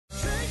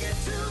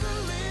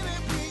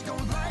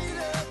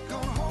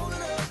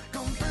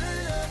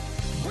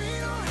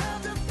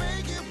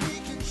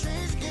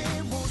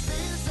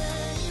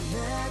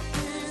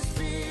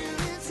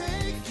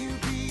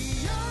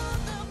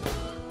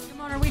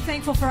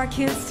thankful for our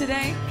kids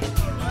today.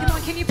 Come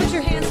on, can you put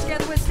your hands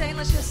together with Stan?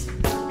 Let's just...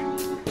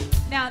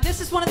 Now,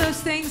 this is one of those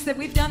things that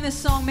we've done this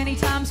song many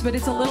times, but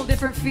it's a little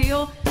different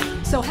feel.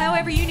 So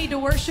however you need to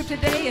worship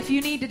today, if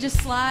you need to just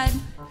slide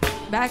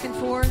back and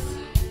forth,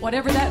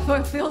 whatever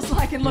that feels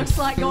like and looks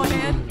like, going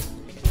in.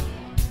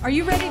 Are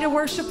you ready to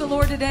worship the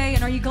Lord today?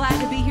 And are you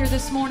glad to be here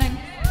this morning?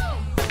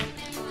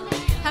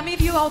 How many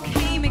of you all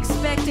came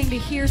expecting to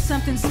hear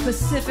something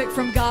specific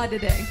from God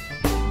today?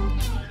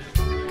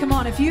 Come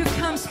on, if you've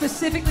come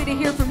specifically to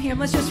hear from Him,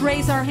 let's just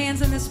raise our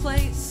hands in this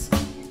place.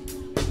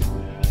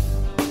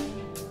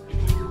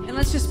 And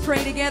let's just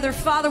pray together.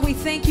 Father, we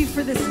thank you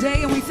for this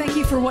day, and we thank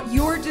you for what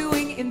you're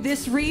doing in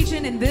this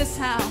region, in this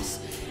house.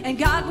 And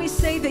God, we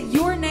say that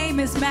your name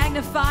is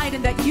magnified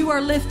and that you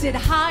are lifted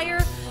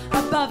higher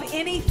above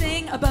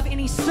anything, above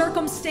any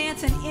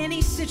circumstance and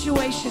any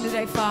situation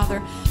today,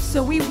 Father.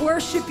 So we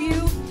worship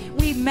you,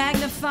 we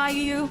magnify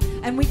you,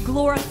 and we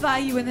glorify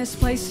you in this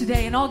place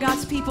today. And all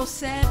God's people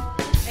said,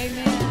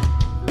 amen.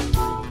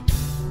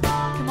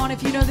 Come on,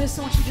 if you know this,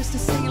 I want you just to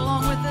sing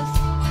along with us.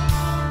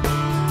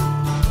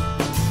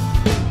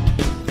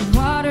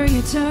 Water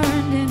you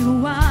turned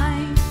into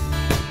wine,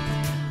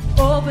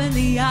 open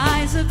the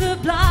eyes of the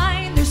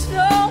blind. There's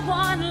no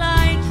one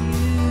like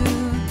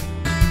you,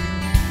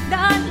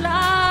 not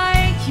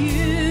like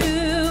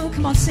you.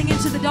 Come on, sing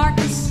into the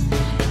darkness.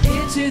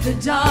 Into the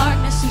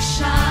darkness you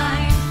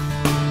shine,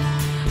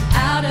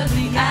 out of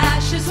the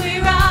ashes we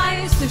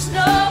rise. There's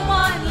no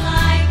one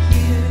like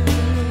you,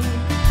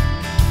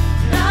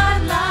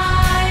 not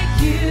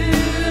like you.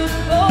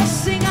 Oh,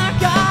 sing our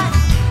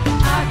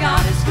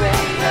God is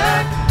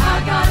greater,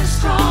 our God is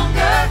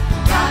stronger.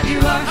 God, you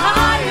are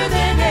higher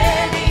than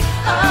any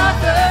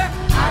other.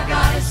 Our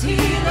God is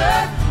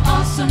healer,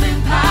 awesome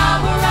in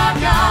power. Our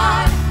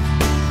God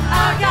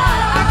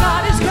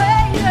is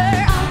greater.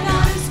 Our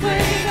God is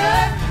greater.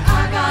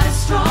 Our God is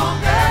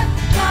stronger.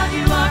 God,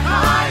 you are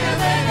higher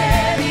than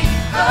any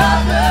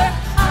other.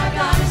 Our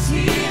God is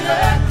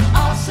healer,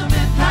 awesome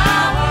in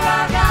power.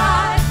 Our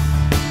God.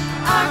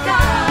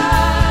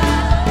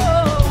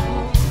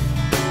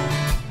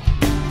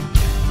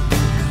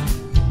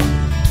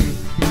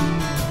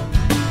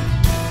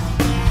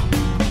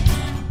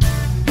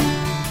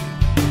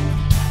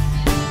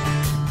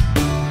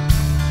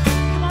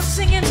 Come on,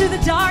 sing into the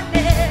darkness.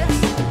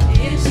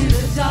 Into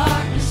the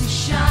darkness you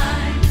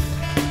shine,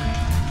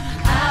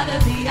 out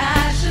of the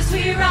ashes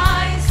we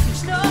rise.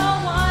 There's no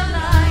one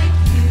like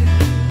you,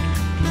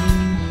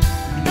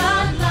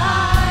 not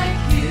like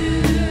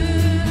you.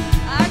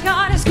 Our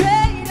God is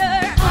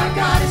greater, our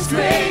God is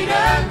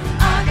greater,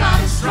 our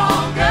God is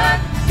stronger.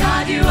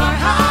 God, you are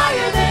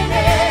higher than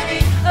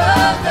any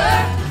other.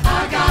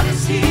 Our God is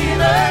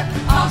healer,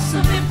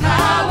 awesome in power.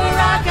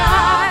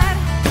 Our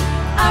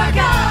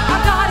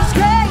God is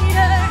greater,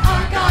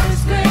 our God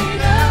is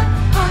greater,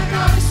 our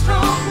God is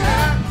stronger.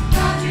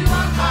 God, you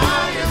are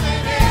higher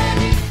than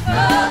any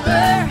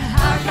other.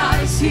 Our God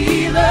is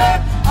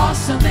healer,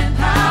 awesome in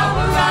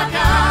power. Our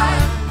God.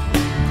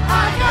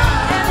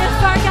 And if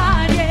our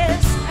God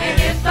is, and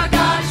if our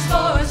God is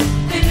for us,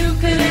 then who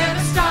could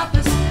ever stop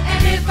us?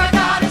 And if our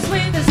God is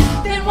with us,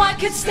 then what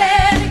could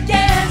stand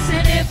against?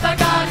 And if our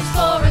God is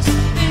for us,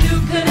 then who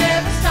could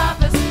ever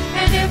stop us?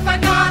 And if our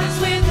God is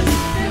with us,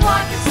 then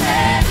what could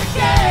stand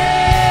against?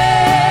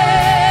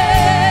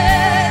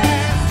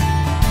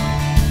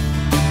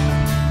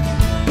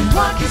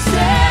 What could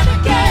stand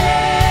against?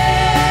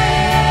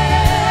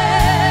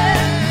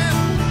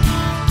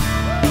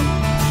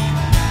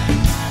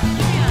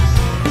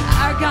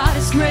 Our God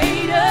is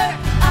greater,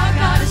 our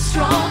God is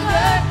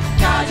stronger.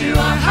 God, you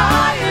are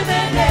higher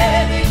than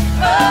any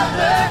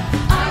other.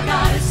 Our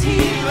God is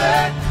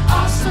healer,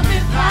 awesome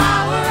in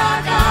power.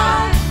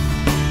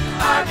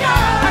 Our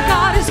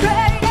God is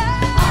greater,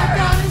 our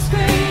God is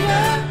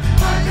greater,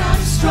 our God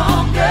is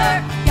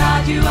stronger.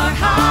 God, you are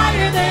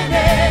higher than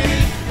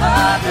any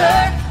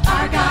other.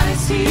 Our God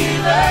is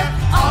healer,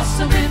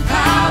 awesome in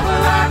power.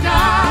 Our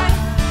God.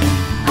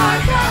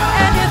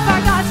 And if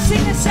our God,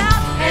 sing us out.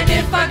 And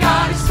if our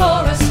God is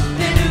for us,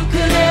 then who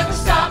could ever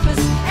stop us?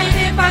 And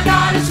if our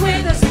God is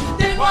with us,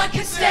 then what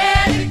can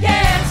stand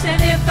against?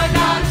 And if our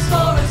God is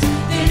for us,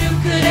 then who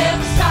could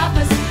ever stop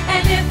us?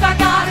 And if our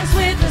God is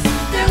with us,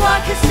 then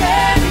what can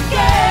stand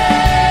against?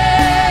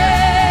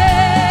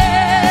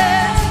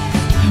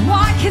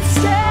 What can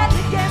stand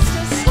against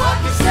us? What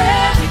can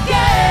stand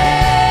against?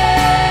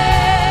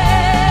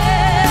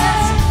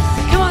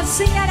 Come on,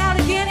 sing that out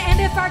again. And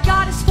if our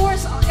God is for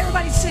us,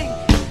 everybody sing.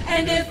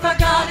 And if our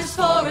God is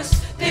for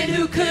us, then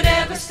who could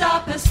ever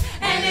stop us?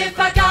 And if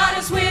our God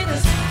is with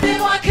us,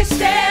 then what could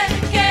stand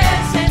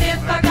against? And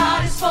if our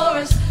God is for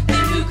us,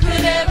 then who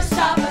could ever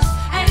stop us?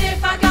 And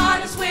if our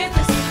God is with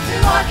us,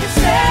 then what could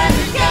stand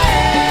against?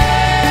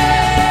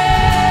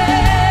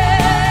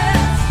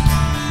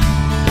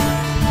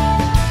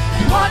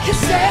 What could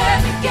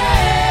stand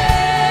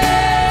against?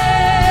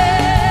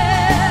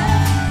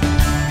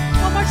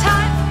 One more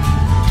time.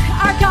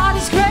 Our God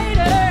is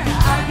greater,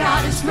 our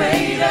God is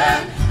greater,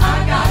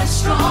 our God is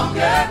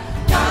stronger.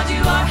 God,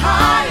 you are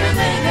higher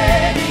than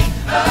any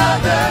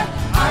other.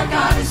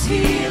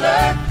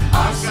 healer,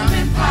 awesome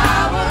in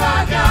power,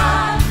 our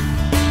God.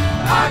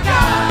 Our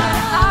God,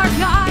 Our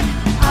God,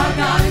 our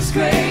God is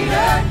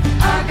greater,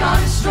 our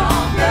God is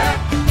stronger.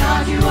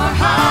 God, you are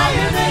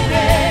higher than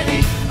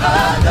any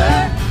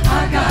other.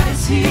 Our God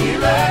is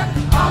healer,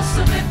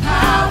 awesome in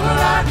power,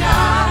 our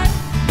God.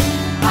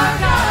 Our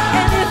God.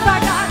 and if our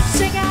God,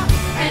 sing out.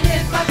 And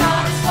if our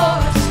God is for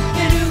us,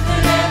 then who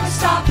could ever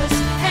stop us?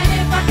 And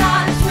if our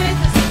God is with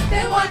us,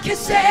 then what can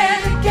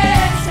stand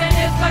against? And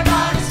if our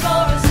God is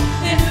for us,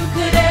 then who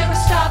could ever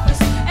stop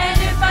us? And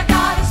if our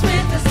God is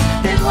with us,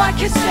 then what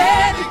can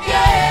stand against?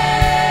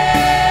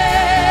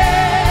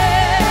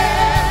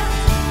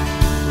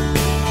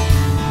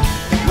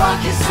 What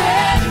can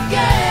stand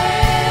against?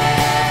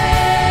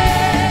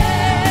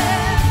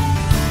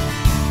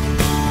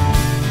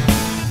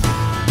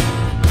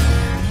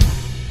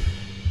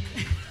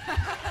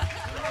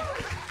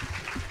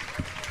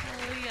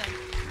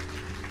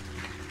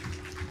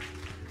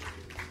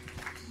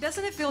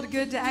 Doesn't it feel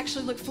good to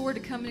actually look forward to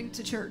coming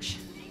to church?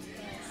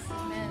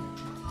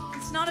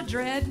 It's not a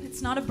dread,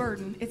 it's not a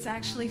burden. It's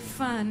actually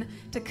fun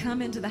to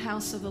come into the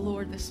house of the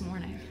Lord this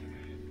morning.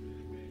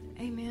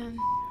 Amen.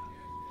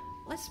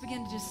 Let's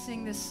begin to just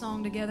sing this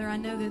song together. I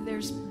know that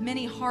there's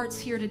many hearts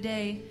here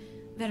today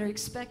that are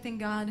expecting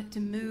God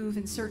to move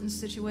in certain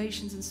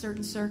situations and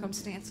certain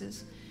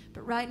circumstances.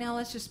 But right now,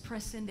 let's just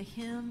press into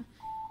Him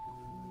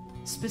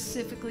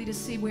specifically to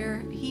see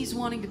where He's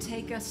wanting to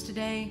take us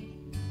today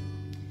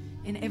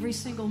in every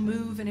single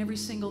move and every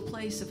single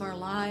place of our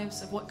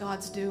lives, of what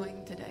God's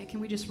doing today. Can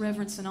we just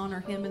reverence and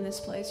honor Him in this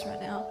place right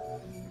now?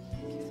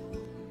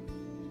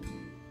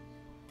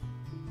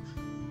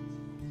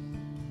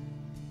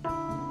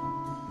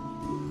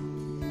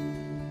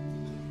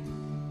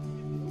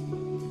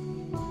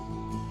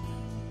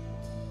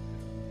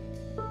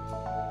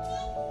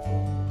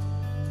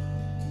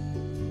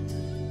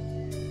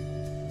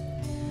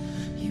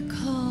 You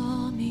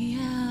call me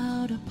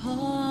out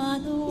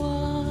upon the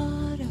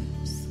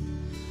waters,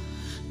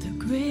 the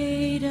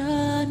great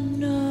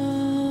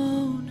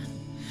unknown,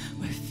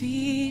 where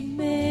feet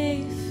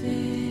may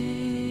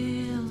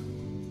fail.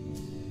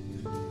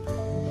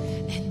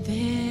 And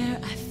there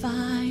I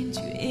find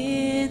you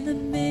in the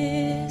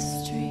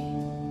mystery,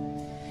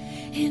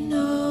 in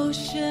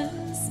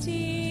oceans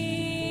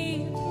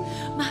deep.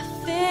 My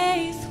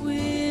faith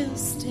will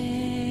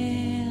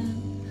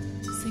stand.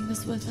 Sing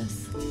this with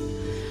us.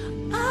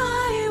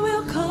 I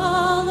will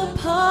call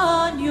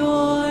upon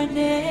your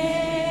name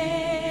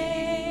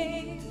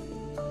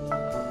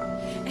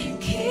and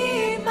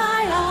keep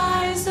my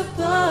eyes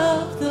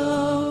above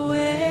the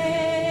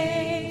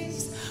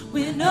waves.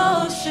 When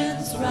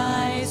oceans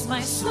rise,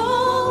 my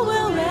soul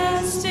will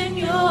rest in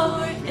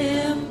your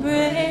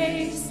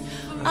embrace.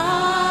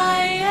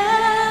 I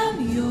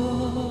am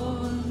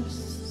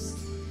yours,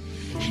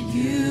 and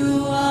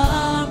you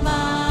are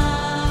mine.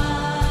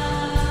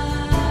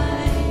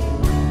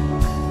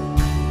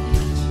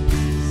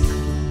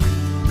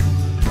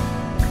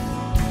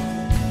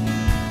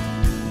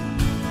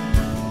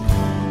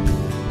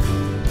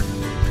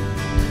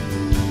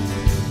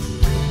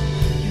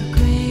 Your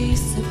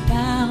grace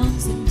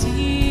abounds in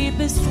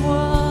deepest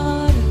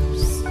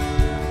waters.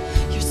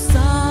 Your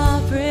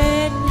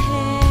sovereign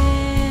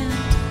hand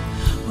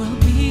will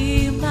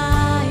be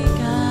my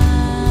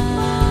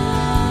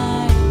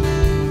guide.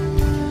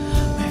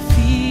 Where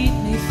feet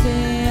may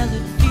fail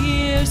and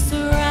fear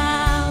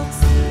surrounds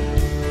me,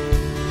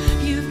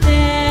 you've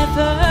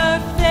never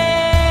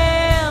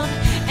failed,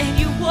 and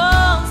you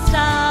won't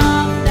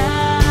stop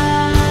now.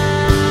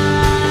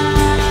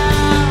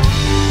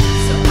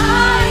 So I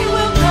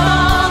will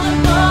call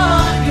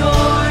upon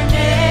your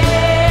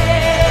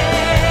name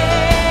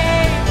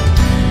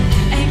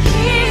and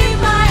keep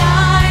my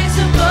eyes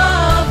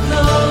above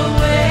the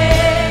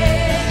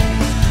waves.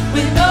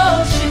 When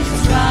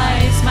oceans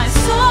rise, my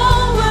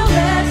soul will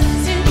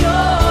rest in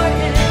your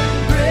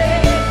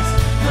embrace.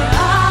 For I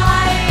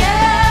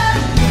am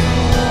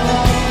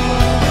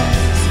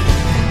yours,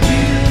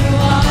 you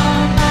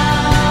are mine.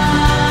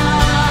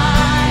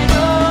 Oh,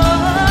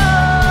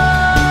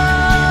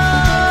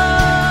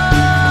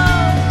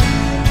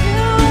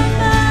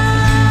 you are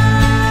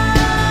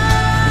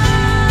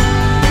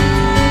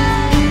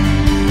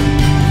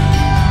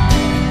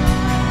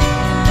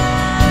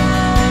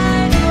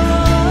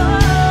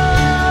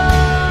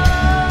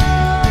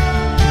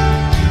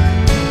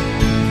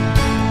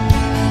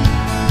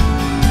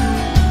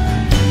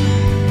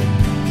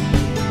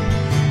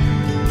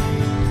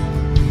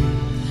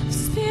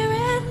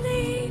Spirit,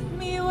 lead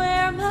me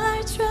where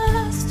my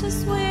trust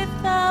is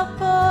without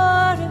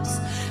borders.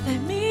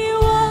 Let me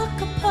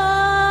walk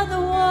upon the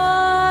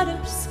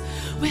waters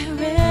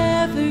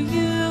wherever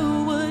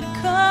you would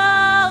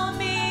call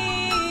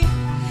me,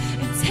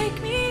 and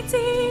take me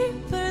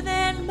deeper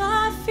than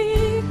my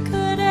feet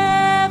could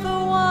ever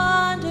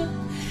wander,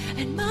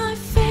 and my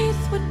faith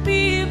would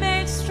be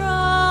made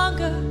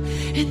stronger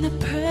in the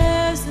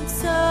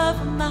presence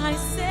of my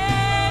Savior.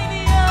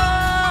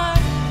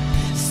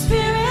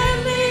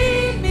 Spirit,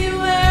 lead me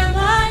where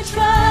my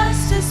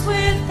trust is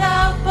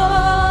without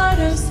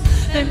borders.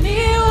 Let me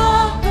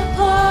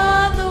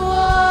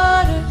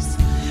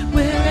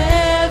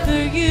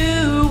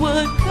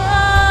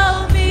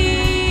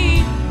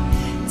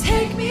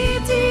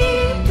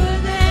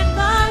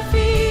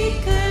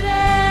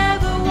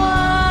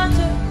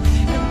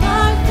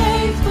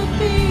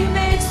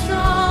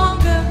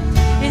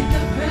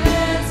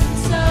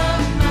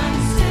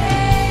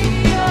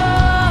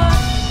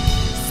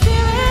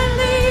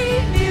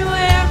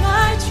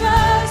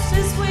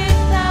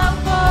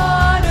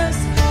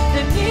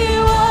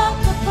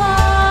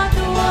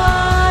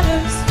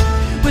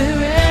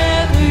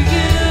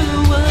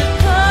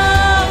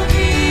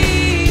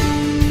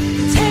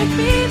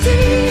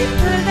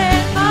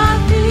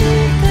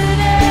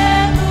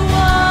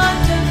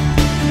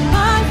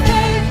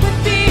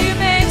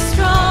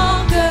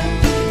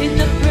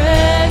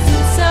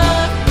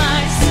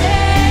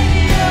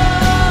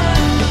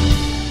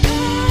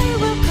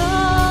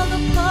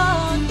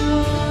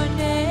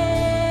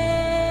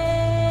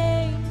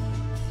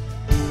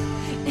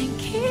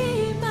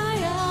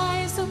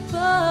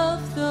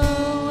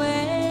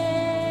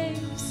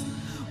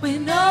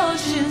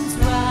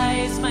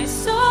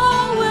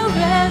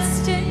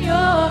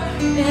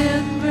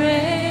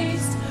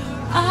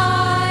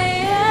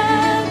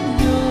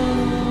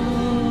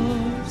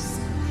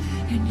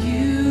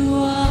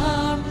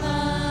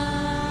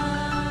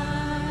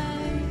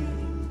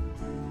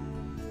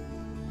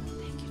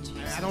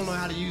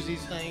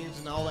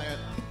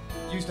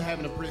used to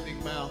having a pretty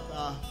big mouth.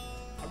 I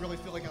really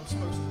feel like I'm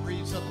supposed to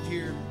read something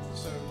here.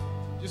 So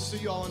just so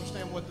you all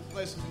understand what the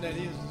blessing of that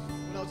is.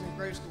 When I was in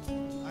grade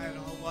school, I had a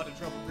whole lot of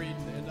trouble reading.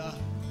 And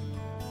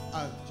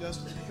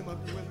Justin, would you come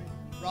up here with me?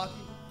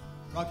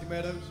 Rocky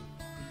Meadows, would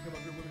you come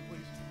up here with me, please?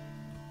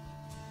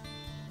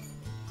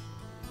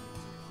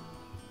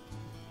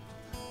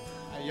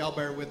 Hey, y'all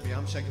bear with me.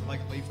 I'm shaking like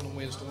a leaf in a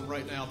windstorm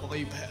right now.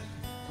 Believe that.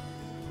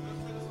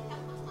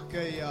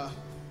 Okay,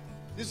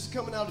 this is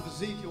coming out of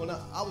Ezekiel, and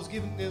I was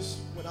given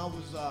this when I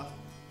was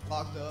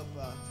locked up.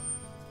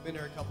 Been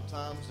there a couple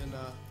times, and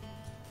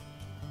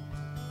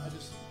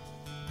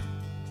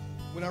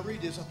when I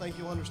read this, I think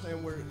you'll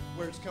understand where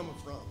it's coming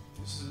from.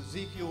 This is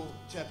Ezekiel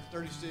chapter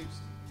 36,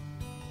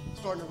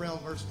 starting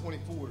around verse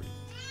 24. It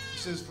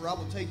says, "For I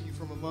will take you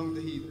from among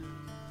the heathen,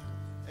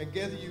 and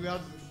gather you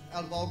out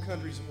of all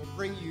countries, and will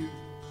bring you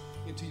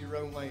into your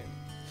own land.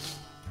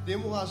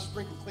 Then will I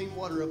sprinkle clean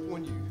water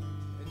upon you,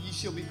 and ye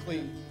shall be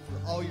clean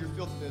from all your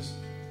filthiness,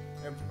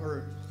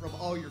 from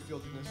all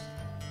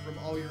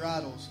your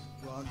idols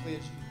will I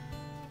cleanse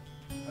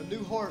you. A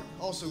new heart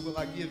also will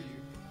I give you,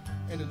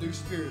 and a new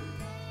spirit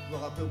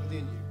will I put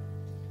within you.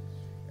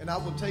 And I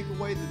will take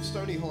away the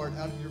stony heart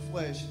out of your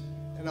flesh,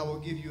 and I will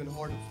give you an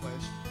heart of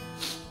flesh.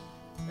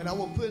 And I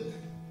will put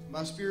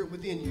my spirit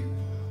within you,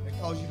 and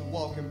cause you to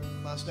walk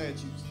in my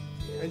statutes,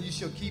 and ye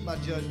shall keep my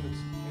judgments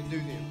and do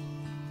them.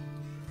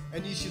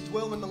 And ye shall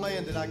dwell in the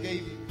land that I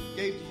gave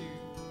to you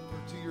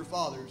to your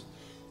fathers,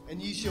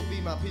 and ye shall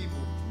be my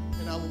people,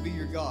 and I will be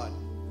your God.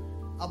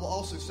 I will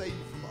also save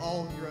you from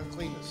all your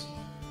uncleanness.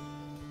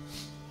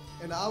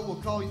 And I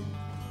will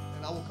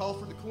call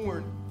for the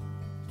corn,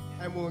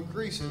 and will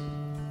increase it,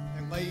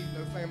 and lay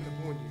no famine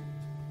upon you.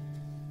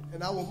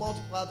 And I will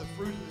multiply the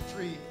fruit of the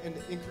tree and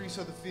the increase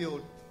of the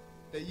field,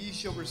 that ye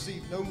shall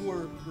receive no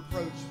more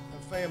reproach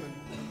of famine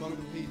among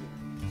the heathen.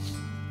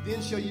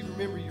 Then shall ye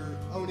remember your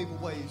own evil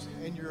ways,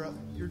 and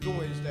your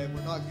doings that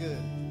were not good,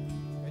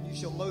 and you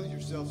shall loathe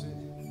yourselves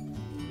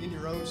in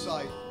your own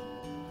sight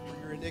for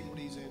your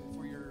iniquities and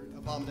for your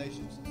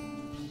abominations.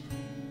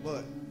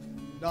 But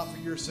not for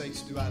your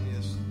sakes do I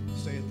this,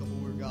 saith the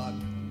Lord God.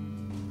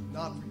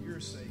 Not for your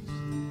sakes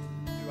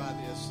do I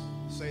this,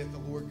 saith the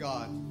Lord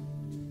God.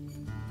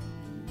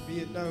 Be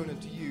it known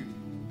unto you,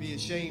 be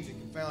ashamed and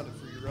confounded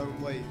for your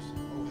own ways,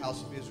 O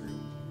house of Israel.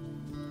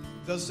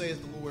 Thus saith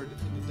the Lord,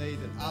 in the day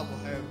that I will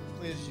have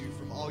cleansed you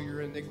from all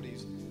your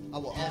iniquities, I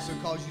will also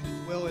cause you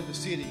to dwell in the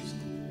cities,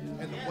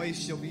 and the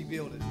waste shall be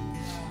builded.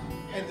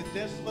 And the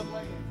desolate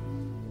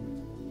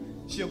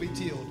land shall be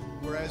tilled,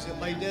 whereas it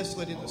lay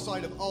desolate in the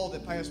sight of all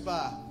that passed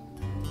by.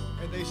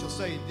 And they shall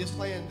say, this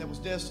land that was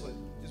desolate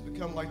is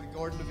become like the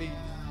Garden of Eden.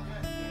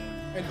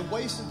 And the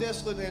waste and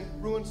desolate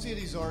and ruined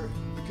cities are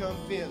become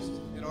fenced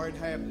and are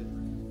inhabited.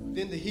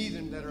 Then the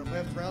heathen that are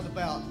left round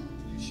about,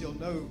 you shall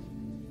know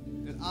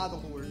that I, the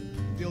Lord,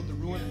 build the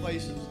ruined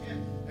places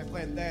and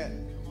plant that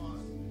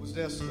was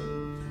desolate.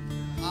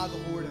 I, the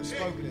Lord, have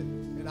spoken it,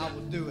 and I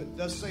will do it.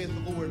 Thus saith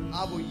the Lord,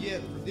 I will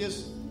yet for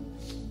this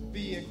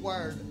be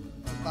inquired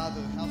by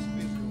the house of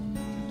Israel,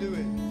 to do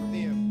it for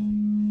them.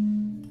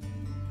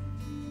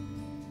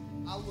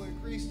 I will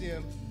increase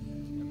them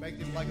and make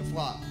them like a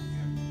flock,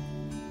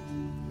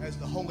 as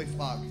the holy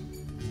flock,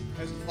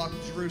 as the flock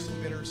of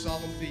Jerusalem in her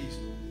solemn feast.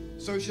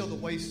 So shall the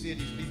waste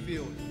cities be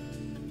filled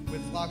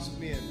with flocks of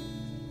men,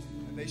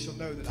 and they shall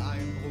know that I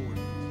am the Lord.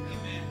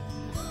 Amen.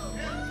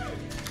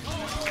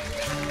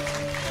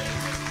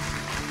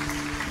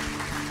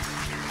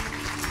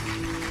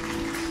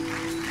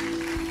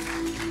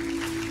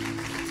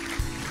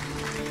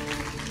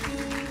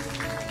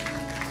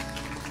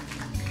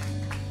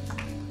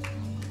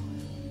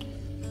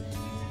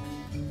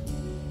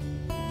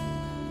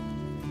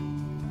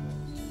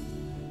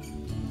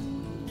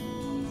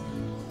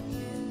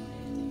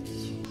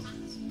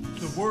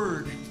 The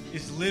word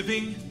is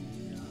living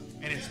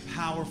and it's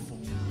powerful.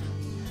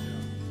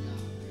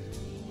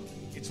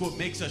 It's what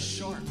makes us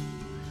sharp.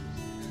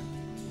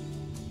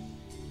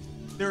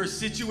 There are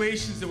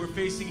situations that we're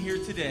facing here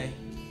today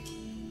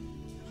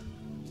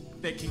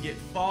that can get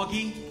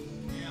foggy.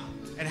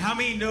 And how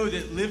many know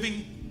that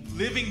living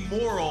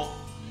moral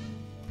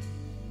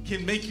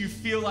can make you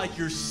feel like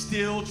you're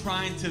still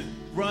trying to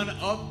run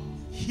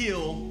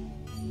uphill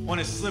on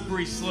a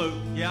slippery slope?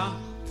 Yeah?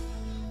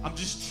 I'm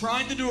just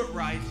trying to do it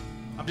right.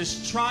 I'm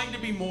just trying to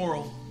be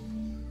moral.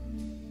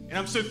 And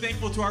I'm so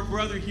thankful to our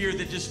brother here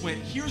that just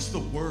went, here's the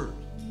word.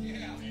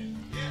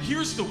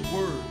 Here's the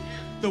word.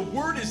 The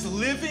word is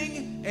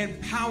living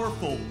and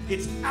powerful.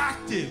 It's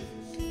active.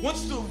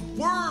 Once the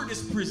word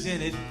is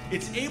presented,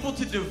 it's able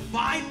to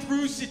divide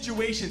through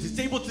situations. It's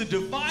able to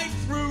divide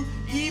through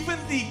even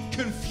the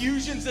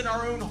confusions in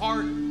our own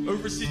heart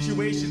over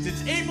situations.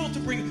 It's able to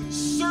bring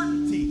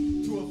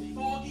certainty to a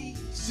foggy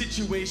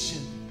situation.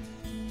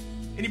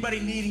 Anybody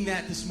needing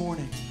that this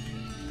morning?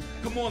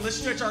 Come on, let's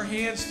stretch our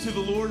hands to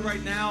the Lord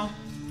right now.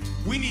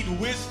 We need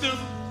wisdom.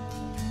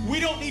 We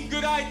don't need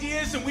good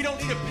ideas, and we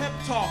don't need a pep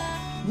talk.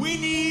 We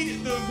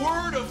need the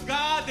word of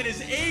God that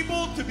is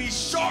able to be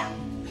sharp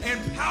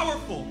and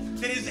powerful,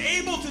 that is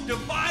able to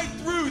divide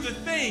through the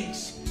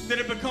things that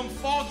have become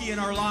foggy in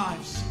our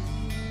lives.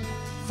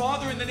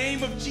 Father, in the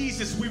name of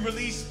Jesus, we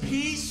release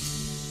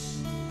peace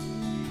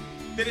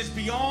that is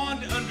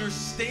beyond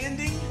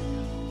understanding.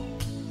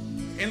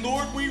 And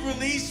Lord, we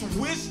release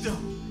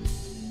wisdom.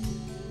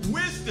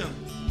 Wisdom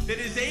that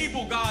is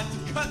able, God, to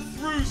cut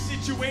through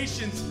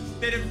situations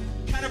that have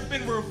kind of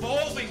been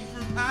revolving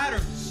through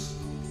patterns.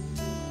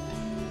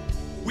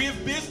 We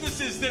have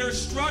businesses that are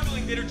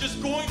struggling, that are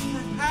just going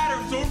through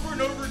patterns over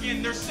and over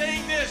again. They're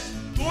saying this,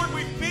 Lord,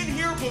 we've been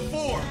here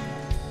before.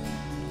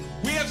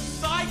 We have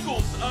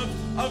cycles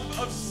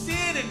of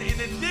sin and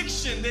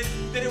addiction that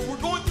we're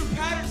going through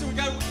patterns, and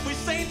we're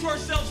saying to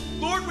ourselves,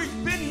 Lord,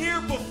 we've been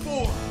here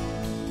before.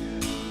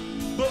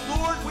 But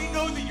Lord, we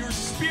know that your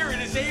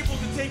Spirit is able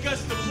to take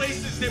us to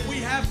places that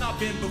we have not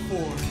been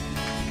before.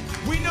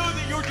 We know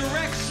that your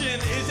direction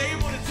is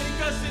able to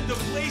take us into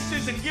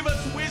places and give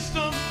us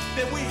wisdom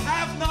that we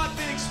have not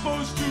been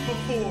exposed to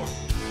before.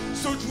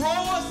 So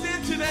draw us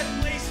into that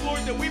place,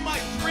 Lord, that we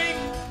might drink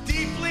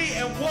deeply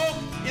and walk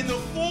in the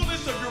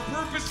fullness of your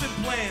purpose and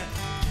plan.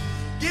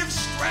 Give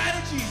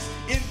strategies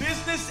in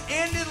business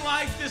and in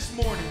life this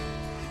morning.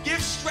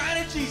 Give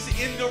strategies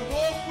in the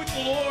walk with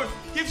the Lord.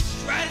 Give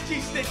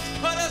strategies that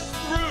cut us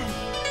through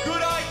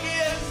good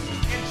ideas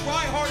and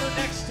try harder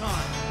next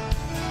time.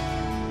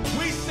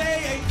 We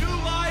say a new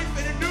life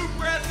and a new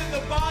breath in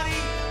the body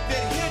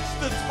that hits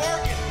the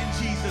target in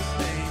Jesus'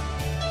 name.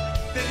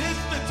 That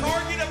hits the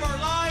target of our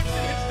lives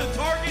and hits the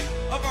target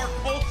of our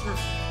culture.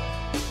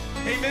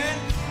 Amen.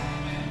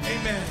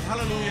 Amen.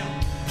 Hallelujah.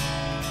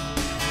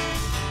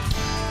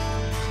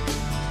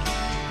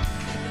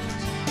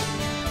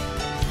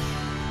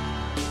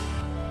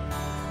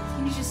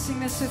 Can you just sing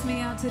this with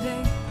me out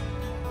today?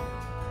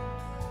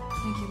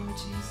 Thank you, Lord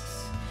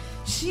Jesus.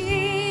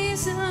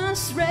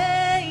 Jesus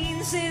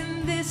reigns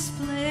in this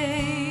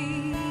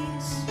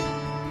place.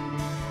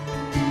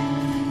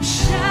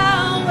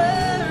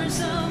 Showers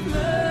of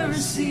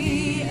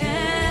mercy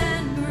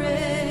and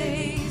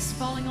grace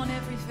falling on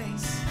every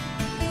face.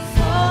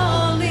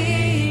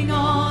 Falling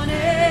on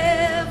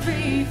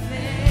every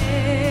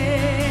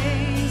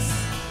face.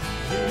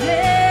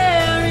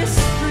 There is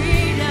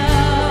freedom.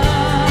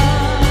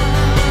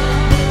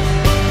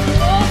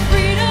 Oh,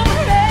 freedom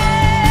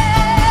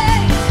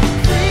reigns.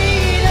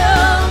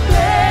 Freedom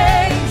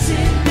reigns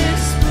in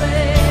this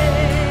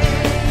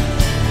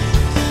place.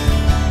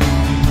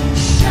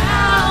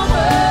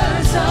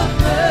 Showers of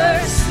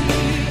mercy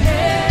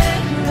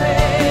and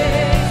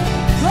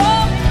grace.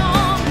 Falling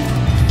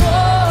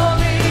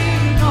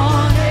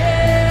on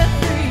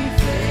every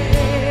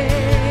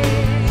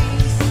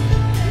face.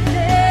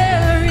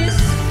 There is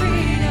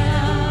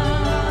freedom.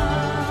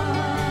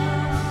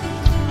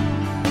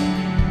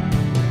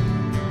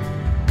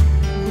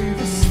 Where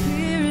the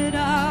Spirit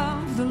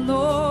of the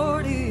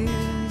Lord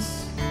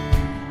is,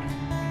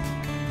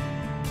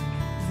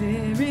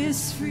 there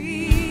is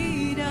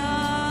freedom.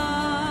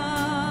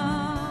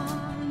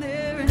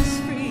 There is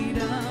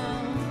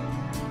freedom.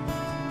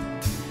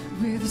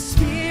 Where the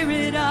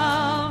Spirit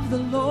of the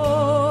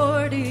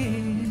Lord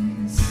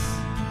is,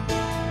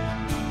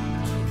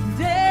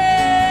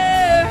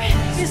 there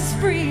is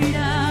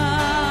freedom.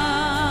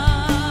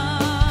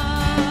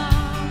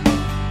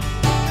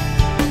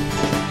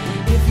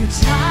 If you're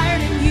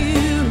tired and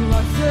you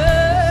are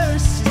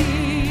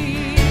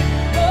thirsty,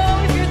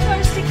 oh, if you're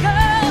thirsty,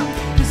 come,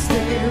 'cause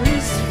there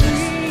is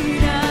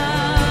freedom.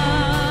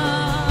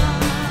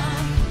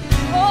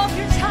 Oh, if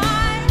you're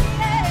tired,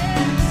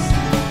 yes.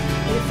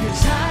 If you're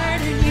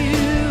tired and you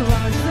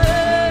are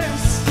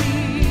thirsty,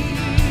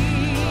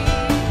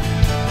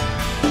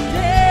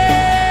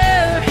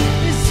 there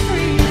is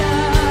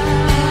freedom.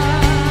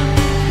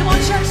 Come on,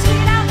 church,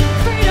 sing it out.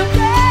 Freedom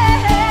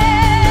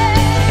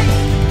reigns.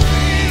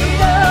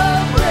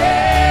 Freedom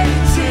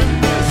reigns in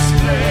this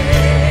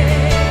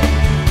place.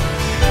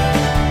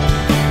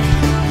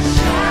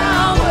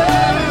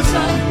 Showers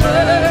of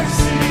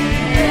mercy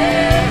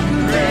and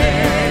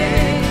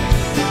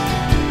grace.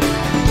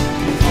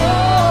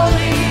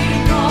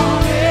 Falling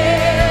on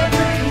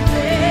every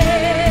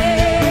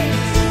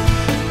face.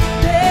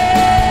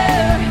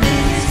 There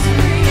is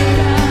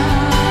freedom.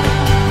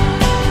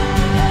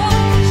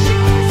 Oh,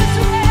 Jesus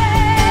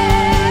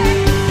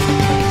reigns.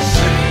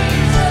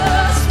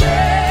 Jesus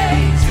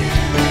reigns in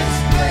this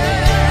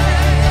place.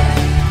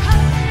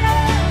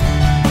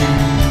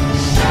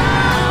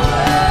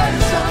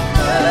 Showers of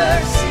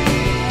mercy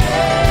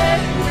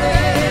and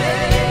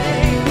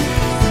grace.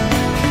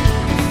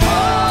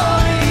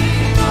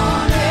 Falling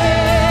on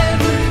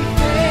every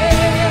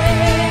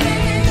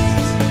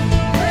face.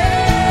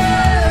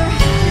 There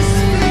is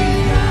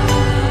freedom.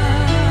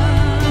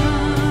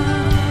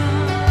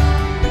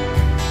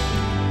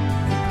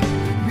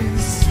 Where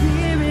the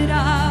Spirit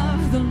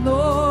of the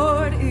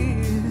Lord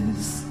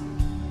is,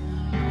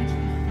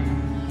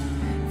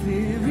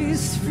 there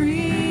is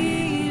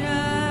freedom.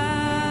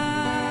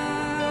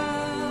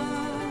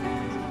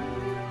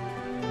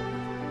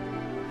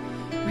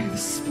 Where the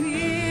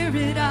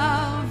Spirit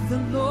of the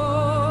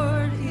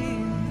Lord is,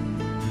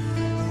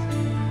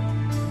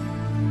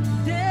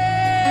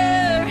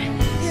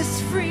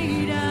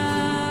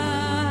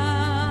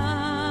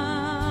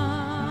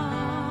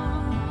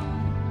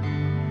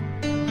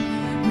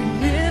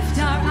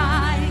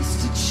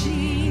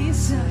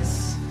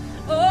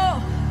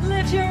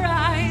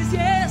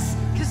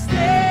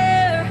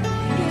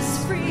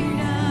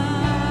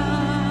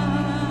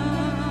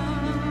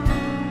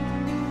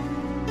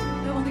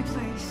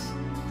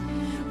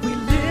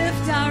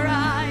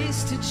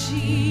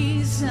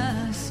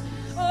 Jesus.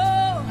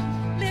 Oh,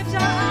 lift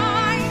our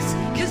eyes,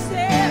 'cause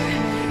there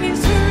is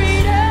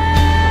freedom.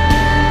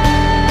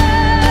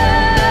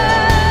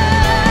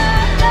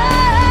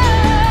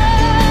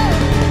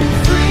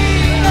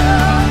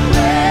 Freedom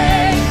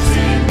reigns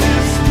in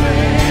this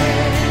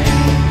place.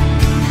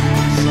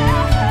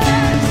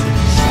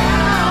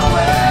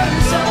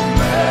 Showers of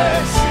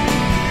mercy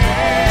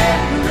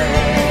and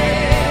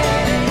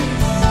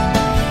grace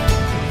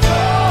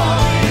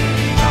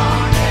falling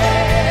on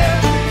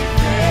every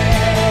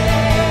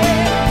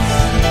face.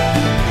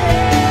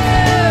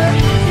 There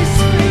is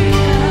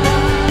freedom.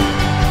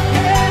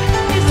 There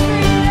is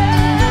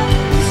freedom.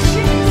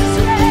 Jesus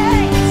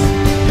reigns.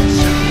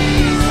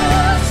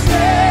 Jesus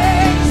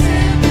reigns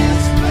in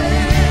this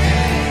place.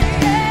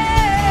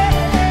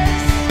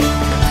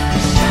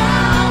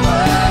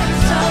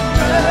 Showers of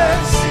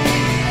mercy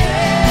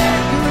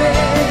and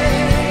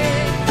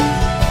grace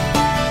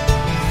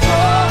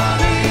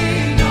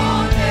falling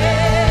on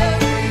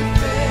every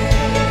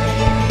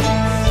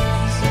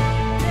face.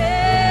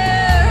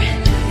 There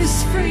is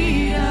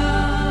freedom.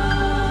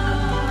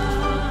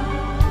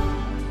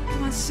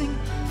 Come on, sing.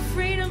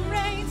 Freedom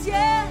reigns,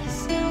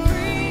 yes.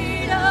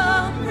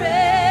 Freedom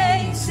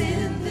reigns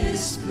in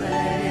this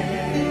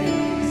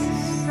place.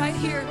 Right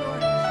here,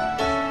 Lord.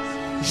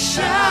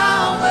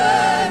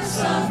 Showers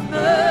of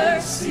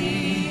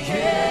mercy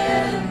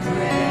and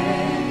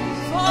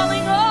grace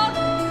falling on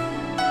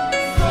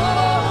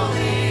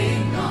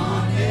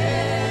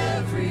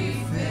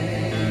every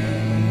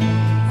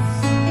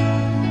face.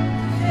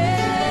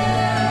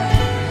 There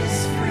is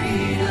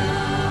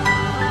freedom.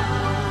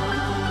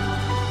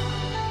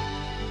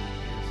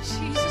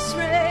 Jesus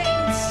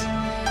reigns.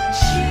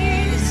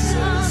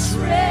 Jesus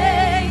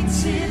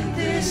reigns in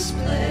this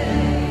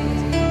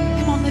place.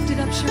 Come on, lift it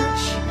up,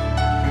 church.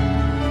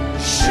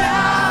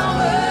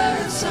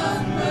 Showers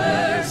of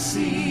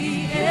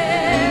mercy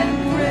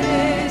and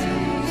grace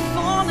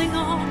falling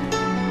on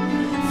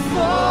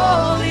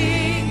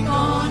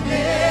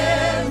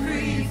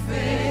every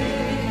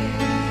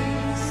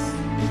face.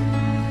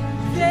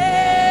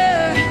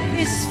 There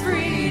is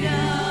freedom.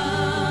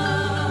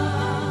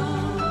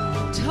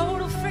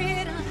 Total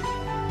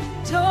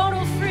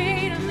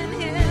freedom in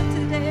Him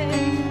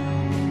today.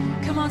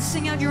 Come on,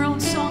 sing out your own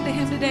song to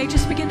Him today.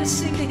 Just begin to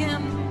sing to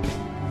Him.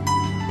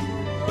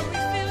 We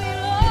feel you,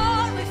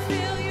 Lord. We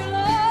feel you,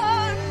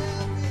 Lord.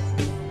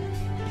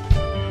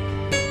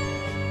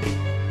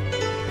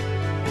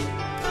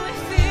 We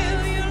feel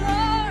you,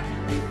 Lord.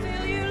 We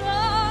feel you,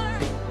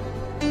 Lord.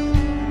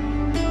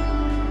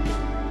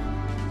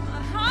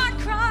 My heart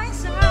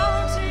cries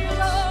out to you,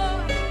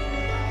 Lord.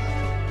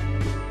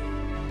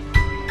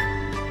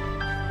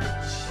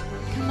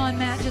 Come on,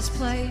 Matt, just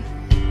play.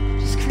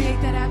 Just create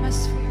that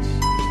atmosphere.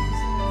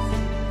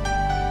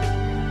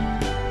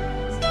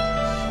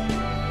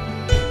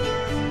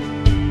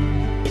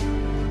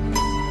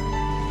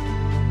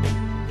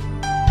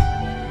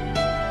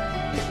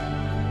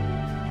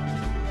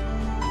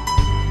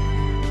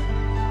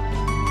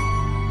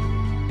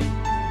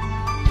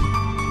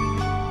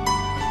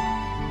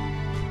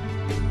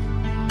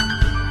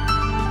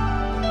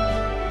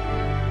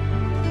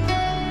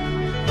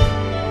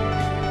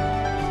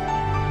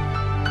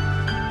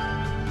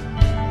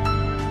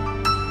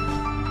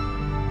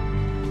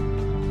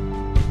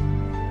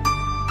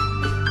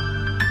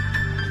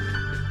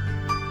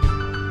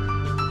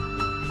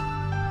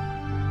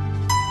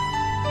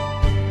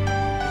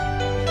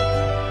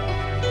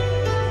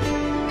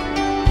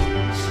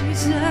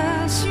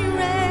 Jesus, you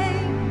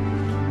reign.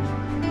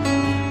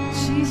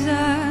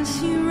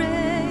 Jesus, you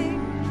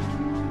reign.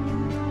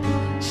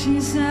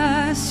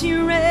 Jesus,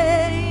 you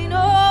reign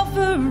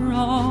over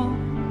all.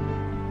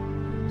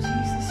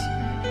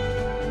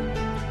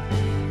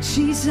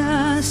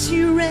 Jesus,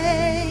 you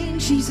reign.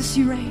 Jesus,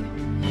 you reign.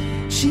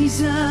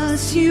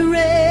 Jesus, you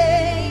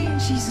reign.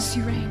 Jesus,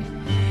 you reign.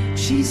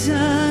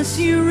 Jesus,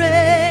 you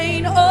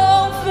reign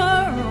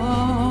over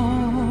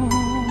all.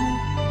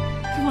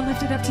 Come on,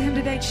 lift it up to Him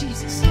today,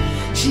 Jesus.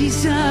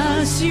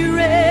 Jesus, you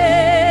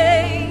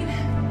reign.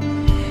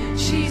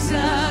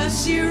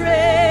 Jesus, you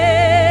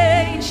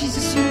reign.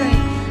 Jesus, you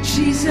reign.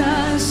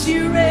 Jesus,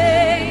 you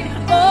reign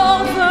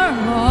over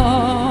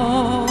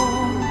all.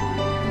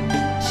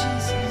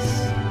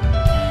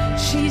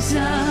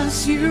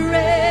 Jesus, you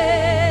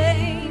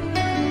reign.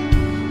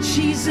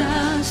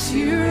 Jesus,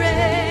 you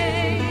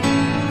reign.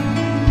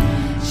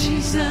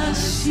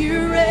 Jesus,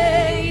 you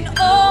reign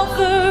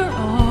over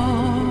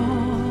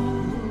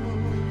all.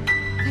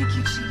 Thank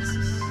you,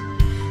 Jesus.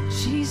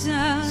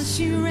 Jesus,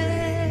 you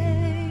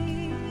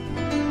reign.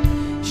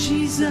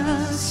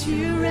 Jesus,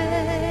 you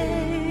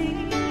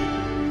reign.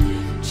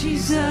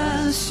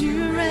 Jesus,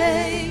 you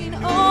reign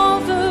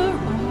over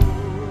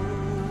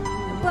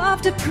all.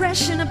 Above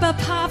depression, above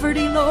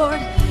poverty,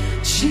 Lord.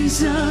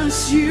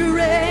 Jesus, you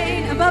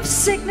reign. Above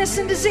sickness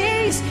and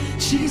disease.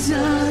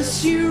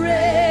 Jesus, you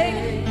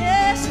reign.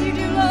 Yes, you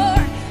do,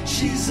 Lord.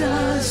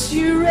 Jesus,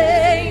 you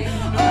reign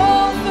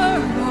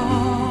over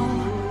all.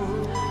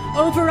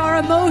 over our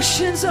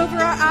emotions, over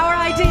our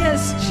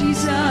ideas.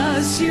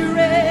 Jesus, you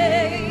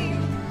reign.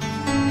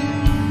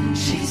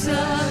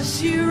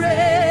 Jesus, you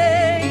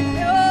reign.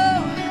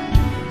 Oh,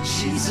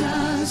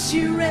 Jesus,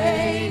 you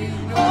reign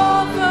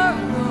over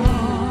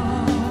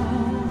all.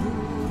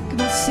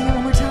 Come on, sing it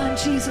one more time.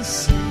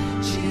 Jesus,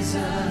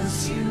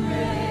 Jesus, you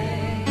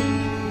reign.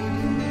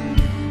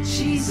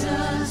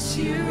 Jesus,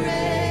 you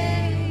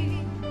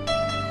reign.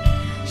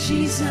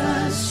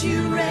 Jesus,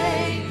 you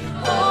reign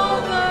over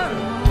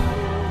all.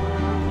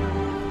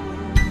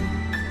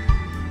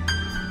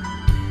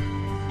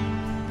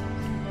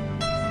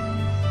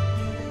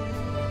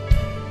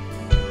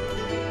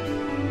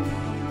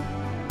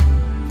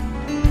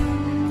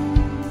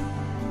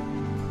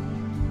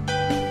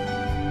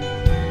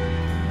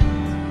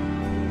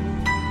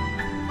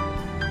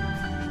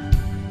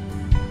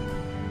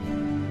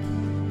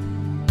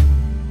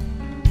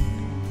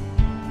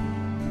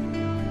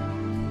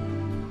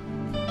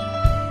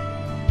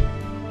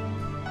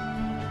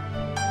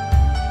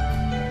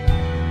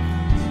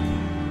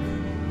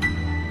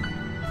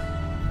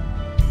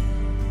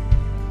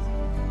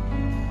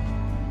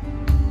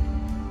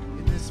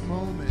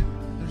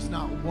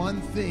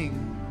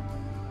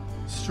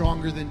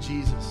 Stronger than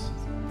Jesus.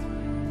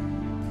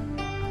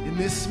 In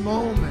this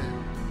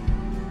moment,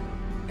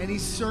 any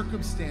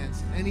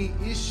circumstance, any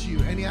issue,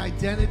 any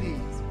identity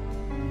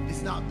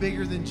is not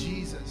bigger than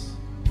Jesus.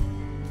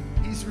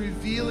 He's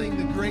revealing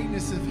the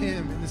greatness of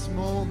Him in this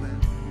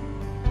moment.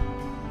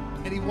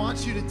 And He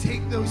wants you to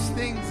take those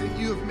things that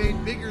you have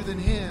made bigger than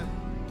Him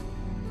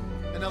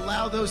and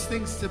allow those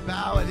things to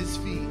bow at His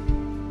feet.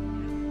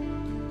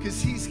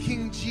 Because He's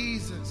King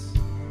Jesus.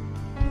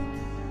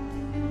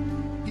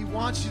 He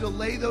wants you to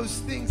lay those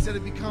things that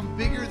have become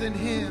bigger than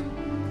Him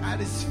at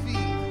His feet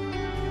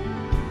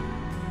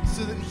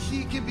so that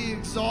He can be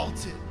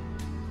exalted,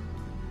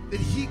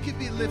 that He can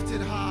be lifted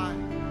high,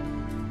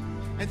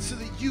 and so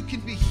that you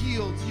can be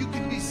healed, you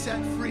can be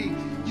set free,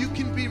 you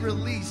can be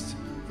released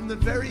from the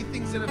very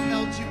things that have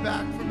held you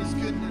back from His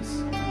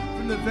goodness,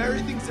 from the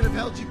very things that have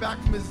held you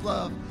back from His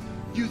love.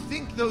 You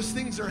think those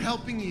things are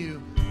helping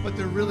you, but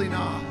they're really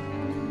not.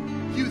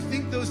 You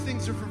think those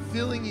things are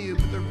fulfilling you,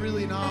 but they're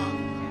really not.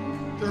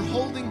 They're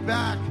holding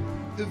back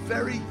the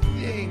very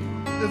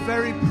thing, the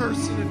very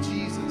person of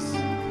Jesus.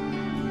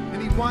 And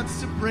He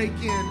wants to break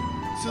in.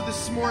 So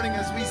this morning,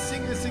 as we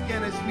sing this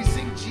again, as we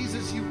sing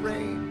Jesus, you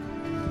reign,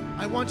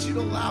 I want you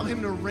to allow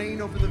Him to reign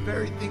over the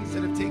very things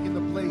that have taken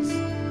the place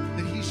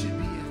that He should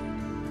be in.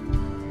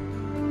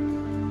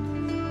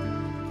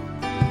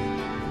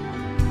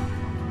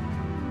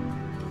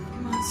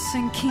 Come on,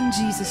 sing King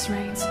Jesus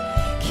reigns.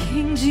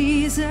 King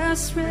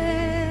Jesus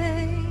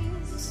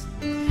reigns.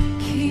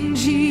 King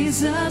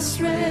Jesus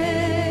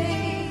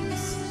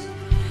reigns.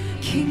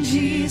 King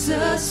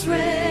Jesus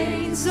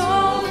reigns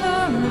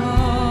over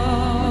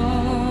all.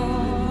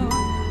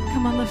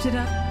 Come on, lift it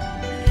up.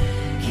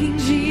 King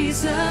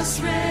Jesus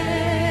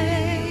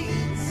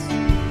reigns.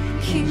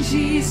 King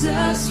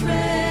Jesus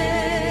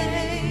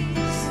reigns.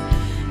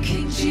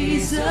 King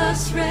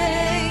Jesus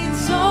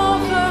reigns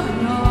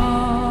over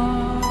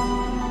all.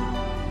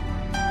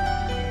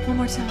 One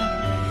more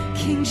time.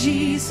 King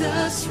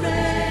Jesus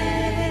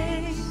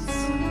reigns.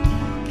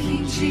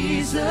 King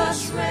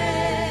Jesus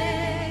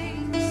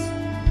reigns.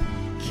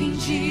 King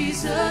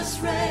Jesus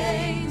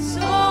reigns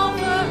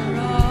over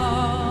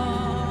all.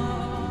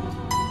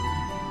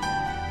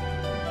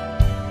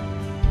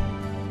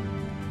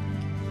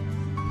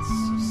 It's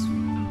so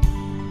sweet.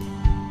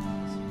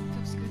 It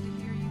feels good to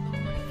hear you,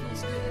 Lord. It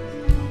feels good.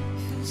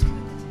 It feels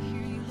good to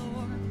hear you,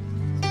 Lord.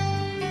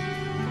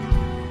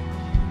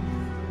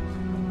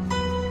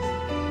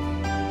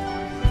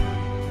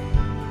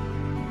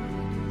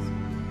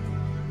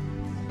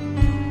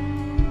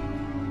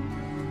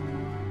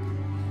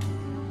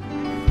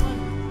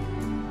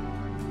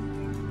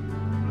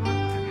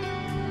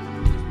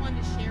 Just wanted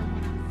to share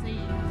what I'm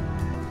seeing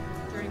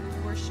during the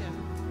worship.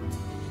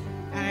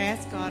 I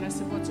asked God, I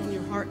said, what's on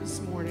your heart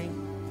this morning?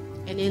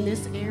 And in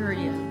this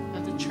area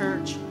of the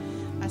church,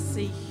 I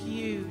see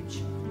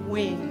huge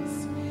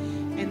wings,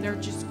 and they're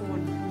just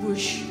going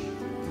whoosh,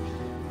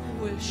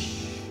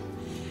 whoosh.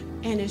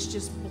 And it's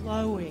just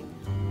blowing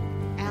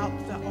out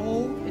the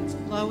old, it's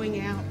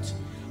blowing out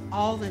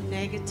all the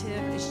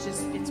negative.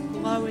 It's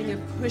blowing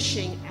and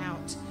pushing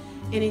out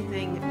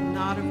anything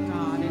not of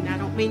God. And I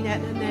don't mean that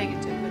in a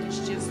negative, but it's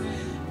just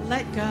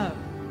let go.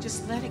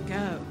 Just let it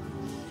go.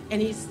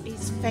 And he's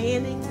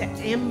fanning the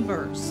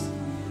embers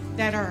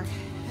that are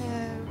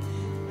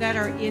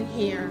in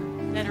here,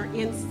 that are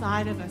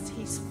inside of us.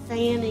 He's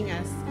fanning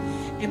us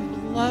and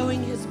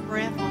blowing His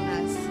breath on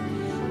us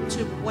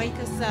to wake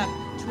us up,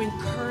 to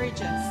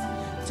encourage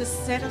us, to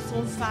set us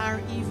on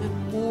fire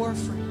even more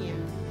for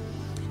Him.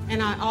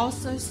 And I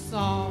also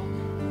saw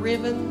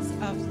ribbons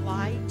of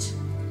light,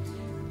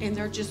 and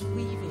they're just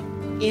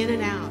weaving in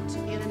and out,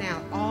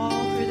 all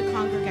through the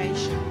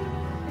congregation.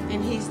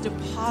 And He's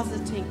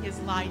depositing His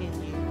light in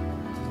you.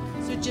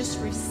 So just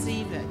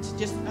receive it.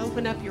 Just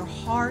open up your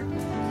heart.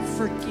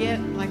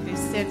 Forget, like they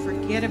said,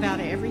 forget about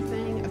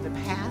everything of the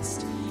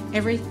past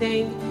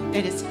Everything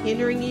that is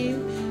hindering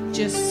you,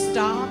 just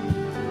stop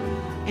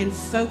and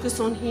focus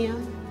on Him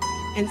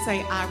and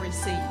say, I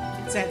receive.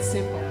 It's that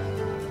simple.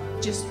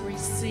 Just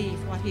receive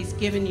what He's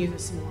given you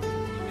this morning.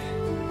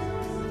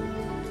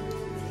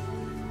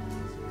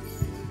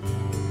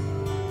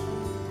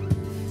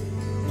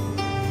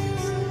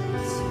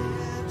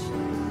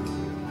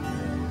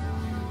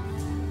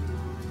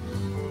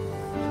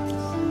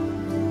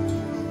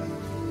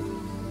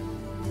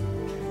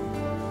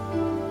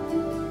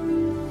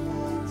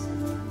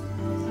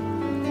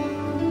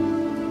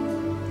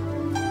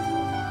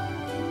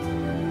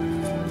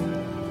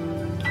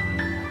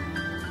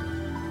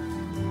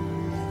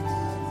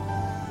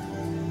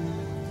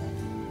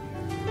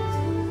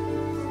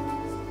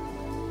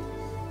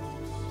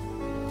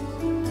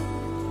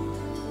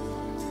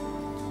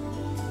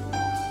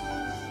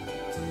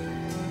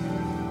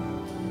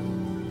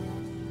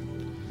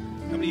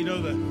 You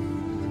know,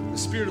 the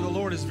Spirit of the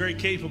Lord is very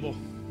capable.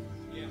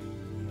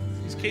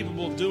 He's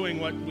capable of doing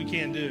what we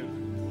can't do.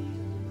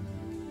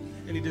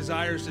 And He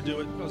desires to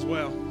do it as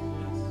well.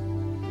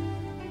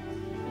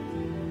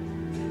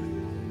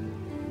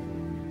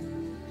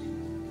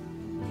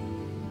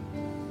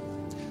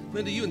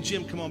 Linda, you and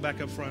Jim, come on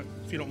back up front,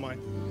 if you don't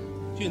mind.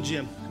 You and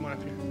Jim, come on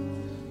up here.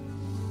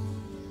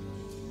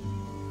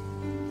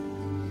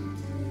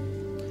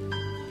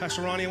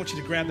 Pastor Ronnie, I want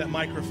you to grab that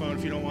microphone,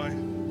 if you don't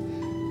mind.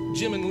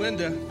 Jim and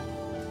Linda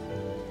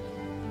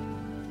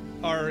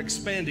are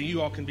expanding.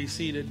 You all can be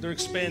seated. They're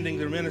expanding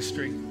their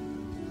ministry.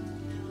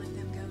 Let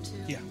them go too.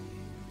 Yeah.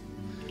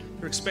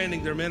 They're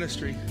expanding their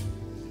ministry. I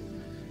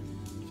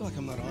feel like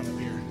I'm not on up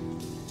here.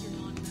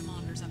 You're on the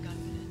monitors. I've got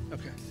it.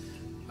 Okay.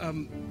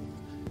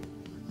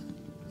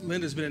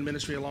 Linda's been in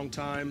ministry a long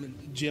time,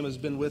 and Jim has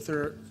been with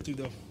her through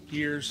the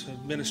years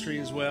of ministry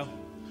as well.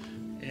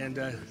 And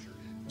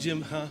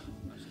Jim,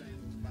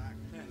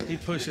 He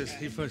pushes.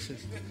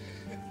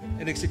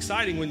 And it's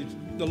exciting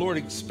when the Lord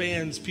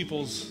expands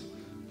people's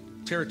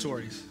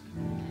territories.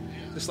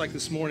 Just like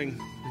this morning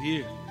with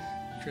you.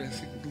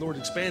 The Lord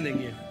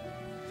expanding you.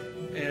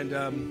 And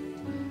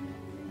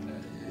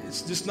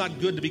it's just not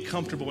good to be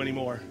comfortable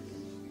anymore.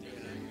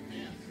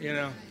 You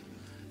know?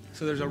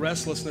 So there's a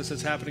restlessness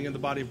that's happening in the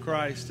body of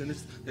Christ, and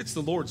it's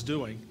the Lord's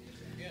doing.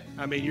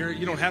 I mean,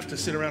 you don't have to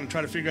sit around and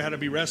try to figure out how to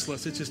be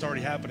restless. It's just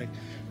already happening.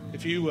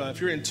 If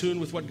you're in tune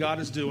with what God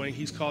is doing,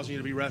 He's causing you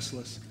to be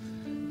restless.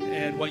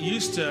 And what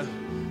used to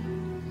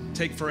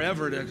take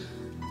forever to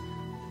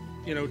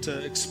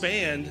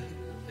expand,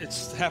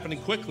 it's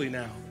happening quickly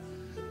now.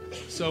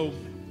 So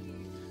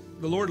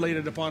the Lord laid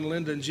it upon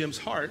Linda and Jim's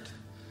heart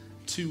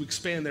to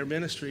expand their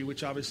ministry,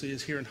 which obviously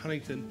is here in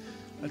Huntington,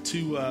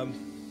 to,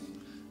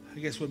 I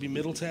guess would be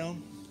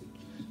Middletown.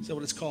 Is that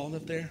what it's called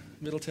up there?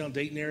 Middletown,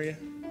 Dayton area?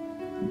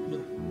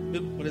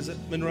 What is it?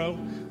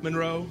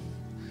 Monroe.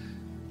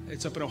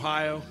 It's up in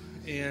Ohio,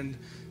 and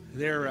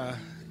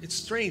it's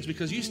strange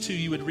because used to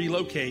you would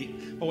relocate.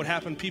 What would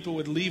happen, people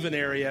would leave an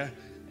area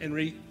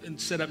and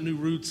set up new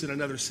roots in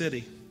another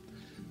city.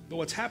 But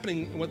what's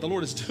happening, what the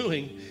Lord is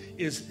doing,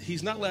 is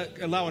He's not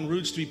allowing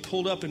roots to be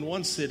pulled up in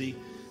one city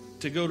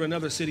to go to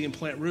another city and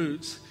plant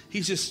roots.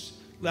 He's just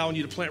allowing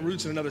you to plant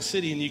roots in another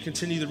city, and you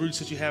continue the roots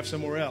that you have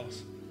somewhere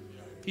else.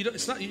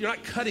 You're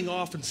not cutting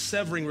off and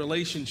severing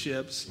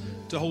relationships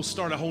to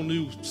start a whole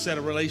new set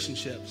of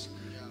relationships.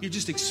 You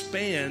just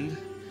expand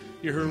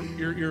your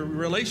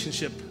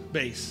relationship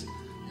base,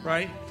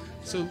 right?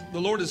 So the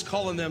Lord is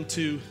calling them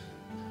to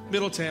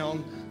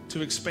Middletown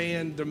to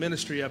expand their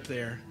ministry up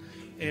there.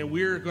 And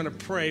we're going to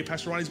pray.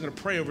 Pastor Ronnie's going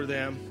to pray over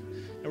them,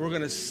 and we're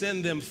going to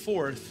send them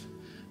forth.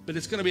 But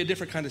it's going to be a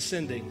different kind of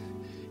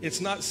sending.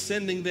 It's not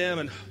sending them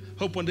and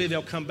hope one day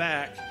they'll come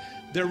back.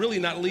 They're really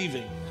not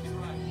leaving.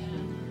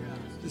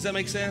 Does that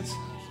make sense?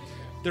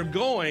 They're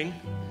going,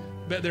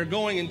 but they're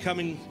going and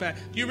coming back.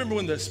 Do you remember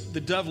when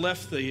the dove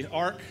left the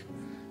ark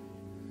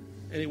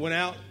and it went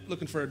out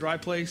looking for a dry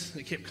place?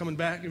 It kept coming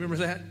back. You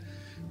remember that?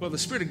 Well, the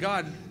Spirit of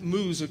God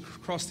moves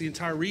across the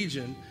entire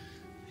region.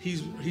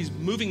 He's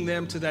moving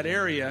them to that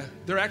area.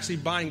 They're actually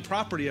buying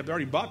property up. They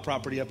already bought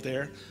property up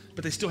there,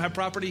 but they still have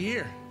property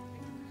here.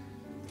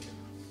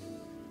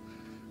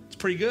 It's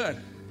pretty good.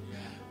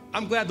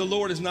 I'm glad the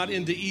Lord is not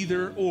into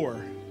either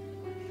or.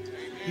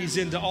 He's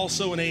into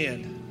also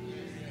and.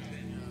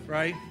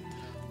 Right?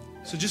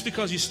 So just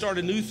because you start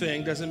a new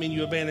thing doesn't mean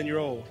you abandon your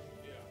old.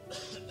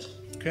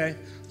 Okay?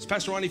 So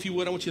Pastor Ronnie, if you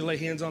would, I want you to lay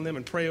hands on them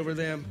and pray over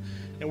them.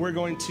 And we're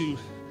going to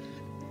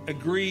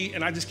agree,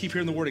 and I just keep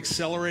hearing the word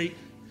accelerate.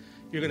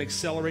 You're going to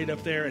accelerate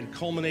up there and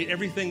culminate.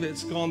 Everything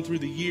that's gone through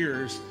the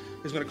years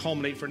is going to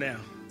culminate for now.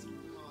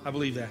 I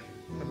believe that.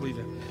 I believe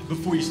that.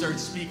 Before you started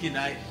speaking,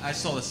 I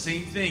saw the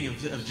same thing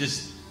of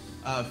just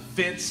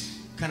fence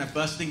kind of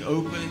busting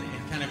open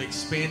and kind of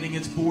expanding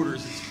its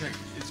borders.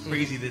 It's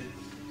crazy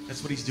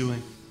that's what He's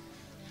doing.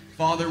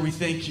 Father, we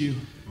thank You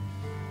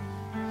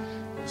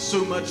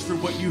so much for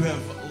what You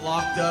have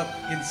locked up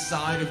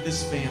inside of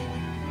this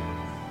family.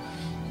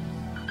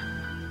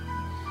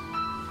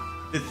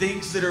 the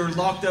things that are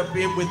locked up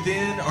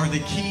within are the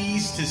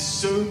keys to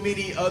so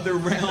many other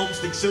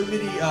realms, like so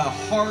many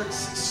hearts,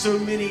 so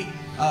many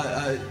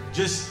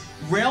just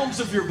realms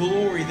of your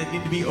glory that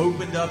need to be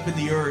opened up in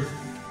the earth.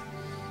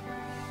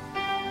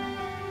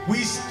 We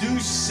do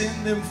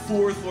send them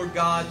forth, Lord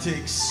God, to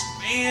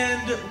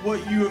expand what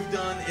you have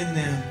done in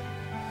them.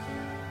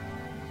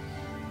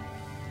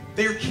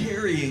 They're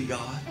carrying,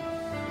 God,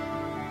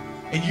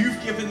 and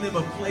you've given them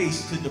a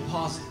place to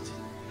deposit.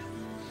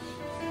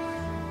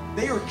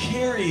 They are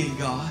carrying,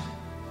 God,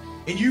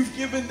 and you've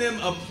given them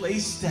a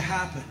place to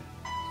happen.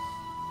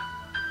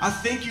 I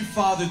thank you,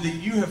 Father, that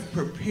you have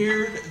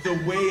prepared the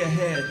way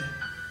ahead,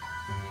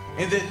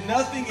 and that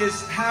nothing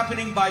is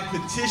happening by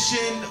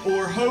petition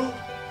or hope,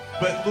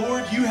 but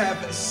Lord, you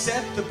have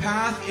set the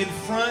path in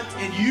front,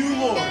 and you,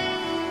 Lord,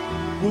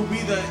 will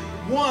be the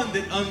one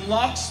that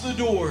unlocks the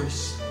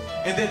doors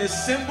and that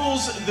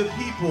assembles the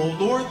people,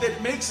 Lord,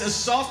 that makes a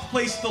soft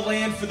place to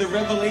land for the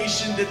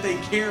revelation that they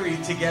carry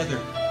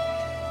together.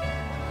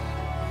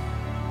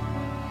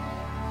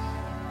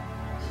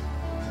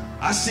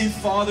 I see,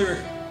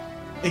 Father,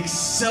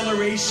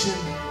 acceleration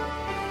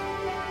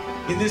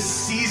in this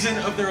season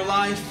of their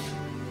life.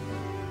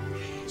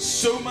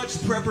 So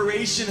much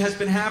preparation has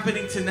been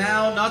happening to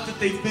now. Not that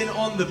they've been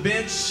on the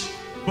bench,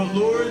 but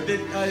Lord,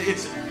 that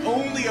it's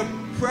only a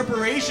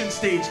preparation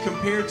stage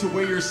compared to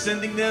where you're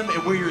sending them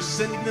and where you're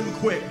sending them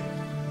quick.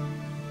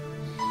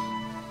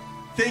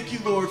 Thank you,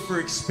 Lord, for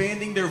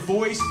expanding their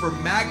voice, for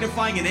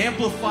magnifying and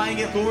amplifying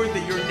it, Lord,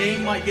 that your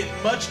name might get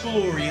much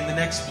glory in the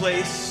next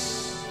place.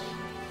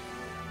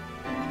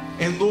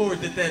 And Lord,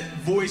 that that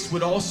voice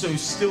would also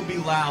still be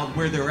loud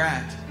where they're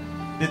at.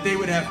 That they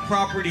would have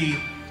property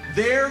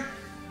there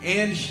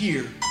and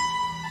here,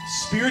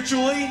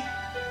 spiritually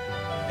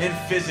and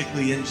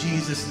physically, in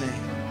Jesus'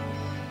 name.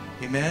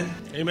 Amen.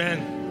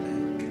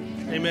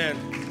 Amen. Amen.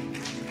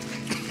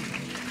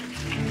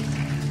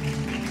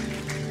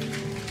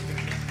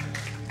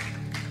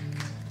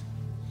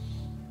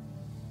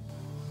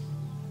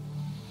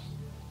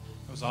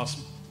 That was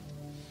awesome.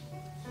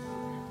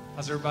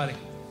 How's everybody?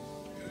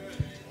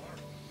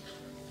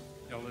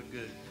 Y'all look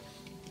good,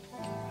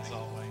 as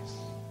always.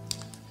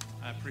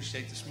 I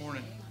appreciate this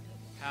morning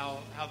how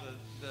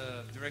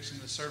the direction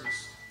of the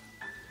service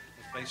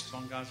was based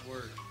on God's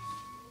Word.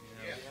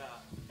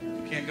 You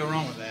know, you can't go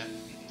wrong with that.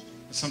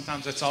 But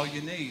sometimes that's all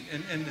you need.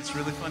 And it's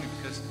really funny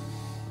because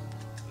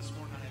this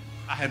morning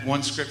I had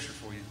one scripture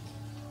for you.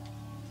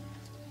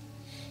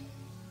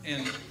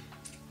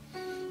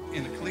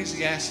 In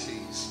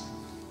Ecclesiastes,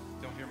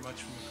 don't hear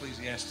much from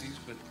Ecclesiastes,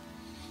 but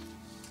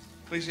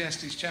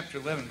Ecclesiastes chapter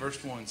 11,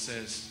 verse 1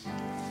 says,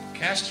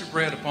 "Cast your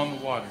bread upon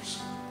the waters,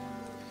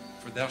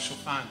 for thou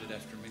shalt find it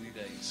after many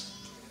days."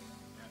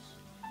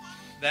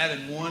 That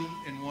in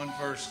one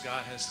verse,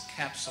 God has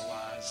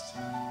capsulized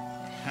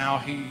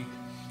how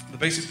the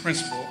basic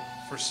principle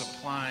for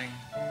supplying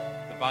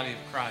the body of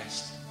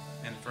Christ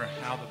and for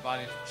how the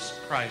body of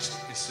Christ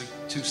is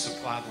to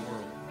supply the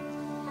world.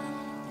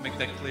 To make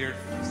that clear,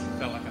 I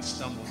felt like I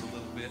stumbled a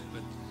little bit,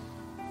 but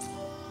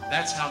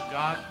that's how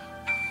God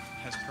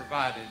has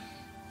provided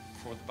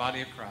for the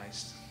body of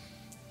Christ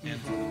and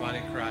for the body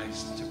of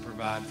Christ to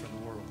provide for the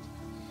world.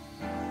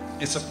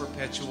 It's a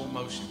perpetual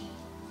motion.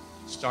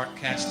 Start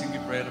casting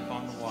your bread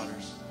upon the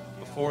waters.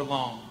 Before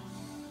long,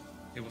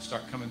 it will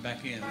start coming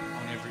back in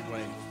on every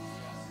wave.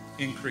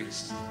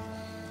 Increased,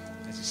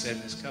 as he said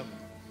in his covenant.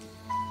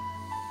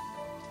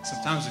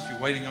 Sometimes if you're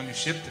waiting on your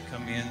ship to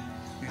come in,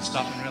 you can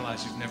stop and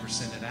realize you've never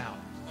sent it out.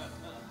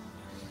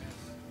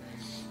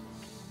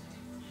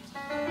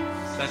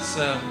 That's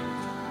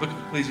Book of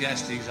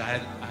Ecclesiastes. I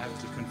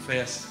have to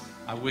confess,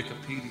 I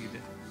Wikipedia'd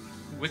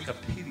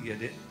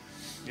it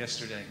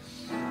yesterday.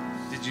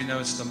 Did you know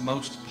it's the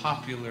most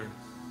popular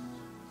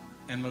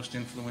and most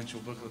influential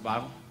book of the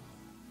Bible?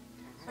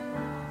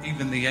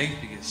 Even the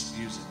atheists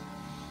use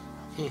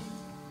it.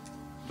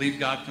 Leave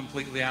God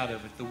completely out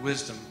of it. The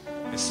wisdom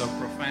is so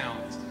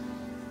profound.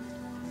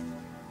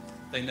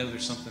 They know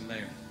there's something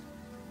there.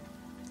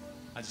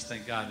 I just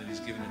thank God that he's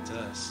given it to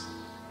us.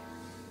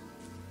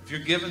 If you're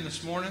giving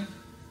this morning,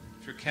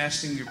 if you're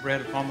casting your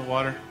bread upon the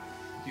water,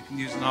 you can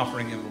use an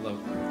offering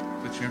envelope.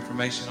 Put your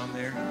information on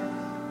there.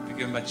 If you're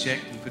giving by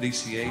check, you can put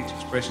ECH,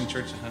 Expression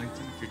Church of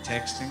Huntington. If you're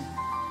texting,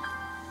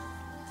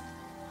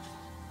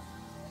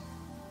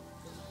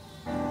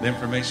 the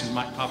information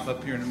might pop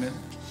up here in a minute.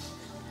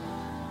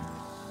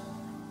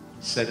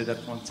 Set it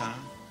up one time.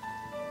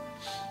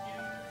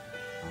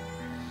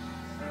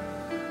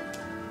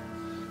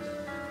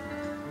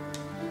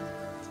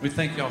 We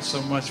thank y'all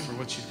so much for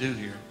what you do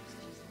here.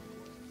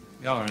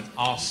 Y'all are an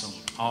awesome,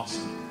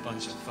 awesome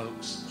bunch of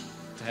folks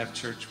to have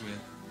church with.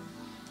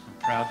 I'm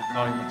proud to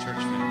call you my church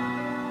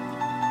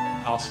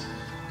family. Awesome.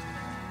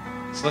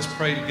 So let's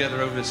pray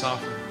together over this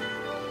offering.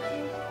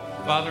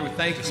 Father, we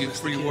thank you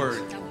for your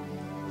word.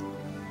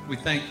 We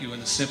thank you in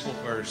the simple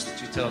verse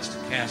that you tell us to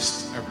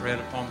cast our bread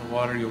upon the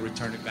water, you'll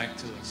return it back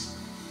to us.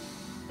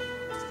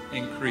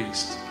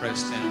 Increased,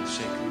 pressed down,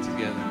 shaken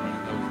together, and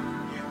running over.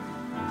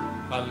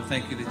 Father, we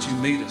thank you that you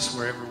meet us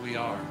wherever we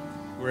are.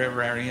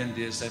 wherever our end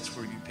is, that's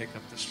where you pick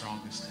up the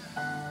strongest.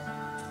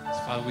 So,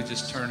 Father, we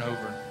just turn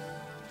over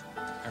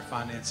our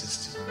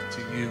finances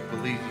to you.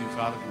 Believe you,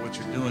 Father, for what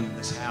you're doing in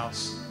this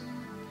house.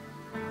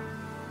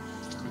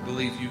 We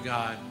believe you,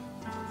 God,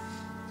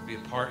 to be a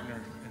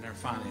partner in our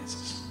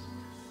finances.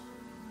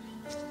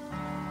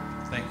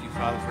 Thank you,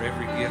 Father, for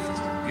every gift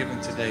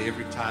given today,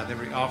 every tithe,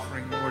 every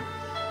offering, Lord.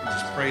 We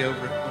just pray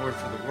over it, Lord,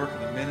 for the work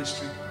of the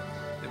ministry,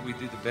 that we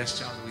do the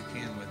best job that we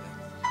can with it.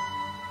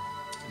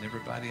 And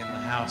everybody in the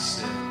house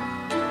said,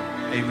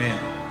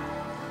 amen.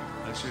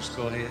 Let's just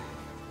go ahead.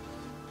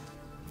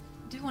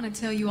 I do want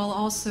to tell you all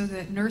also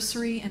that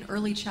nursery and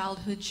early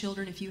childhood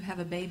children, if you have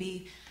a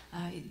baby,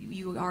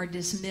 you are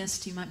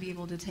dismissed. You might be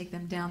able to take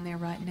them down there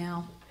right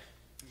now.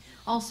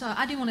 Also,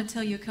 I do want to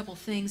tell you a couple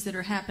things that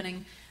are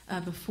happening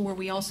before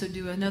we also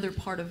do another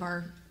part of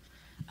our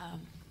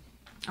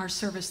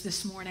service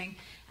this morning,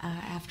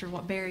 after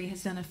what Barry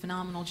has done a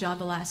phenomenal job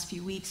the last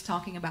few weeks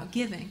talking about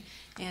giving.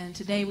 And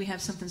today we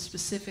have something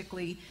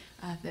specifically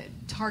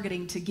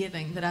targeting to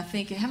giving that I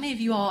think, how many of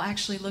you all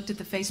actually looked at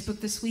the Facebook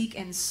this week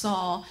and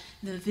saw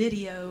the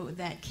video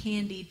that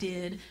Candy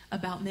did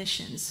about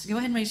missions? Go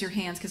ahead and raise your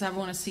hands because I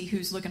want to see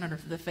who's looking under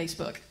the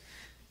Facebook.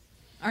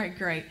 All right,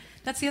 great.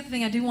 That's the other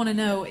thing I do want to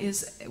know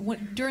is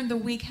during the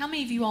week, how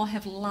many of you all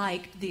have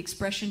liked the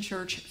Expression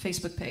Church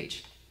Facebook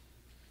page?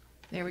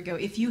 There we go.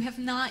 If you have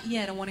not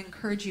yet, I want to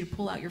encourage you to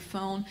pull out your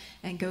phone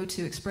and go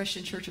to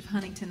Expression Church of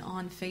Huntington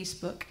on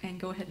Facebook and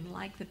go ahead and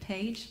like the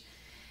page.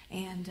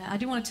 And I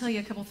do want to tell you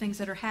a couple things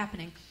that are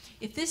happening.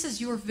 If this is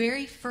your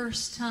very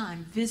first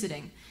time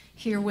visiting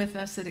here with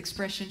us at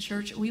Expression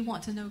Church, we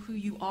want to know who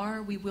you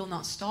are. We will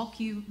not stalk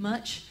you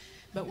much,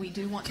 but we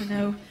do want to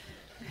know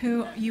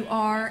who you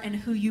are and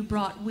who you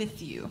brought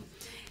with you.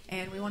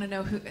 And we want to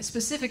know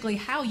specifically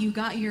how you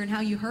got here and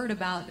how you heard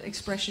about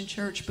Expression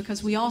Church,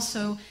 because we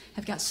also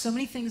have got so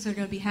many things that are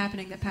going to be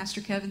happening that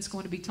Pastor Kevin's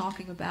going to be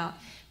talking about,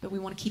 but we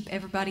want to keep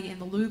everybody in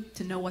the loop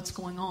to know what's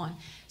going on.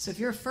 So if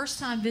you're a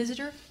first-time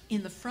visitor,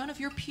 in the front of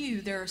your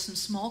pew, there are some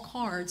small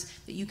cards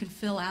that you can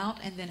fill out,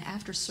 and then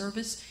after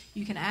service,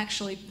 you can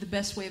actually, the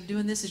best way of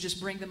doing this is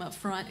just bring them up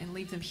front and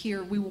leave them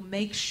here. We will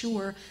make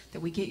sure that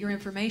we get your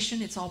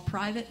information. It's all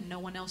private, and no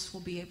one else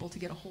will be able to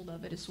get a hold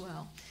of it as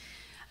well.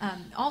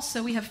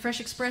 Also, we have Fresh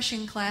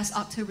Expression class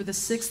October the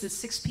 6th at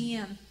 6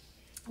 p.m.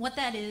 What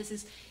that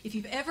is if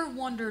you've ever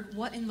wondered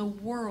what in the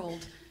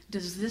world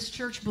does this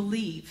church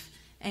believe,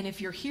 and if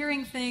you're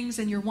hearing things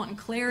and you're wanting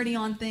clarity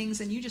on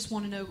things and you just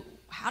want to know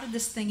how did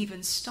this thing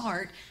even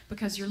start,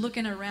 because you're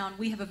looking around,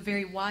 we have a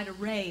very wide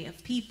array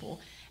of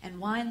people. And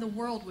why in the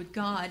world would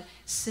God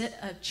set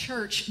a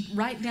church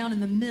right down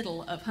in the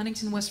middle of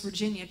Huntington, West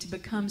Virginia to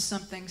become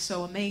something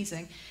so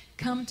amazing?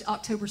 Come to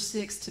October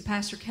 6th to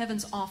Pastor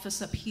Kevin's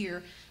office up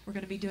here. We're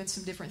going to be doing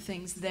some different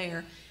things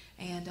there.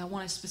 And I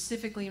want to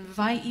specifically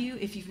invite you,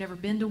 if you've never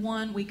been to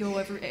one, we go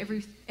over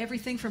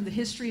everything from the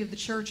history of the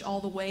church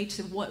all the way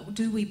to what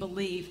do we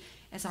believe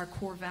as our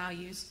core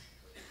values.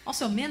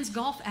 Also, men's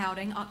golf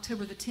outing,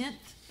 October the 10th,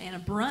 and a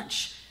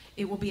brunch.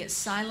 It will be at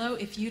Silo.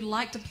 If you'd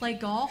like to play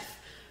golf,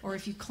 or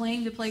if you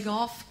claim to play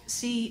golf,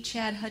 see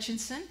Chad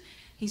Hutchinson.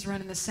 He's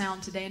running the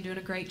sound today and doing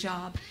a great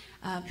job.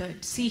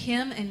 But see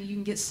him and you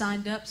can get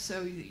signed up,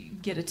 so you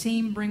get a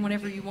team, bring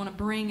whatever you want to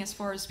bring as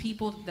far as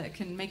people that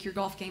can make your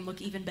golf game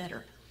look even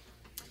better.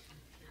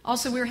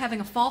 Also, we're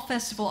having a fall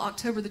festival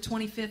October the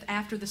 25th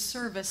after the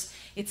service.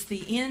 It's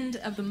the end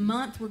of the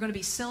month. We're going to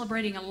be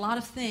celebrating a lot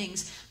of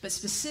things, but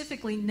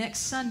specifically next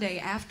Sunday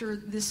after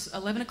this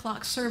 11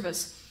 o'clock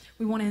service,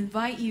 we want to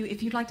invite you,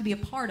 if you'd like to be a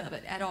part of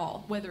it at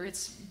all, whether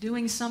it's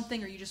doing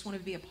something or you just want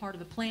to be a part of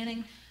the planning,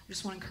 we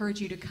just want to encourage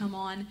you to come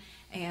on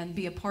and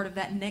be a part of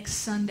that next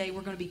Sunday.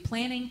 We're going to be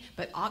planning,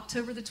 but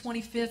October the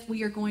 25th,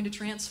 we are going to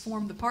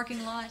transform the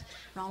parking lot.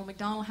 Ronald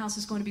McDonald House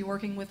is going to be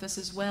working with us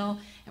as well,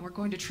 and we're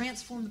going to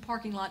transform the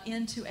parking lot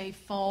into a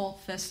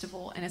fall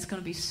festival, and it's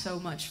going to be so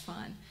much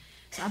fun.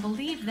 So I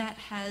believe that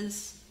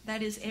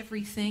is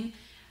everything.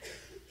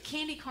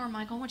 Candy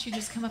Carmichael, I want you to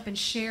just come up and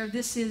share.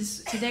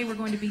 Today we're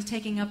going to be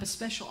taking up a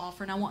special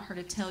offer, and I want her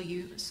to tell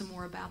you some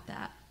more about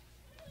that.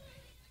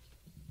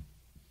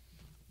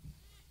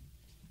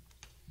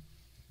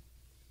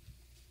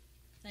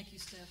 Thank you,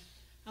 Steph.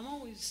 I'm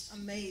always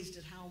amazed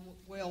at how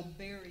well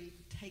Barry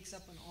takes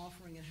up an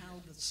offering and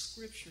how the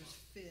scriptures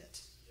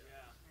fit.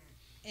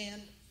 Yeah.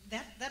 And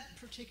that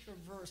particular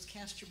verse,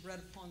 cast your bread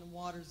upon the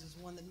waters, is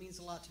one that means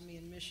a lot to me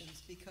in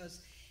missions,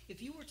 because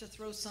if you were to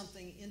throw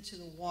something into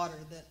the water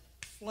that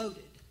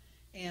floated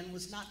and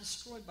was not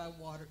destroyed by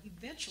water,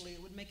 eventually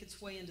it would make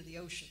its way into the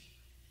ocean.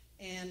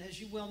 And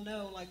as you well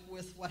know, like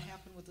with what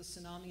happened with the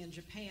tsunami in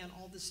Japan,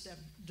 all this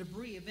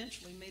debris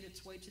eventually made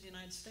its way to the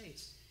United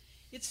States.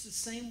 It's the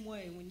same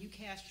way when you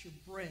cast your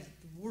bread,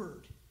 the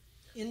word,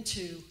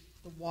 into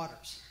the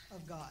waters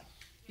of God.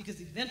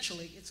 Because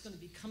eventually it's going to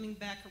be coming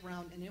back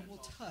around and it will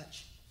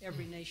touch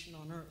every nation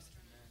on earth.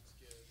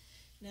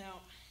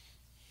 Now,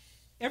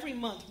 every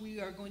month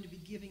we are going to be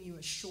giving you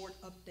a short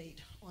update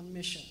on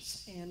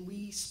missions. And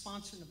we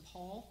sponsor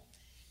Nepal.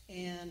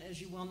 And as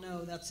you well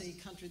know, that's a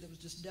country that was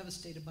just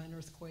devastated by an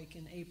earthquake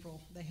in April.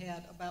 They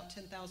had about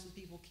 10,000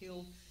 people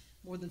killed,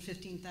 more than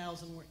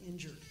 15,000 were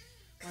injured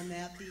on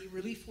that. The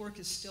relief work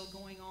is still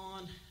going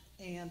on,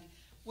 and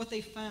what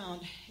they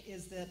found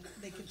is that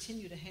they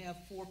continue to have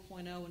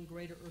 4.0 and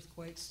greater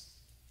earthquakes,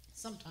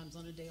 sometimes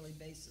on a daily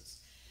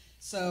basis.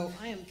 So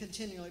I am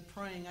continually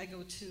praying. I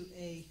go to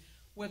a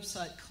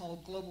website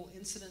called Global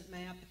Incident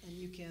Map, and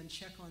you can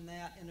check on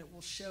that, and it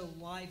will show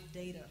live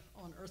data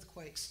on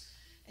earthquakes.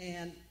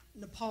 And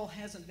Nepal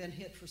hasn't been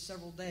hit for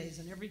several days,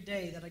 and every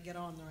day that I get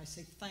on there, I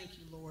say, thank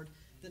you, Lord,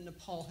 that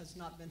Nepal has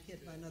not been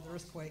hit by another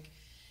earthquake,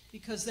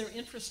 because their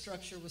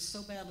infrastructure was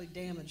so badly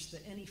damaged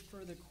that any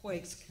further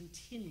quakes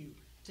continue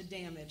to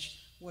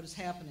damage what is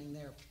happening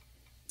there.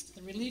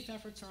 The relief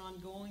efforts are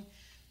ongoing,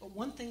 but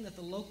one thing that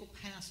the local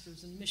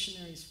pastors and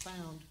missionaries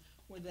found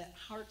were that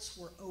hearts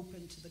were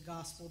open to the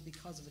gospel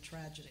because of a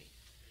tragedy.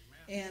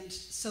 Amen. And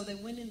so they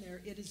went in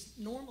there. It is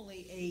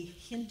normally a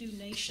Hindu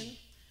nation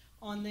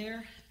on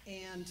there,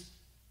 and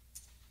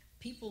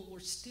people were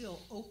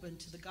still open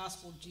to the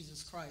gospel of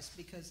Jesus Christ,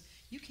 because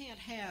you can't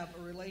have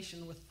a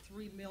relation with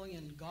 3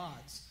 million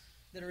gods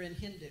that are in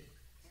Hindu,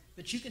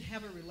 but you can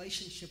have a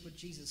relationship with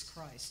Jesus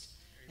Christ.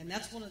 And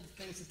that's one of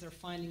the things that they're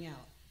finding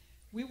out.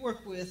 We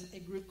work with a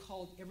group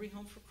called Every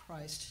Home for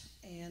Christ,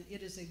 and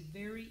it is a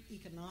very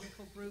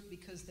economical group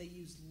because they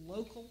use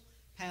local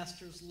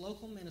pastors,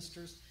 local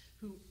ministers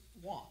who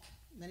walk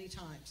many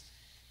times.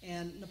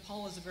 And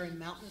Nepal is a very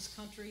mountainous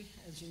country.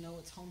 As you know,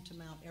 it's home to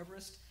Mount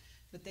Everest.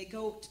 But they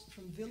go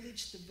from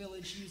village to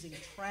village using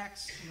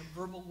tracts and a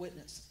verbal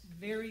witness.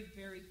 Very,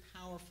 very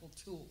powerful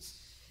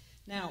tools.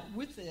 Now,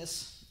 with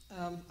this,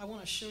 I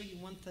want to show you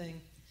one thing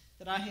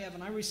that I have,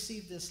 and I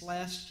received this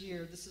last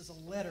year. This is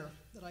a letter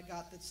that I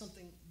got that's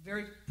something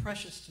very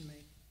precious to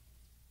me.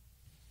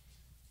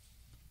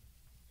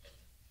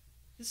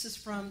 This is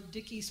from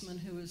Dick Eastman,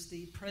 who is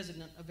the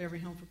president of Every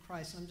Home for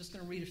Christ. I'm just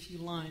going to read a few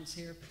lines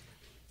here.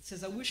 It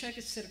says, I wish I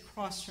could sit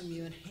across from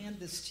you and hand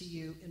this to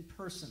you in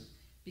person,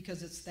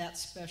 because it's that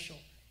special.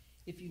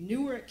 If you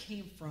knew where it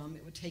came from,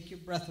 it would take your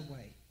breath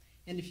away.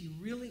 And if you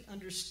really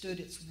understood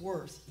its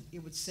worth, it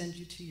would send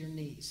you to your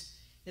knees.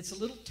 It's a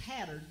little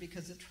tattered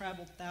because it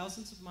traveled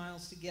thousands of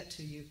miles to get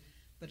to you,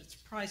 but it's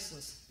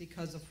priceless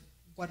because of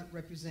what it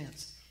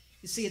represents.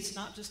 You see, it's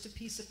not just a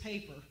piece of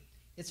paper.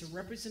 It's a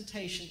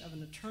representation of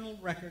an eternal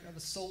record of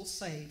a soul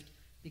saved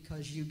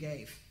because you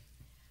gave.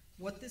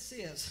 What this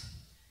is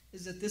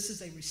that this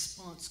is a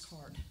response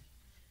card.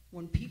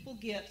 When people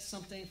get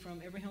something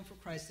from Every Home for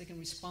Christ, they can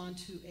respond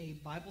to a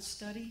Bible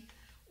study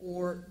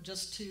or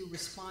just to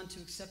respond to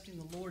accepting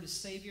the Lord as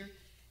Savior.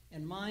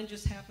 And mine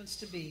just happens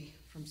to be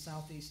from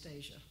Southeast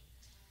Asia.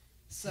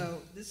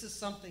 So this is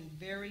something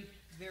very,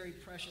 very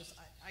precious.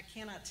 I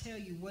cannot tell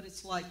you what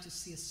it's like to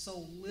see a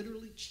soul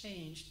literally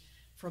changed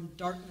from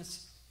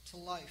darkness to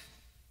life.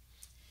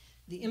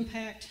 The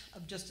impact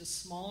of just a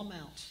small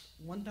amount,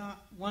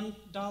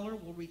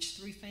 $1 will reach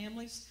 3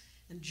 families,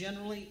 and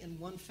generally in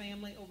one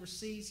family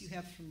overseas, you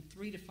have from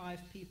 3 to 5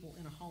 people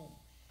in a home.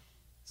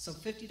 So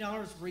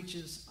 $50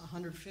 reaches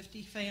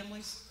 150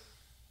 families,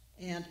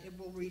 and it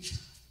will reach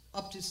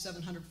up to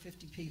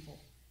 750 people.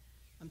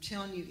 I'm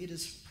telling you, it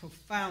is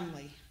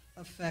profoundly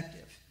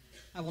effective.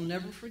 I will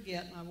never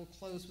forget, and I will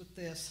close with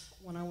this,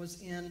 when I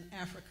was in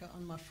Africa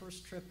on my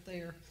first trip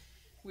there,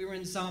 we were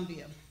in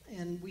Zambia,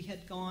 and we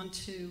had gone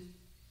to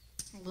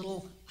a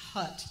little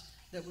hut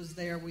that was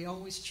there. We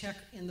always check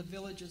in the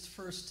villages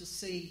first to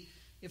see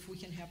if we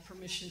can have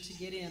permission to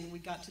get in. We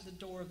got to the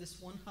door of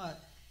this one hut,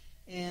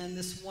 and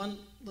this one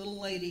little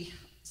lady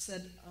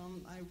said,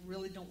 I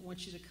really don't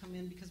want you to come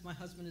in because my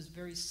husband is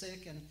very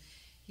sick, and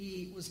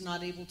he was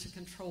not able to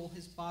control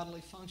his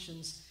bodily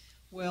functions.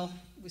 Well,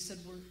 we said,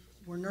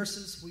 we're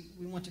nurses.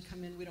 We want to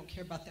come in. We don't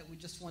care about that. We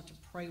just want to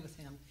pray with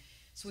him.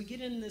 So we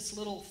get in this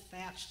little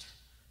thatched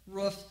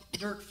roof,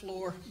 dirt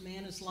floor.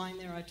 Man is lying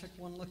there. I took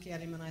one look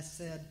at him, and I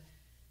said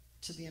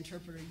to the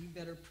interpreter, you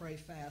better pray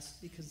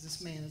fast because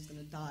this man is going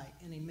to die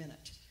any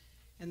minute.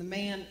 And the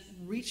man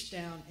reached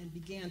down and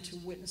began to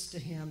witness to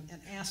him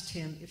and asked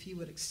him if he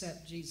would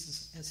accept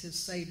Jesus as his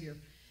Savior.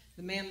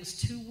 The man was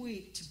too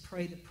weak to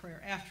pray the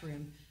prayer after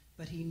him,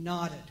 but he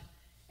nodded.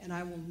 And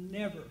I will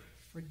never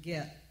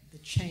forget the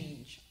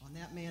change on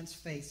that man's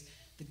face.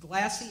 The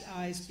glassy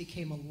eyes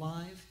became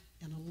alive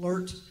and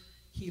alert.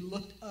 He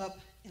looked up,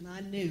 and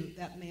I knew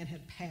that man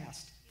had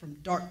passed from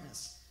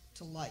darkness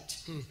to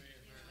light.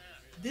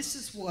 This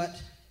is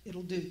what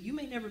it'll do. You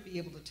may never be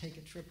able to take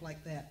a trip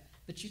like that,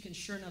 but you can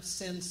sure enough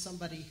send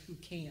somebody who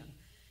can.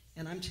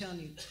 And I'm telling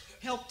you,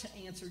 help to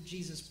answer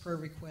Jesus' prayer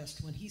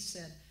request when he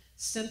said,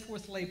 send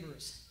forth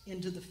laborers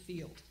into the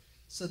field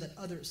so that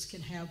others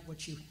can have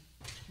what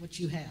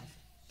you have.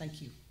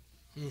 Thank you.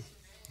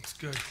 That's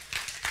good.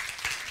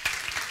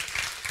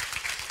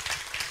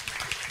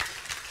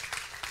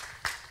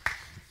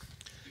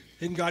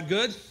 Isn't God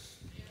good?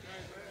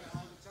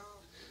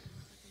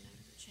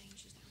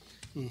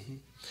 Mm-hmm.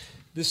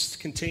 This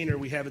container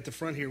we have at the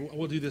front here,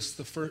 we'll do this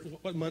the first,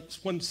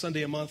 one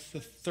Sunday a month, the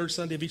third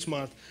Sunday of each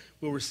month,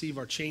 we'll receive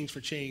our change for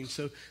change.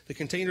 So the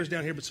container's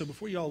down here, but so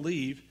before you all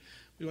leave,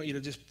 we want you to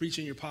just reach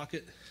in your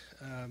pocket,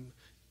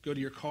 go to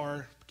your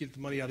car, get the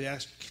money out of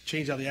the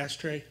change out of the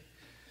ashtray.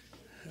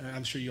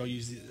 I'm sure you all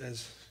use it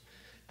as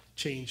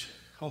change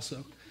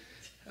also.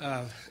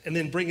 And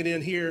then bring it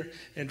in here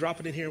and drop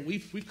it in here.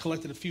 We've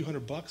collected a few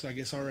 $100, I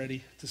guess,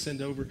 already to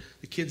send over.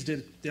 The kids did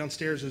it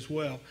downstairs as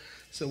well.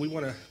 So we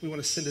want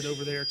to send it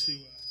over there to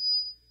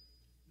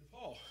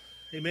Nepal.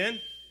 Amen?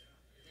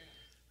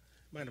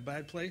 Am I in a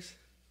bad place?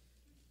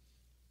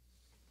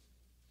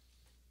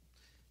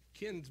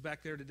 Ken's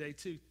back there today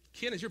too.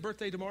 Ken, is your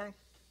birthday tomorrow?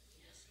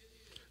 Yes,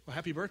 it is. Well,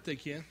 happy birthday,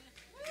 Ken.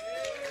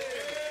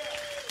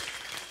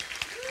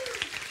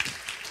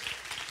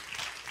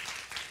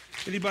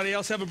 Anybody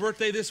else have a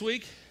birthday this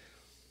week?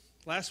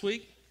 Last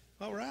week?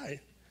 All right.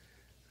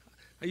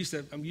 I'm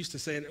used to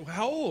saying, well,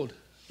 how old?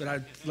 But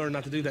I learned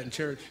not to do that in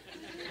church.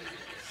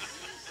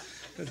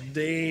 That's a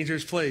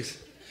dangerous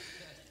place.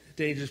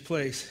 Dangerous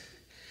place.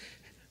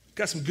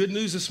 Got some good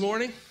news this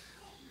morning.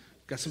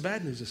 Got some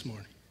bad news this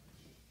morning.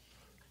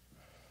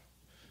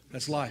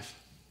 That's life.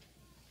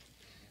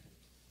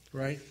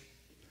 Right?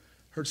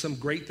 Heard some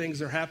great things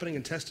that are happening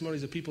and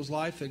testimonies of people's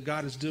life that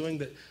God is doing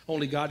that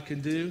only God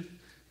can do.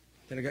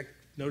 Then I got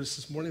noticed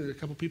this morning that a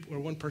couple people, or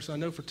one person I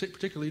know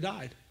particularly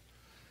died.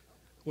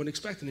 Wasn't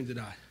expecting him to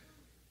die.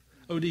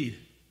 OD'd.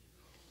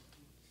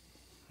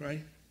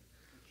 Right?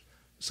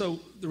 So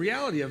the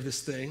reality of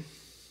this thing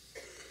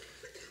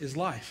is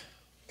life.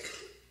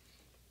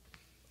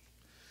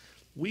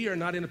 We are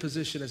not in a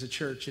position as a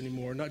church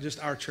anymore, not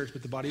just our church,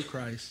 but the body of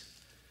Christ,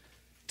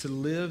 to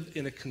live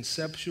in a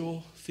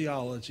conceptual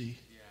theology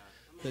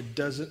that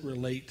doesn't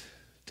relate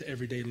to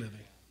everyday living.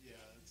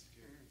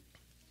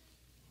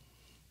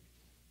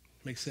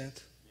 Make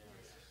sense?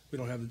 We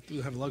don't have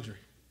the luxury.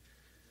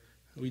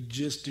 We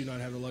just do not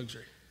have the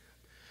luxury.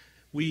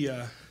 We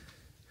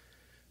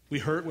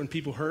hurt when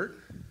people hurt.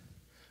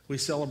 We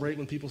celebrate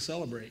when people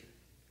celebrate.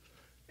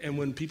 And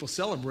when people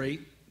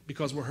celebrate,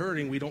 because we're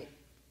hurting, we don't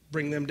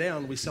bring them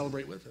down. We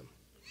celebrate with them.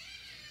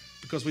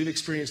 Because we've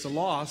experienced a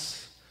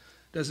loss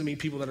doesn't mean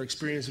people that are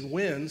experiencing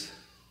wins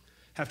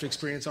have to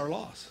experience our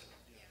loss.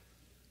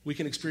 We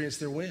can experience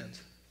their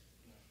wins.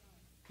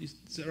 Is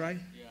that right?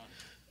 Yeah.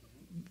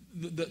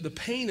 The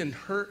pain and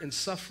hurt and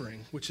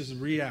suffering, which is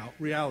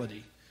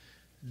reality,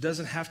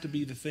 doesn't have to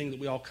be the thing that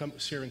we all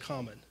share in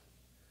common.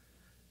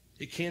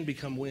 It can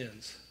become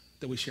wins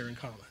that we share in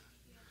common.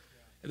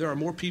 There are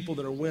more people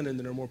that are winning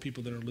than there are more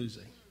people that are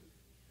losing.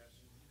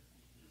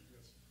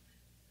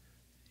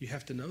 You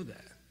have to know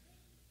that.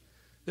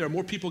 There are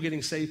more people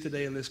getting saved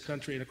today in this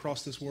country and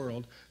across this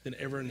world than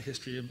ever in the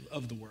history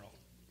of the world.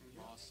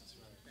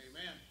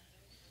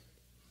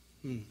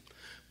 Amen.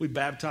 We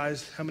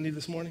baptized how many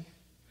this morning?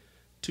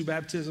 2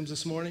 baptisms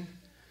this morning.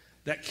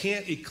 That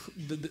can't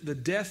the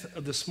death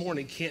of this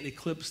morning can't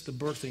eclipse the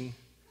birthing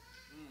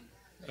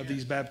of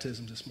these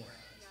baptisms this morning.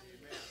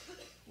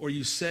 Or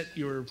you set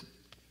your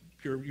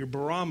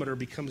barometer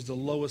becomes the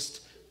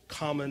lowest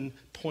common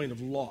point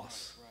of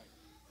loss.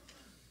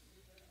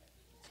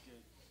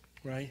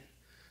 Right?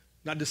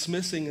 Not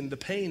dismissing the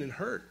pain and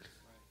hurt.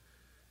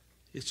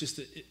 It's just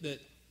that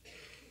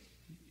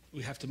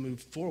we have to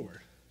move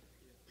forward.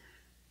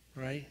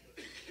 Right?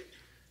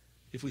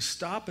 If we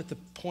stop at the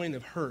point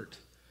of hurt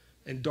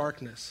and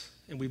darkness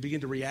and we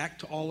begin to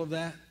react to all of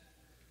that,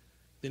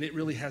 then it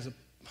really has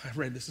I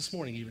read this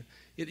morning even,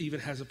 it even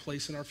has a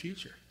place in our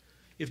future.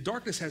 If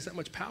darkness has that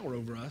much power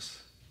over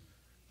us,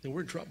 then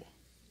we're in trouble.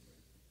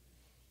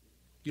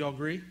 You all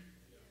agree?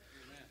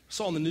 I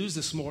saw on the news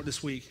this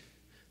week,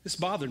 this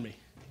bothered me.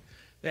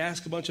 They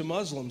asked a bunch of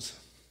Muslims,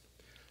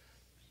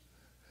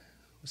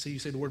 let's say you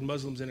say the word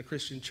Muslims in a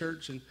Christian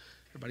church and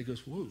everybody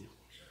goes, whoa,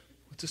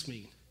 what's this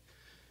mean?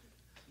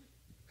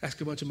 Asked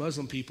a bunch of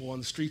Muslim people on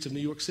the streets of New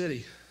York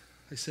City.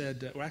 They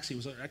said, it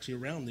was actually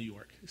around New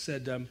York. They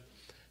said,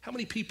 how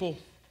many people,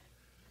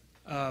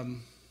 do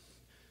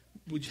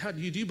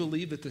you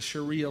believe that the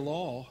Sharia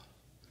law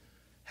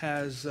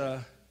has,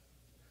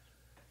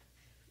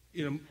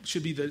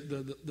 should be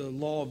the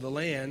law of the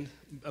land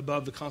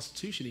above the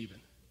Constitution even?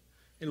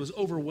 And it was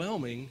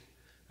overwhelming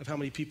of how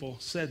many people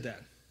said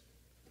that,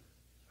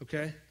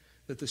 okay?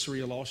 That the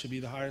Sharia law should be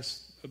the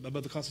highest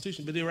above the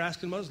Constitution. But they were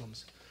asking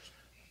Muslims.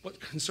 What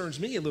concerns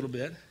me a little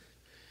bit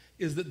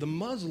is that the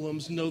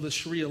Muslims know the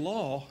Sharia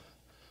law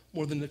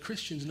more than the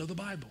Christians know the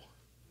Bible.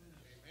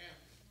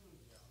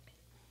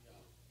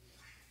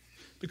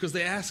 Because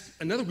they ask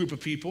another group of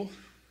people,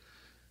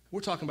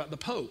 we're talking about the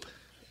Pope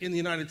in the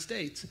United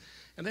States,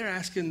 and they're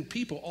asking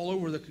people all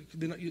over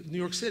New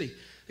York City.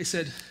 They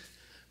said,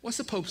 what's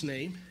the Pope's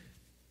name?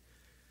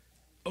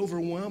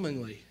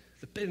 Overwhelmingly,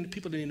 people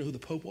didn't even know who the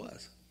Pope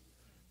was.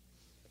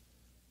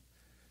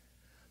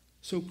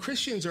 So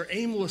Christians are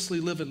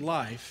aimlessly living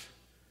life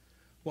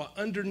while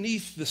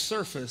underneath the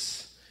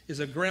surface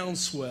is a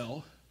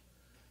groundswell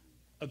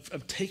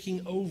of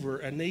taking over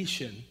a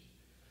nation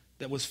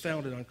that was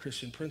founded on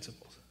Christian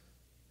principles.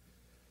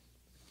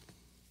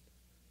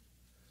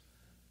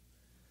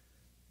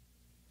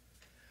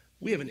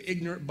 We have an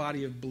ignorant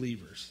body of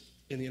believers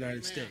in the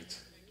United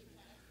States.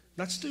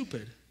 Not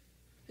stupid,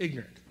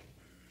 ignorant.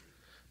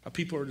 Our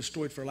people are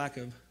destroyed for lack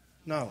of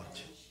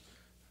knowledge,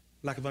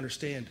 lack of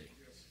understanding.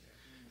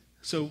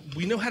 So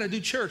we know how to do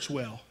church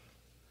well.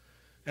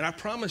 And I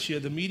promise you,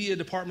 the media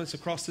departments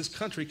across this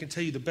country can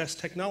tell you the best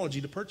technology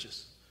to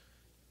purchase.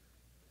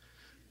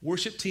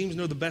 Worship teams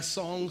know the best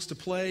songs to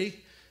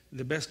play,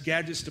 the best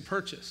gadgets to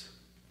purchase.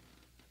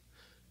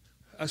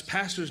 Us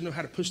pastors know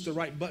how to push the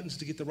right buttons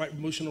to get the right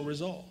emotional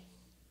result.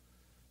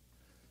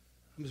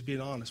 I'm just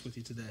being honest with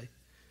you today.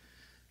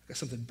 I got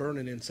something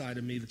burning inside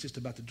of me that's just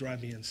about to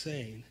drive me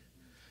insane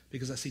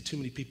because I see too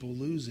many people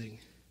losing.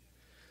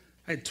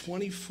 I had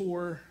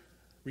 24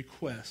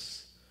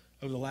 requests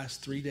over the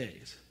last 3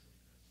 days.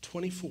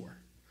 24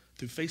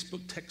 through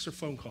Facebook, texts, or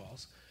phone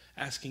calls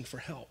asking for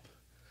help.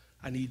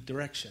 I need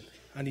direction.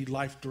 I need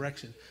life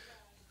direction.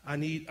 I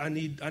need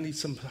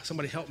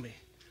somebody help me.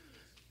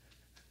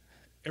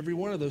 Every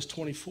one of those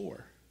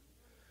 24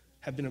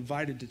 have been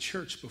invited to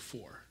church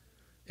before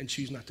and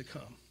choose not to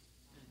come.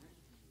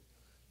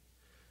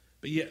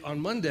 But yet on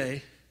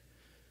Monday,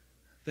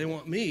 they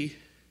want me.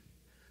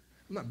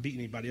 I'm not beating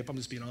anybody up. I'm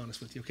just being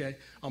honest with you, okay?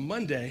 On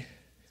Monday,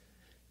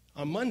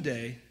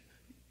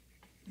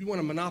 they want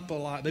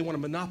to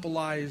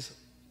monopolize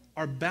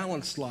our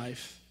balanced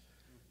life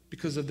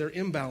because of their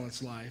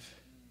imbalanced life,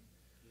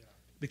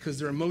 because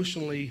they're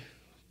emotionally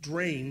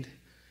drained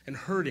and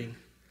hurting,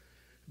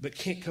 but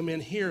can't come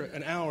in here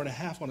an hour and a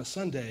half on a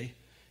Sunday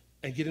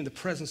and get in the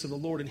presence of the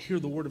Lord and hear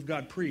the word of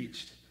God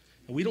preached.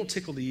 And we don't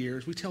tickle the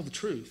ears. We tell the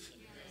truth.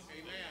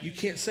 You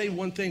can't say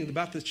one thing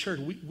about this church.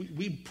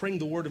 We bring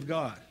the word of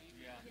God.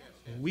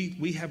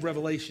 We have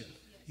revelation.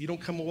 You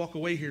don't come and walk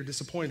away here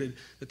disappointed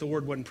that the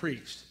word wasn't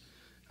preached.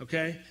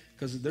 Okay?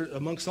 Because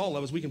amongst all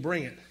of us, we can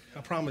bring it.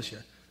 I promise you.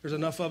 There's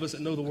enough of us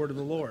that know the word of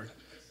the Lord.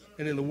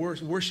 And then the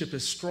worship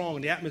is strong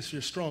and the atmosphere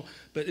is strong.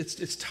 But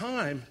it's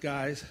time,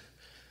 guys,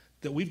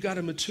 that we've got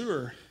to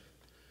mature.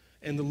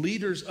 And the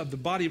leaders of the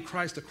body of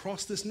Christ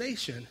across this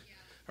nation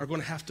are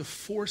going to have to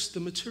force the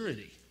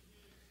maturity.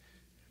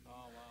 Oh,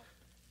 wow.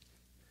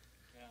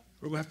 Yeah.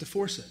 We're going to have to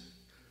force it.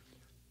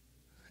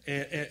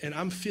 And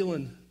I'm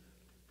feeling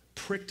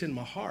pricked in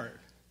my heart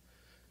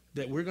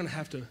that we're going to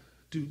have to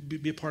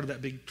be a part of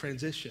that big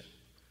transition.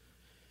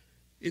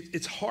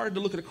 It's hard to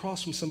look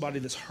across from somebody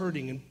that's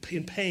hurting and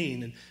in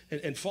pain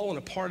and falling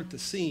apart at the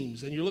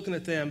seams. And you're looking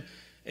at them,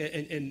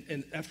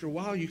 and after a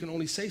while, you can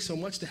only say so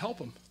much to help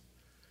them.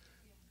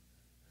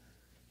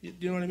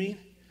 You know what I mean?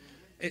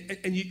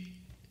 And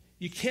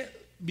you can't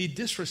be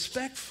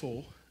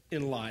disrespectful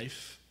in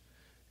life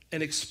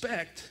and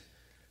expect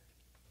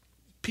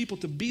people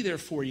to be there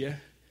for you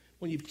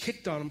when you've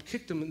kicked them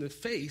in the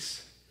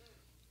face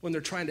when they're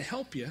trying to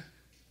help you. Do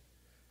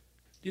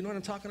you know what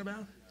I'm talking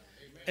about?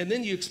 And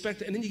then you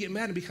expect, and then you get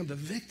mad and become the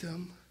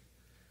victim,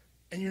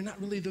 and you're not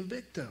really the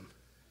victim.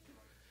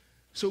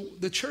 So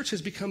the church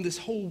has become this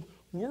whole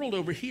world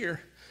over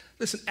here.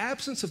 Listen,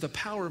 absence of the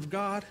power of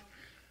God,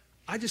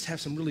 I just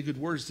have some really good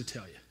words to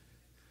tell you.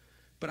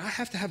 But I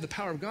have to have the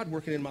power of God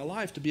working in my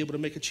life to be able to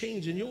make a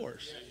change in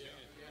yours.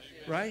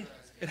 Right?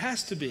 It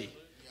has to be.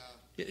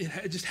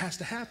 It just has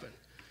to happen.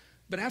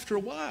 But after a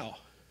while,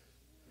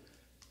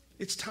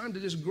 it's time to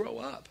just grow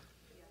up.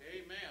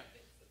 Amen.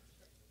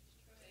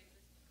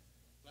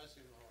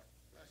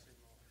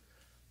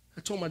 I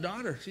told my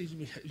daughter,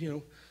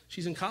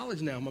 she's in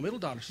college now. My middle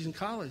daughter, she's in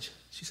college.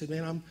 She said,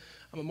 "Man,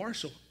 I'm a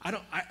Marshall.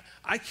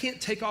 I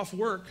can't take off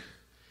work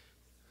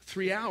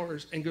 3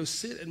 hours and go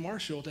sit at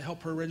Marshall to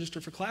help her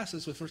register for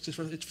classes if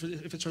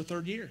it's her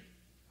third year."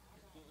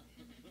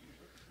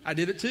 I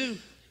did it too.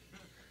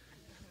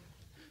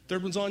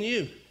 Third one's on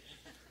you.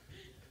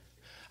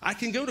 I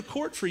can go to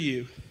court for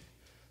you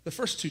the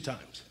first 2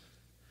 times.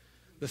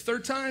 The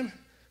third time,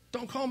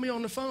 don't call me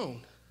on the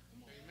phone.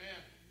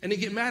 And they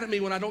get mad at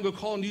me when I don't go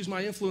call and use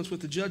my influence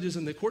with the judges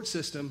and the court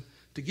system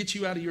to get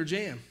you out of your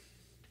jam.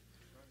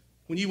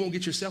 When you won't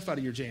get yourself out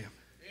of your jam.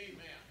 Amen.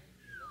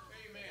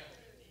 Amen.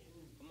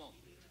 Come on.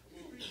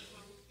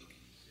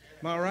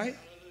 Am I all right?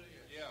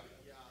 Yeah.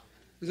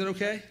 Is that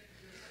okay?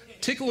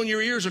 Tickling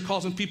your ears are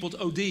causing people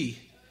to OD.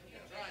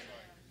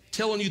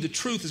 Telling you the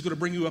truth is going to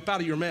bring you up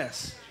out of your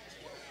mess.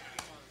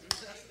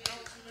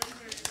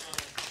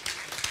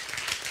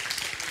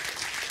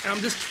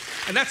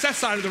 And that's that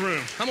side of the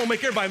room. I'm going to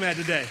make everybody mad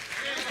today.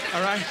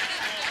 All right?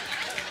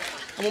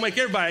 I'm going to make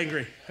everybody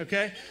angry,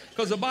 okay?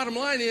 Because the bottom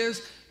line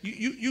is,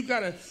 we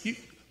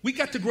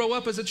got to grow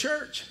up as a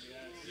church.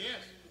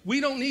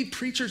 We don't need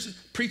preachers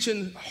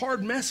preaching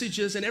hard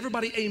messages and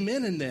everybody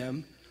amening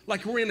them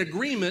like we're in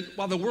agreement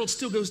while the world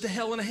still goes to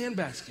hell in a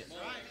handbasket.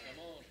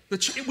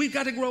 We've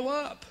got to grow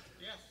up.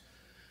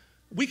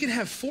 We can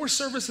have 4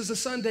 services a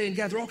Sunday and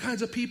gather all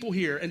kinds of people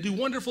here and do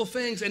wonderful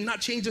things and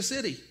not change the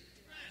city.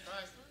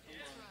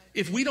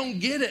 If we don't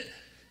get it,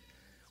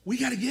 we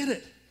got to get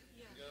it.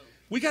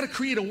 We got to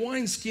create a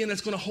wineskin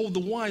that's going to hold the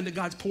wine that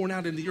God's pouring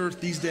out in the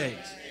earth these days.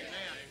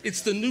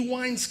 It's the new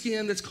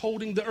wineskin that's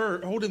holding the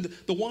earth, holding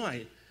the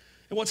wine.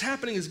 And what's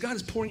happening is God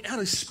is pouring out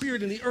his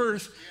Spirit in the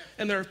earth,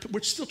 and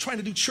we're still trying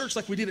to do church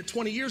like we did it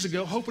 20 years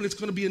ago, hoping it's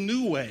going to be a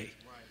new way.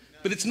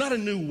 But it's not a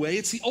new way.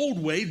 It's the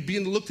old way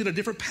being looked in a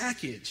different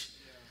package.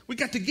 We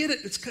got to get it.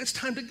 It's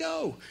time to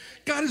go.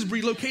 God is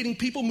relocating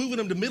people, moving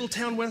them to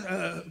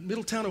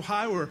Middletown,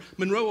 Ohio, or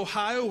Monroe,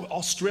 Ohio,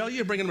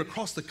 Australia, bringing them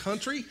across the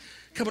country,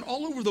 coming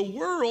all over the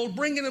world,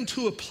 bringing them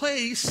to a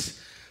place,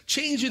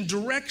 changing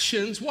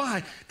directions.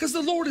 Why? Because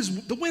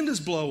the wind is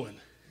blowing.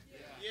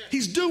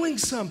 He's doing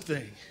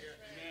something.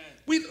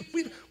 We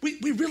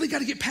really got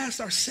to get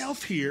past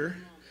ourselves here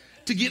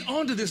to get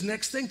onto this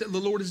next thing that the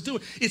Lord is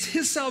doing. It's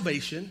his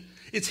salvation.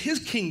 It's his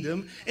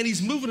kingdom, and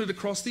he's moving it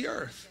across the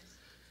earth.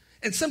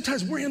 And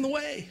sometimes we're in the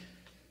way.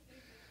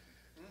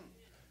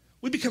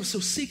 We become so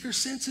seeker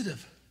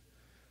sensitive.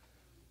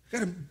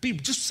 Got to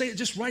just say it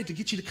just right to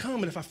get you to come.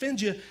 And if I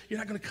offend you, you're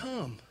not going to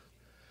come.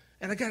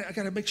 And I got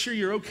to make sure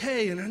you're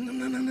okay.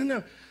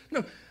 And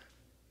no.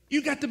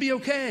 You got to be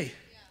okay.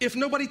 If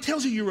nobody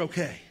tells you you're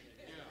okay.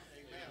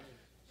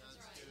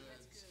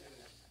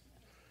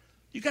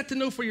 You got to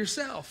know for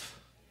yourself.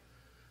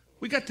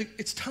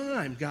 It's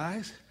time,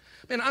 guys.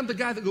 Man, I'm the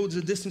guy that goes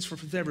the distance for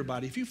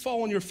everybody. If you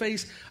fall on your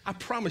face, I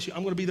promise you,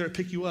 I'm going to be there to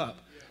pick you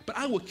up. But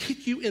I will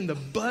kick you in the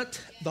butt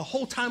the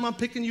whole time I'm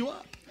picking you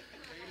up.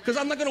 Because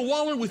I'm not going to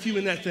wallow with you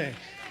in that thing.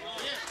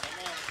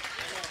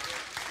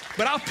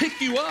 But I'll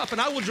pick you up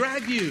and I will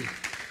drag you.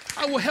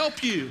 I will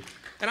help you.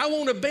 And I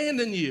won't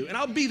abandon you. And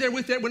I'll be there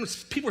with that when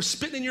people are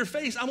spitting in your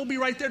face. I'm going to be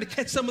right there to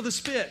catch some of the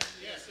spit.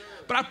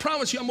 But I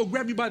promise you, I'm going to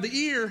grab you by the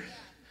ear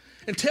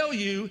and tell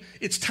you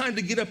it's time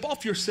to get up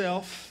off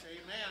yourself.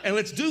 And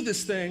let's do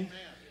this thing.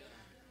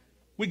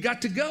 We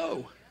got to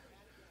go.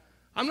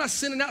 I'm not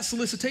sending out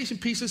solicitation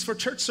pieces for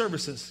church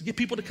services to get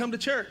people to come to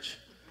church.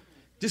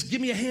 Just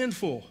give me a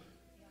handful.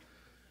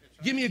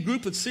 Give me a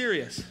group that's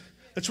serious,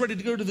 that's ready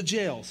to go to the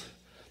jails,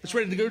 that's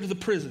ready to go to the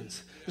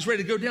prisons, that's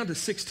ready to go down to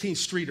 16th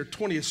Street or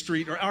 20th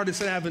Street or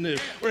Artisan Avenue,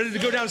 ready to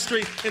go down the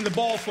street in the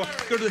ball for.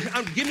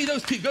 Give me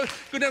those people.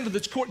 Go down to the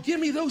court. Give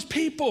me those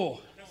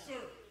people.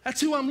 That's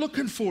who I'm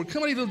looking for.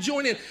 Come on, they'll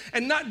join in.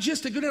 And not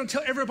just to go down and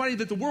tell everybody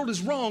that the world is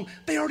wrong.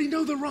 They already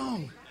know they're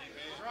wrong.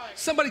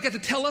 Somebody got to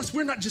tell us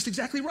we're not just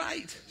exactly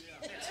right.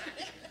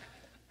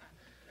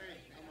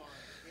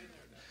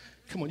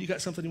 Come on, you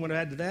got something you want to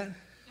add to that?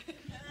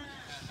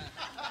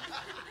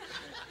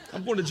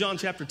 I'm going to John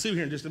chapter 2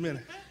 here in just a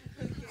minute.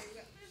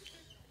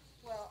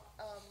 Well,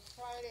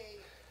 Friday,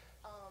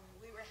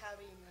 we were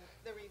having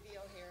the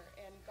reveal here,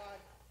 and God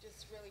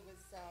just really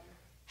was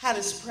had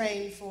us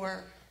praying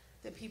for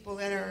the people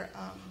that are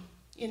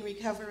in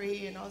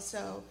recovery and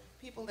also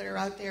people that are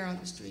out there on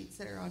the streets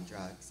that are on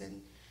drugs.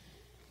 And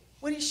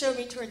what he showed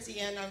me towards the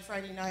end on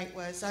Friday night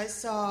was I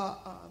saw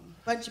a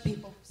bunch of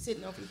people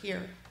sitting over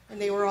here, and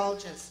they were all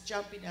just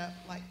jumping up,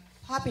 like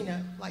popping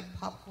up like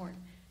popcorn,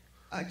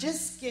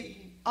 just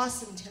giving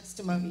awesome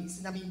testimonies.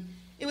 And I mean,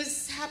 it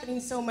was happening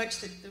so much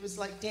that there was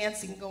like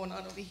dancing going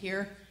on over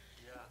here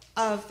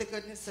of the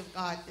goodness of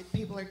God, that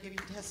people are giving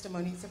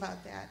testimonies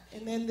about that.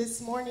 And then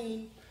this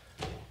morning,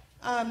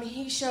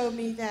 he showed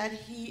me that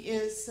he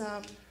is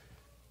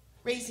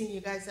raising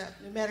you guys up.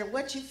 No matter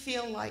what you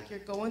feel like you're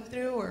going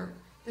through or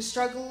the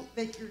struggle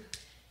that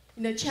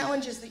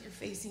challenges that you're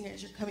facing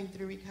as you're coming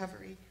through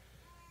recovery.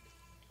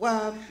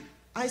 Well,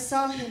 I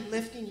saw him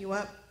lifting you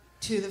up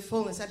to the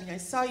fullness. I mean, I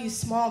saw you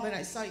small, but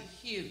I saw you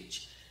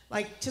huge,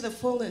 like to the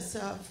fullness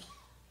of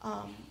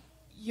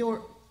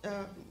your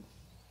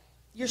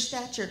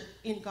stature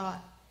in God.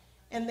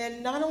 And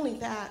then not only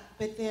that,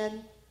 but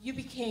then you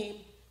became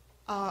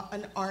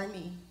an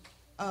army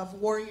of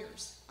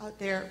warriors out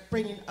there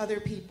bringing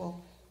other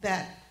people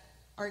that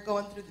are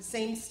going through the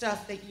same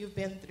stuff that you've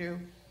been through,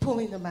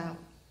 pulling them out.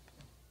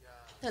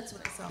 That's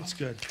what I saw. That's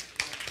good.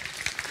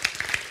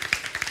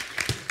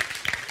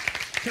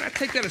 Can I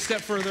take that a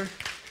step further?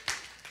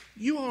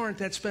 You aren't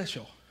that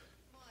special.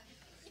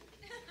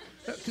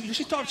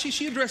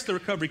 She addressed the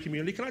recovery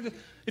community.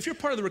 If you're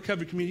part of the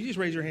recovery community, just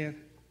raise your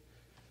hand.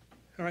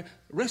 All right.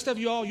 The rest of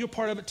you all, you're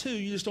part of it too.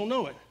 You just don't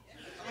know it.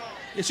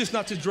 It's just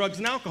not just drugs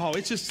and alcohol.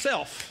 It's just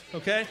self,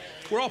 okay?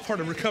 We're all part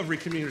of the recovery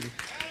community.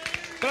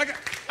 But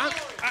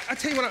I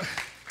tell you what,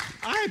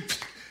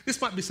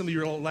 this might be some of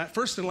your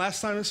first and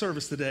last time of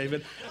service today,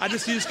 but you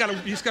just got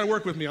to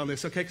work with me on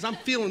this, okay? Because I'm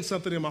feeling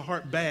something in my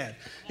heart bad.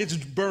 It's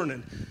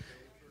burning.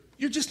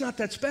 You're just not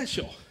that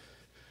special.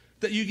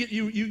 That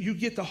you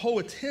get the whole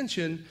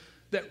attention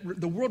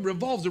that the world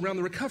revolves around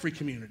the recovery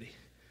community.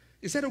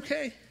 Is that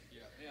okay?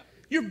 Yeah.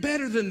 You're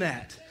better than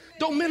that.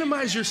 Don't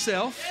minimize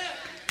yourself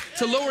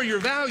to lower your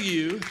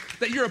value,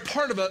 that you're a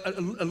part of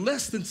a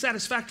less than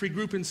satisfactory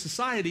group in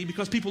society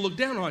because people look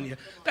down on you.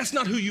 That's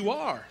not who you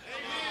are.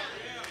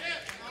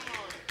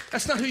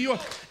 That's not who you are.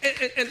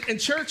 And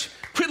church,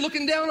 quit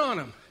looking down on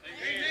them.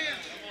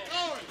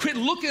 Quit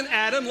looking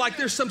at them like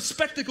they're some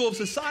spectacle of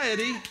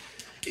society.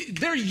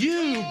 They're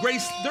you,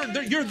 grace.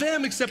 You're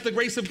them, except the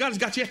grace of God has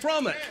got you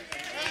from it.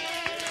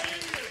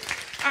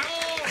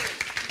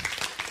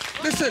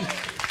 Listen,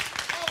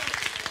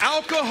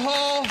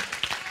 alcohol,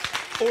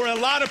 or a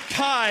lot of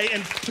pie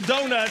and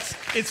donuts,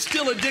 it's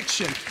still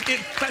addiction. It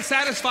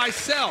satisfies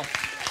self.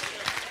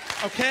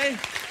 Okay?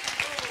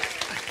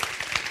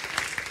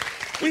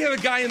 We have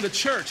a guy in the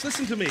church.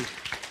 Listen to me.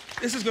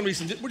 This is going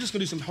to be we're just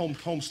going to do some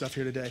home stuff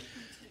here today.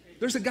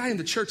 There's a guy in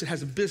the church that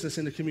has a business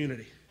in the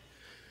community.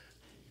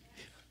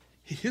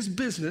 His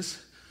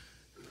business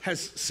has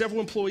several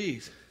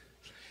employees.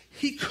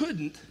 He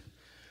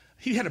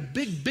had a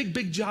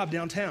big job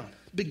downtown,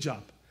 big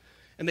job.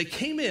 And they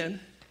came in,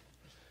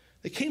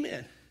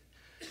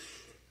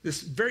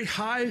 this very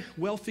high,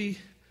 wealthy,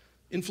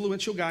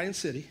 influential guy in the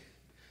city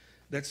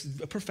that's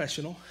a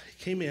professional,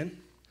 he came in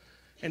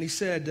and he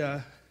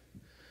said,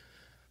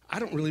 I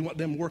don't really want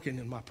them working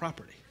in my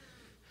property.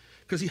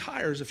 Because he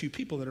hires a few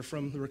people that are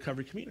from the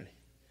recovery community.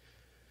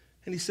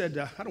 And he said,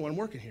 I don't want them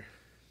working here.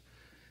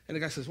 And the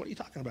guy says, what are you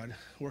talking about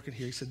working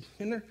here? He said,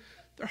 man,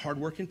 they're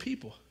hardworking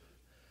people.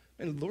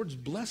 And the Lord's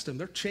blessed them.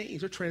 They're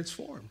changed. They're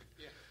transformed.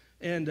 Yeah.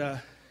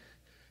 And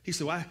he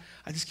said, well,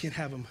 I just can't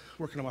have them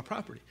working on my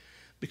property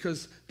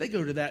because they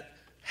go to that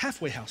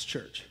halfway house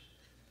church.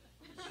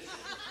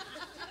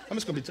 I'm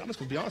just going to be honest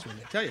with you.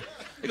 I tell you,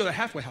 they go to that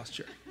halfway house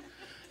church.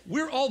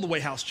 We're all the way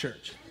house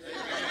church.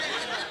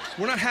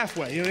 We're not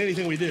halfway in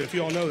anything we do, if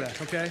you all know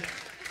that, okay?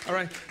 All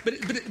right? But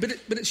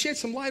it sheds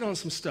some light on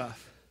some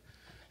stuff.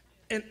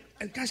 And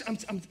guys,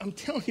 I'm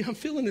telling you, I'm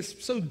feeling this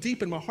so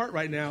deep in my heart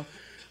right now.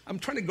 I'm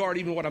trying to guard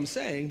even what I'm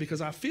saying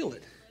because I feel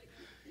it.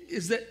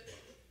 Is that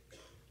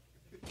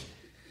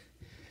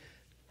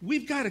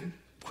we've got to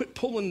quit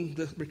pulling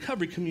the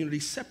recovery community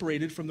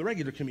separated from the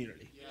regular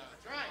community. Yeah.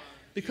 That's right.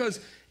 Because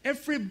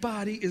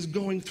everybody is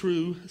going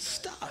through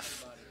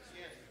stuff.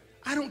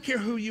 I don't care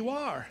who you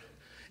are.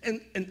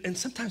 And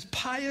sometimes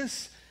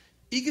pious,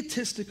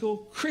 egotistical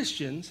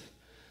Christians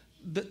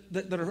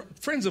that are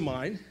friends of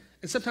mine,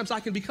 and sometimes I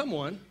can become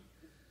one,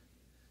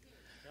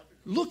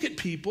 look at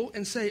people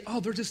and say, oh,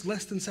 they're just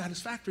less than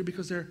satisfactory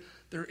because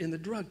they're in the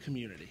drug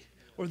community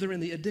or they're in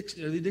the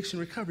addiction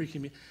recovery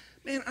community.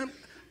 Man,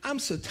 I'm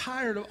so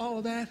tired of all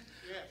of that.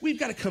 Yeah. We've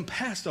got to come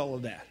past all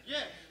of that.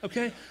 Yeah.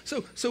 Okay?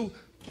 So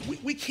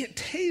we can't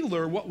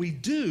tailor what we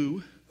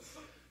do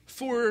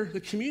for the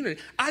community.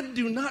 I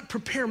do not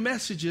prepare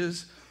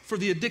messages for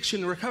the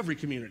addiction and recovery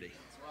community.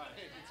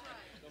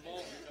 That's right. Come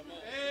on.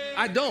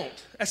 I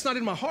don't. That's not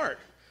in my heart.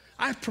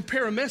 I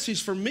prepare a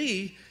message for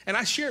me, and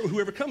I share it with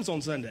whoever comes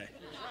on Sunday.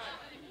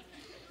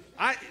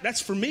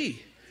 That's for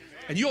me.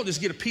 And you'll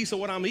just get a piece of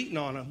what I'm eating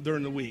on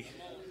during the week.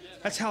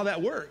 That's how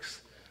that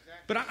works.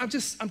 But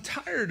I'm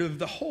tired of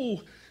the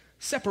whole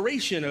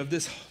separation of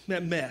this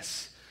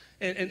mess.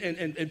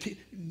 And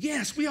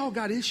yes, we all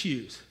got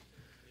issues.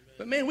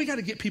 But man, we got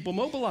to get people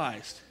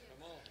mobilized.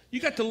 You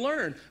got to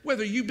learn,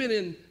 whether you've been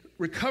in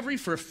recovery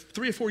for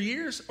 3 or 4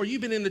 years or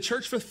you've been in the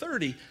church for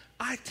 30,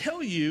 I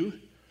tell you,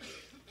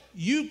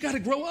 you've got to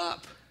grow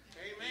up.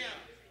 Amen.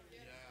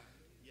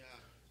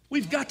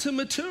 We've got to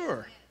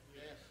mature.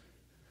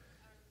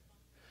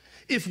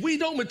 If we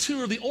don't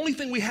mature, the only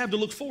thing we have to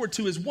look forward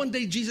to is one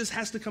day Jesus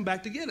has to come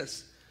back to get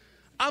us.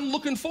 I'm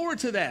looking forward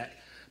to that.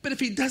 But if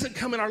he doesn't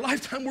come in our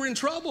lifetime, we're in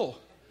trouble.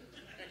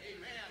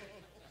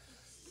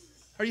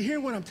 Are you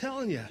hearing what I'm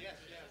telling you?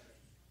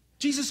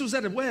 Jesus was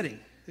at a wedding,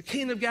 the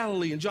Cana of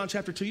Galilee in John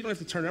chapter 2. You don't have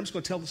to turn it. I'm just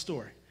going to tell the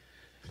story.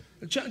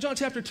 John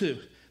chapter 2.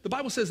 The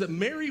Bible says that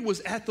Mary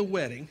was at the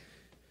wedding,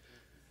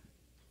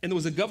 and there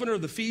was the governor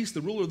of the feast,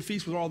 the ruler of the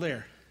feast was all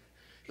there.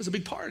 It was a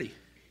big party.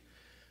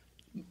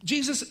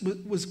 Jesus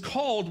was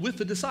called with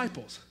the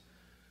disciples.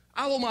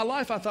 All my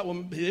life I thought,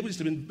 well, they would just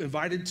have been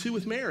invited to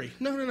with Mary.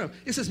 No.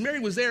 It says Mary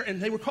was there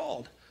and they were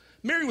called.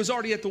 Mary was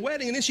already at the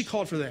wedding and then she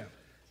called for them.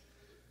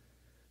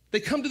 They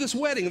come to this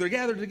wedding and they're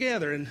gathered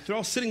together and they're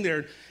all sitting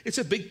there. It's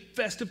a big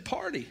festive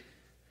party.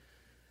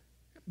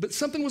 But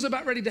something was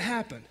about ready to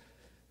happen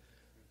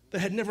that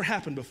had never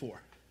happened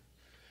before.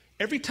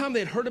 Every time they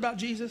had heard about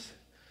Jesus,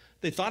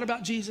 they thought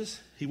about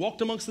Jesus. He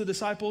walked amongst the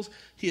disciples.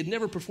 He had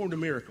never performed a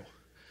miracle.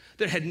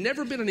 There had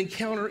never been an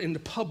encounter in the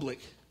public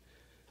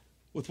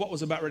with what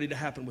was about ready to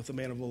happen with the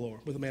man of the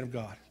Lord, with the man of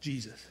God,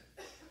 Jesus.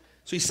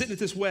 So he's sitting at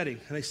this wedding,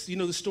 and you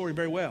know the story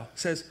very well. It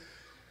says,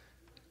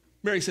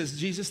 Mary says,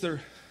 Jesus, they're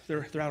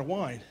out of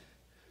wine.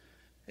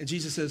 And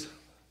Jesus says,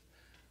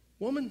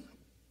 woman,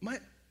 my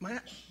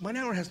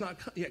hour has not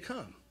yet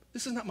come.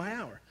 This is not my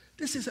hour.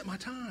 This isn't my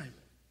time.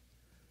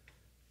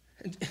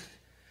 And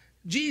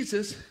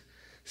Jesus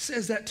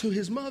says that to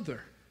his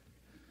mother.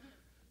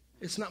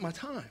 It's not my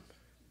time.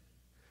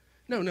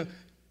 No,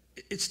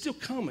 it's still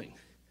coming.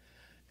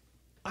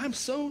 I'm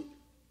so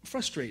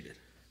frustrated.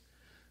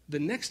 The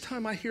next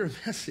time I hear a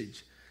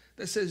message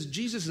that says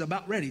Jesus is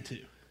about ready to,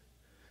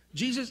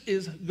 Jesus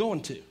is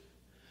going to,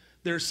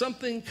 there's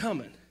something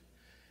coming.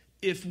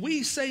 If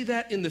we say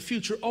that in the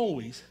future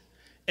always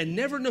and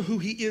never know who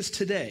he is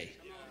today,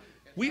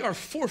 we are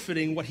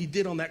forfeiting what he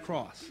did on that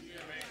cross.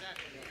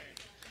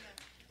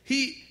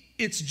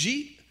 He's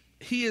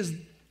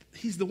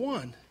the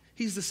one.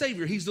 He's the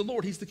Savior. He's the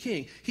Lord. He's the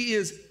King. He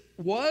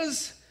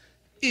was,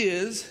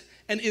 is,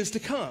 and is to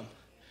come.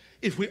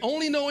 If we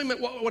only know him at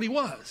what he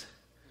was,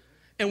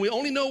 and we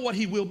only know what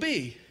he will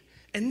be,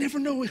 and never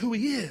know who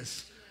he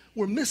is,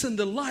 we're missing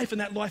the life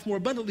and that life more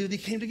abundantly that he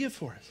came to give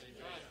for us.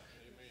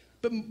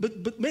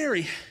 But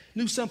Mary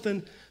knew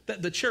something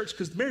that the church,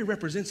 because Mary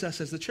represents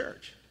us as the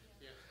church.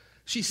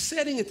 She's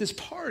sitting at this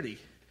party,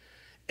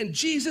 and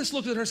Jesus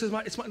looked at her and says,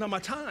 it's not my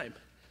time.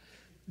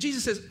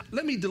 Jesus says,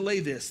 let me delay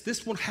this.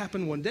 This won't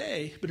happen one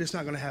day, but it's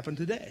not going to happen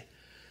today.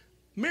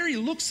 Mary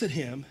looks at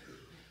him,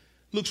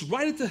 looks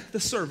right at the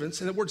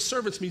servants, and the word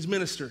servants means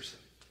ministers.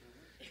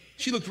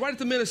 She looked right at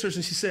the ministers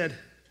and she said,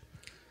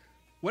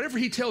 whatever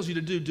he tells you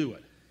to do, do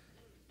it.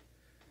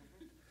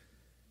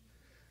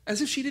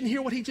 As if she didn't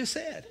hear what he just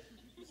said.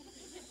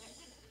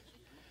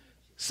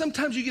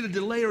 Sometimes you get a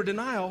delay or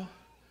denial.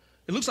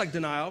 It looks like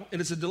denial,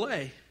 and it's a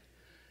delay.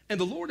 And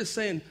the Lord is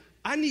saying,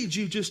 I need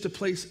you just to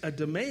place a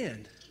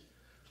demand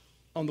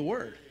on the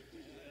word.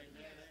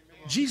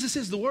 Jesus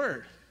is the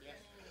word.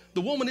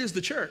 The woman is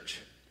the church.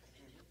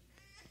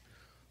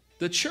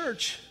 The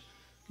church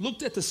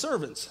looked at the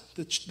servants,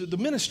 the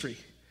ministry,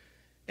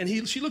 and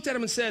she looked at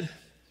him and said,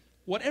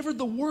 whatever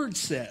the word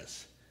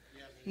says,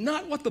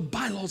 not what the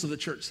bylaws of the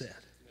church said.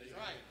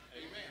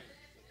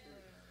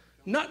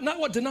 Not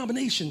what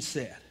denominations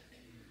said.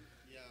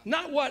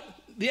 Not what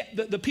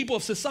the people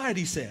of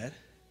society said.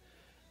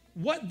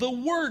 What the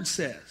word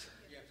says.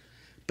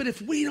 But if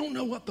we don't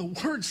know what the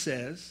word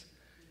says,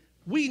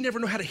 we never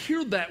know how to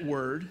hear that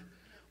word.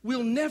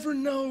 We'll never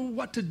know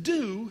what to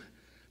do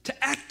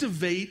to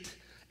activate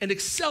and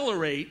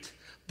accelerate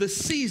the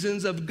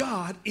seasons of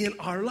God in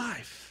our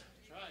life.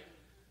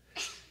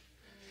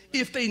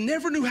 If they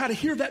never knew how to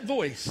hear that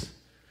voice,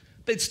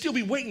 they'd still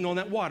be waiting on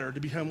that water to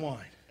become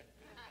wine.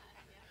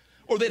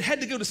 Or they'd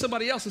had to go to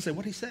somebody else and say,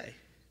 what'd he say?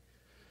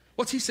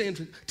 What's he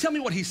saying? Tell me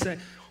what he's saying.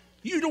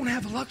 You don't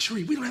have the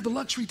luxury. We don't have the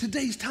luxury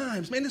today's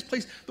times. Man, this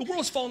place, the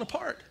world's falling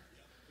apart.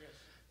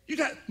 You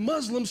got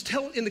Muslims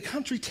in the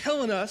country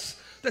telling us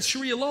that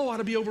Sharia law ought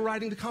to be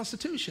overriding the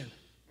Constitution.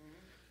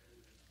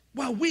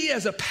 While we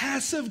as a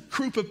passive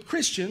group of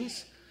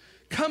Christians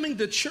coming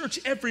to church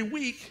every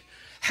week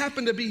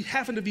happen to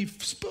be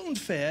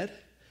spoon-fed,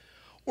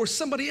 or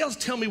somebody else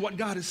tell me what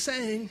God is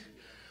saying,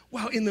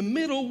 while in the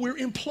middle we're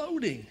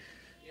imploding.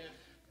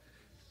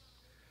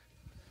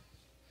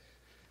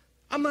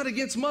 I'm not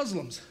against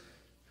Muslims.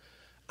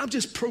 I'm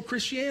just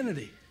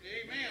pro-Christianity.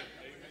 Amen.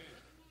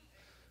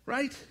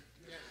 Right?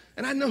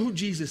 And I know who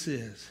Jesus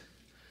is.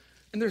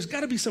 And there's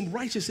got to be some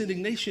righteous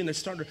indignation that's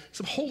starting to,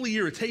 some holy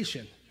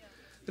irritation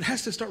that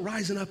has to start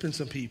rising up in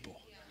some people.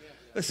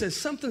 That says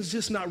something's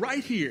just not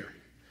right here.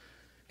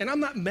 And I'm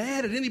not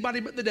mad at anybody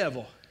but the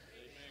devil.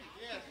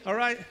 All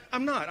right?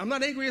 I'm not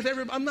angry with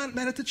everybody. I'm not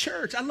mad at the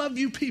church. I love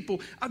you people.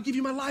 I'll give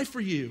you my life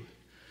for you.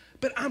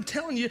 But I'm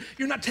telling you,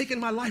 you're not taking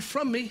my life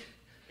from me.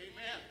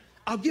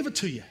 I'll give it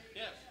to you.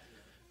 Yes.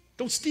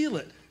 Don't steal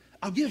it.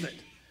 I'll give it.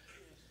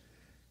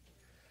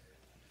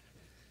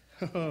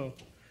 Oh,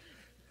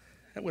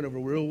 that went over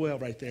real well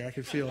right there. I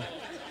could feel it.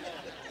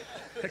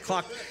 That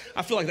clock,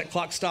 I feel like that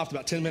clock stopped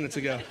about 10 minutes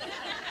ago.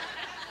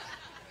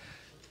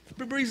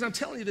 The reason I'm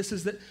telling you this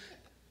is that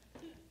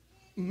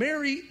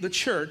Mary, the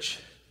church,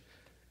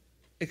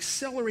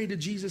 accelerated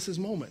Jesus'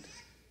 moment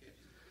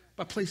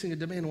by placing a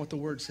demand on what the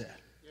word said.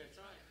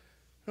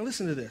 Now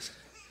listen to this.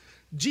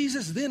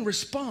 Jesus then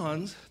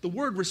responds, the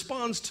word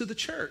responds to the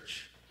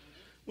church.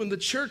 When the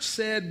church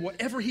said,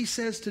 whatever he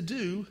says to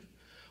do,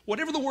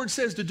 whatever the word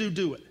says to do,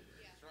 do it.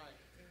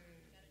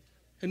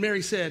 And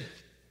Mary said,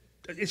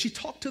 and she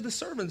talked to the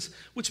servants,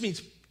 which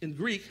means in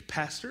Greek,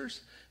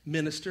 pastors,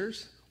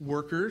 ministers,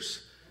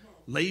 workers,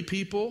 lay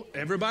people,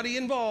 everybody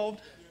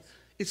involved.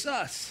 It's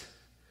us,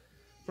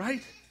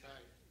 right?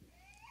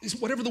 It's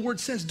whatever the word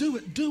says, do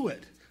it, do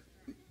it.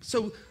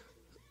 So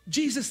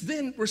Jesus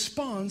then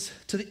responds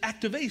to the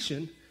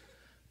activation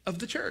of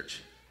the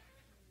church.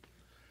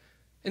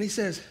 And he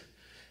says,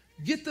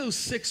 get those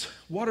 6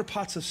 water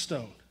pots of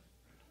stone.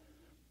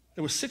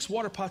 There were 6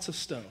 water pots of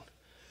stone.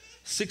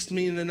 6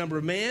 meaning the number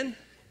of man.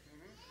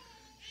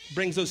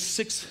 Brings those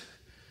 6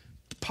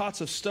 pots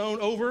of stone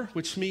over,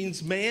 which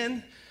means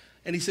man.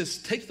 And he says,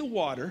 take the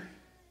water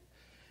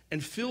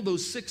and fill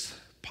those 6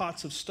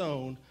 pots of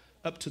stone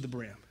up to the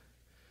brim.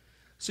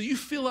 So you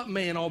fill up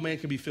man, all man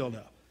can be filled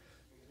up.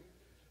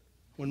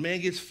 When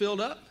man gets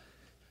filled up,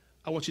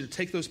 I want you to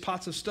take those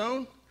pots of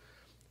stone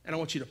and I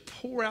want you to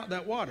pour out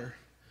that water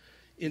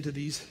into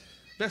these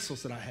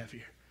vessels that I have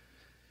here.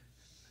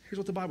 Here's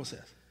what the Bible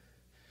says.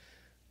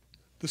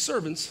 The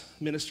servants,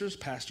 ministers,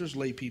 pastors,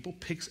 lay people,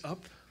 picks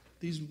up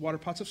these water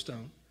pots of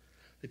stone.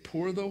 They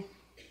pour the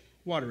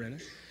water in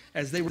it.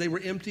 As they were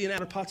emptying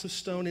out of pots of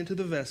stone into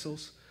the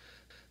vessels,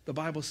 the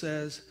Bible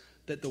says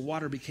that the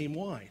water became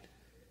wine.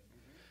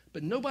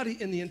 But nobody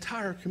in the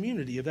entire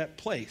community of that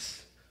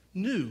place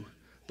knew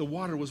the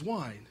water was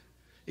wine,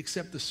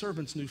 except the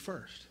servants knew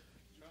first.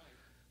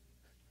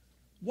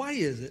 Why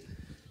is it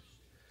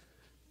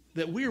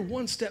that we're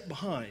one step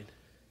behind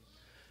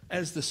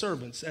as the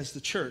servants, as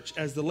the church,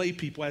 as the lay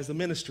people, as the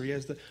ministry,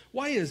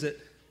 why is it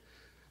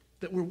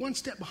that we're one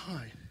step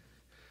behind?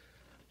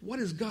 What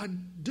is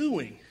God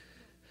doing?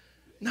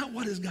 Not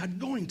what is God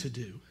going to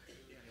do.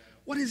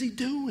 What is he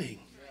doing?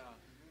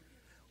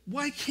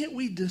 why can't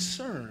we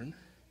discern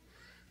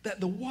that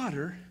the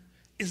water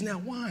is now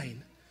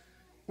wine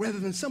rather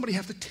than somebody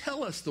have to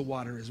tell us the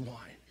water is wine?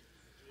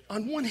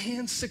 On one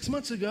hand, 6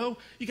 months ago,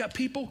 you got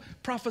people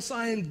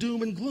prophesying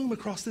doom and gloom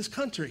across this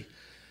country.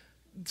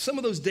 Some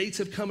of those dates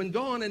have come and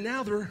gone, and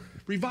now they're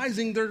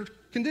revising their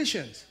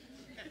conditions.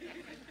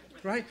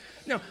 Right?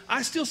 Now,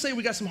 I still say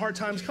we got some hard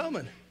times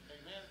coming.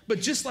 But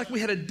just like we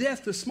had a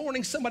death this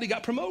morning, somebody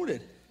got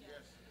promoted.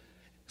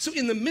 So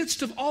in the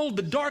midst of all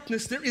the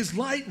darkness, there is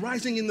light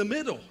rising in the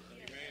middle.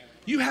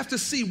 You have to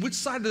see which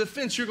side of the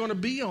fence you're going to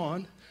be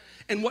on.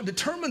 And what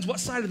determines what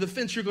side of the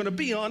fence you're going to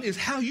be on is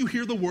how you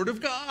hear the word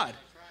of God.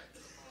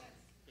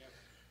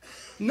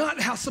 Not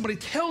how somebody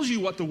tells you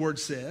what the word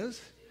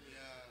says.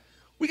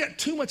 We got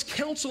too much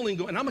counseling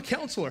going, and I'm a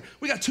counselor.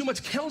 We got too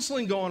much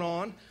counseling going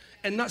on,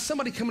 and not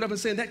somebody coming up and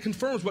saying, that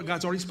confirms what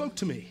God's already spoke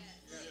to me.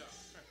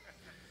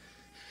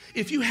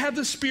 If you have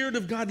the Spirit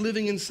of God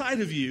living inside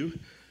of you,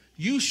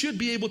 you should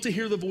be able to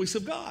hear the voice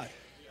of God.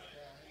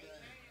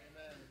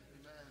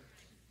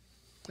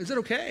 Is that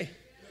okay?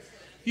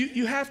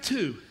 You have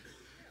to.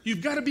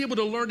 You've got to be able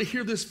to learn to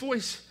hear this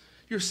voice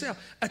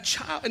yourself.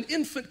 An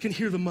infant can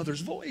hear the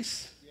mother's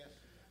voice.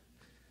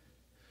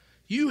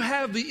 You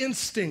have the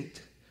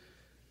instinct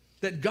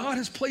that God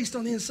has placed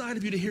on the inside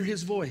of you to hear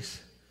his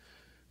voice.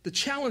 The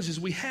challenges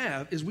we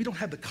have is we don't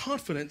have the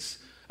confidence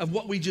of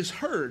what we just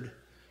heard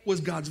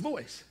was God's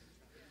voice.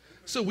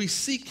 So we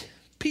seek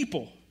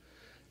people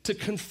to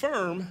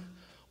confirm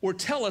or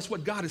tell us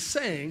what God is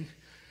saying,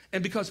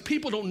 and because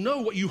people don't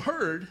know what you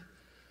heard,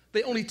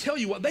 they only tell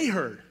you what they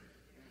heard.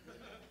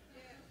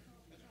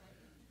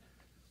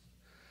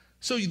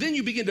 So then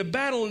you begin to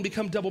battle and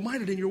become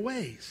double-minded in your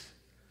ways,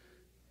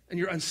 and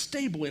you're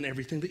unstable in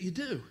everything that you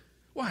do.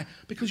 Why?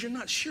 Because you're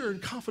not sure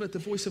and confident the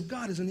voice of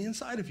God is in the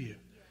inside of you.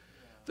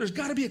 There's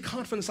got to be a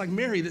confidence like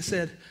Mary that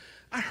said,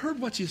 I heard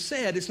what you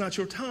said, it's not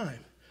your time.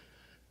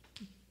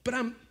 But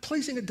I'm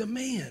placing a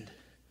demand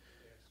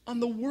on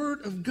the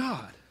word of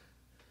God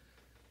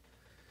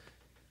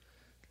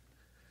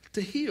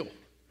to heal,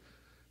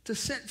 to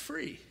set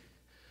free,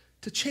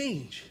 to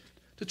change,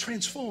 to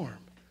transform.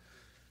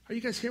 Are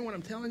you guys hearing what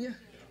I'm telling you?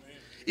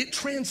 It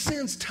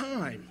transcends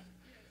time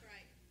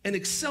and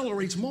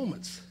accelerates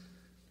moments.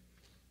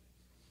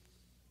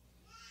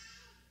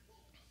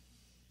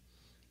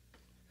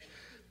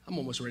 I'm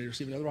almost ready to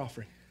receive another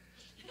offering.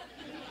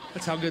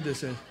 That's how good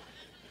this is.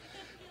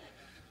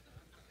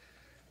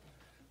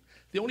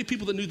 The only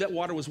people that knew that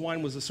water was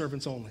wine was the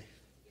servants only.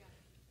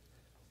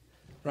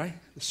 Right?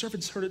 The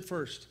servants heard it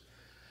first.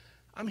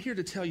 I'm here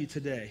to tell you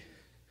today,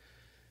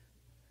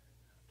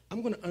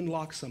 I'm going to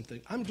unlock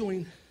something. I'm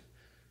going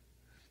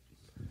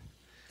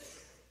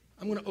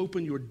to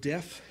open your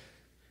deaf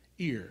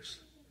ears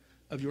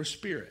of your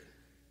spirit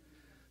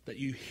that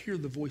you hear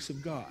the voice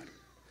of God.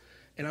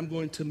 And I'm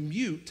going to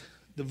mute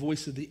the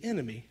voice of the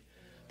enemy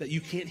that you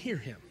can't hear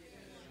him.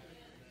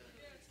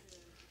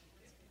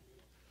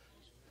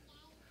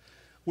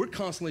 We're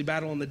constantly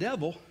battling the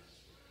devil,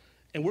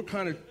 and we're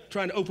kind of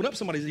trying to open up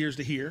somebody's ears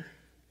to hear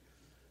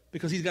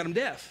because he's got them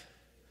deaf.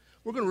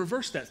 We're going to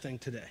reverse that thing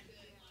today.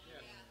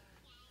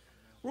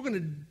 We're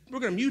going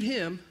to mute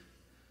him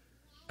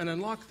and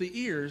unlock the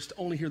ears to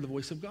only hear the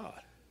voice of God.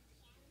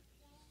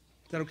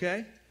 Is that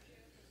okay?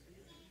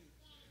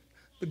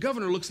 The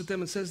governor looks at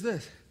them and says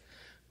this,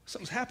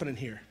 something's happening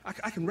here.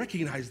 I can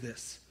recognize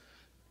this.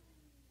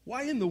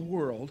 Why in the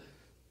world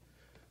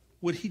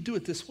would he do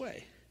it this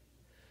way?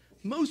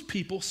 Most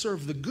people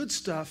serve the good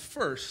stuff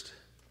first,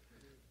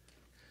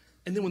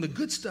 and then when the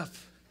good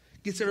stuff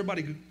gets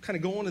everybody kind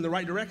of going in the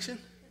right direction,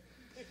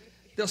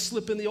 they'll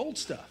slip in the old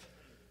stuff.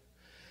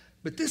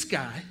 But this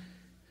guy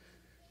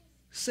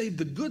saved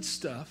the good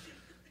stuff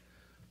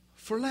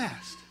for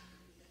last.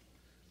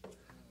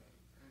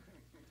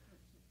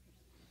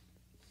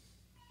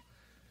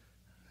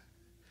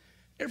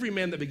 Every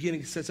man that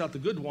beginning sets out the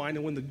good wine,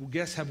 and when the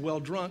guests have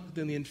well drunk,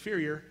 then the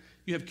inferior,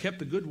 you have kept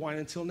the good wine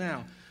until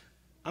now.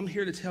 I'm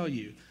here to tell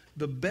you,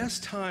 the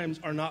best times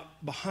are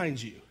not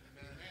behind you.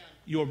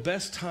 Your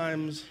best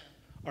times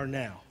are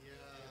now.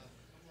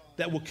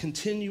 That will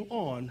continue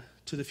on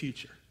to the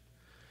future.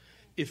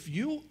 If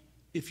you'll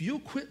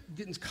quit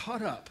getting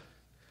caught up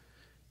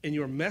in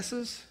your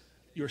messes,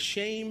 your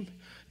shame,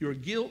 your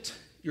guilt,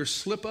 your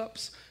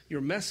slip-ups, your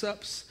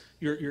mess-ups,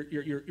 your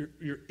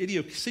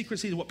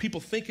idiosyncrasies, what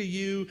people think of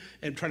you,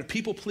 and trying to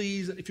people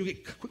please, if you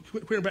get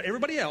quit about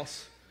everybody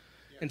else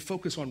and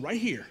focus on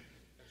right here,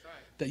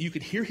 that you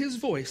can hear his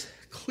voice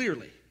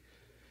clearly,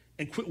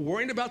 and quit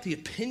worrying about the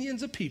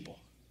opinions of people.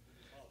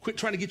 Quit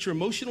trying to get your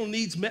emotional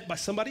needs met by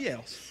somebody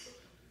else.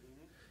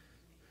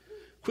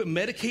 Quit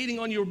medicating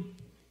on your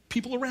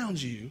people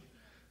around you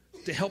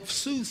to help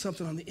soothe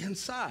something on the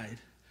inside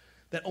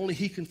that only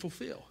he can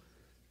fulfill.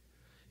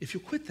 If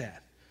you'll quit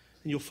that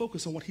and you'll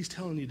focus on what he's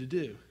telling you to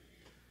do,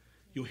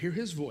 you'll hear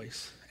his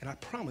voice, and I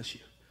promise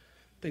you,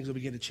 things will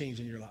begin to change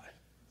in your life.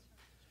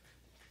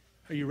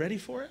 Are you ready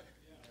for it?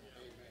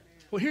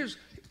 Well,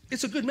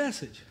 it's a good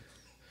message,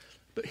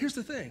 but here's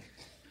the thing.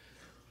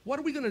 What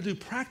are we going to do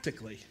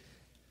practically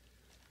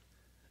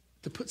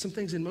to put some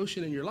things in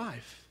motion in your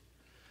life.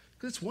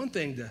 Because it's one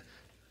thing to,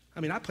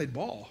 I played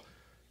ball.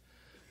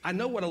 I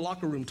know what a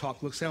locker room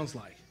talk sounds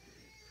like.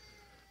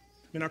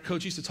 Our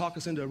coach used to talk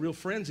us into a real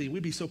frenzy.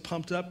 We'd be so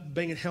pumped up,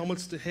 banging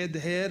helmets to head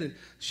and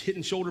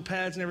hitting shoulder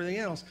pads and everything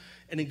else,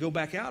 and then go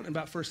back out, and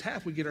about first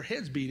half, we'd get our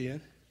heads beat in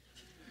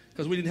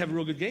because we didn't have a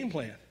real good game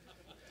plan.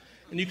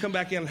 And you come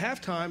back in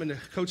at halftime, and the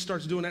coach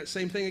starts doing that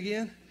same thing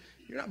again,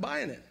 you're not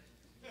buying it.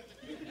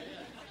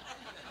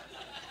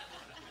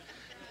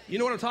 You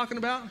know what I'm talking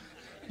about?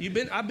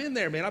 I've been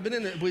there, man. I've been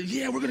in there. Well,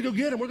 yeah, we're going to go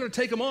get them. We're going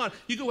to take them on.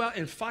 You go out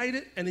and fight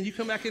it, and then you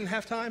come back in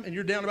halftime, and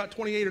you're down about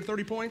 28 or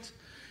 30 points.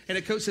 And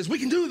the coach says, we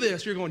can do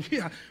this. You're going,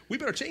 yeah, we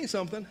better change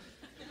something.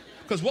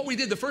 Because what we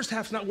did the first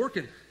half's not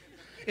working.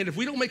 And if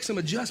we don't make some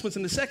adjustments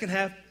in the second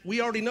half, we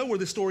already know where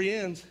the story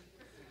ends.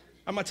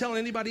 I'm not telling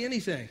anybody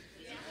anything.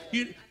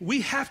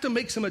 We have to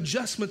make some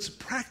adjustments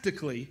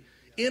practically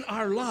in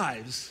our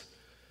lives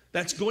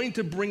that's going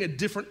to bring a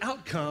different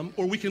outcome,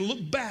 or we can look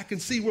back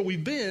and see where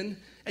we've been,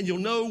 and you'll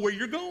know where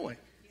you're going.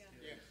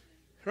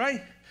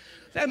 Right?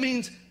 That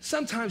means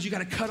sometimes you got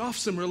to cut off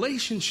some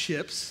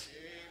relationships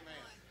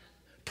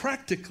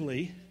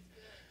practically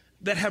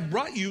that have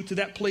brought you to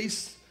that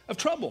place of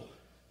trouble.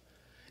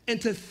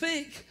 And to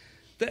think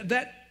that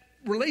that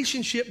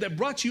relationship that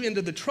brought you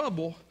into the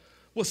trouble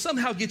will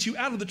somehow get you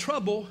out of the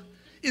trouble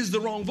is the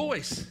wrong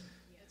voice.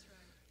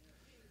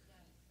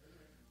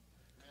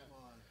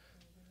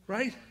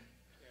 Right?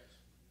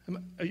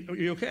 Are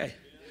you okay?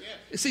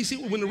 See,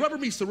 when the rubber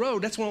meets the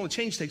road, that's when all the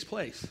change takes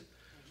place.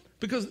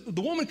 Because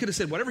the woman could have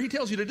said, whatever he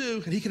tells you to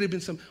do, and he could have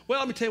been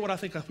let me tell you what I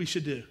think we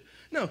should do.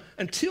 No,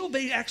 until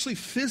they actually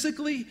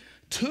physically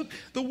took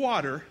the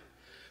water,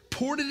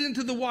 poured it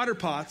into the water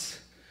pots,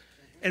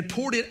 and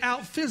poured it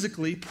out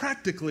physically,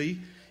 practically,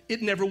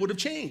 it never would have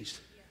changed.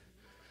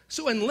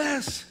 So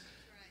unless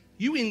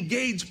you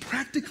engage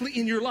practically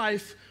in your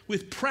life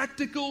with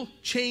practical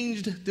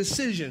changed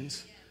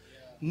decisions,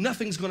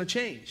 nothing's going to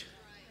change.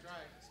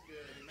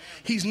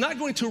 He's not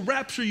going to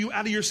rapture you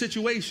out of your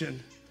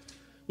situation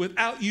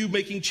without you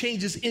making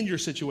changes in your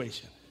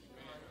situation.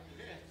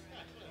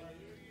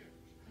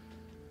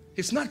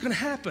 It's not going to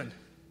happen.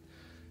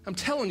 I'm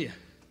telling you.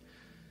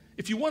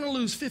 If you want to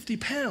lose 50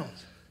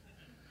 pounds,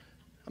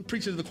 I'm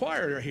preaching to the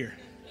choir right here.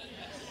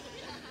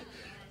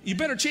 You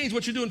better change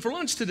what you're doing for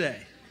lunch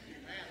today.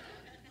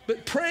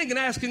 But praying and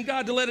asking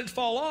God to let it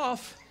fall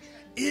off,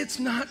 it's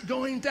not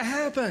going to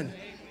happen.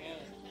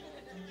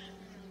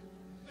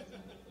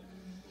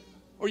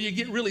 Or you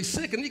get really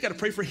sick and you got to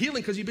pray for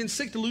healing because you've been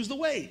sick to lose the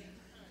weight.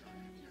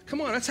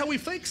 Come on, that's how we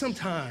think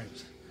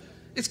sometimes.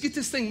 Let's get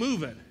this thing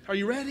moving. Are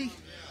you ready?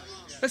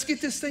 Let's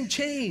get this thing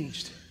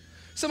changed.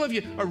 Some of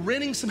you are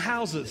renting some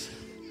houses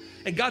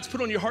and God's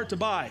put on your heart to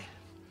buy.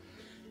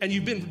 And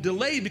you've been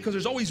delayed because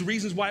there's always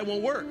reasons why it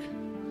won't work.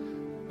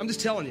 I'm just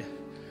telling you.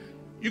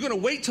 You're going to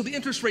wait till the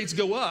interest rates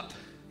go up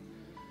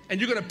and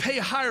you're going to pay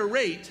a higher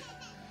rate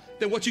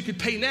than what you could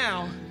pay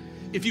now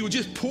if you would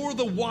just pour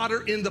the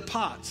water in the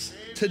pots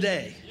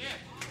today.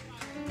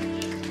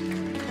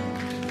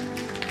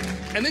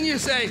 And then you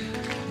say,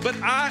 but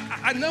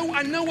I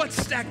know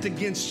what's stacked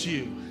against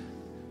you.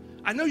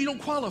 I know you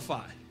don't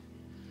qualify,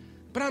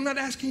 but I'm not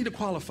asking you to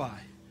qualify.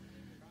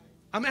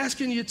 I'm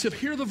asking you to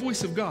hear the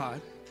voice of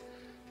God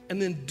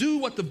and then do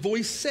what the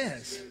voice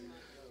says.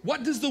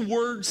 What does the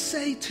word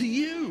say to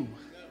you?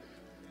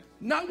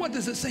 Not what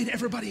does it say to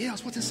everybody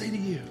else. What does it say to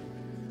you?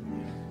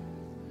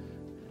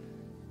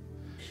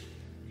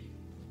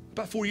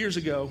 About 4 years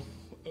ago,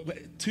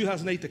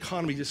 2008, the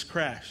economy just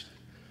crashed.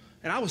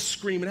 And I was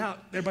screaming out.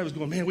 Everybody was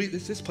going, man,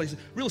 this place,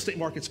 real estate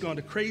market's gone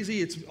to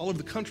crazy. It's all over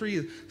the country.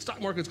 The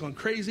stock market's gone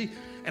crazy.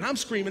 And I'm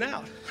screaming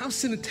out. I'm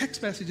sending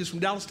text messages from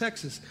Dallas,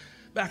 Texas,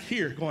 back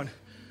here going,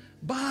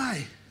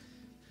 buy.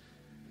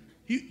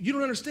 You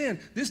don't understand.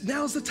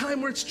 Now's the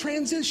time where it's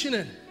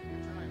transitioning.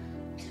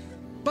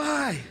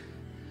 Buy.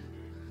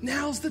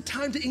 Now's the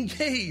time to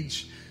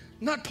engage,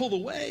 not pull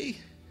away.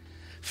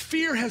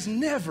 Fear has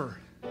never,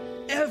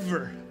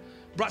 ever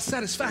brought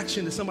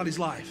satisfaction to somebody's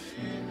life.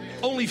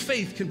 Only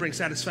faith can bring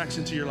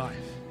satisfaction to your life.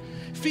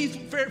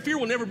 Fear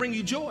will never bring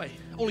you joy.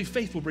 Only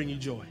faith will bring you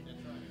joy.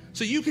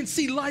 So you can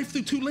see life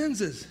through two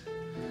lenses.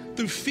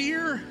 Through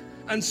fear,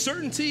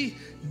 uncertainty,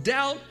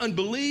 doubt,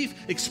 unbelief,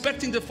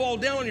 expecting to fall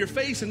down on your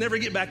face and never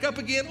get back up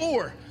again.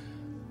 Or,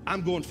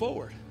 I'm going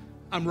forward.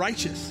 I'm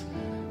righteous.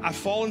 I've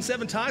fallen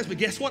 7 times, but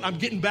guess what? I'm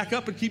getting back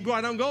up and keep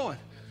going on going.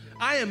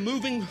 I am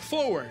moving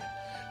forward.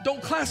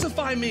 Don't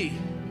classify me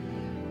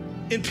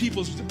in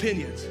people's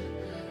opinions.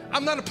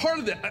 I'm not a part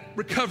of the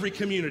recovery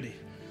community.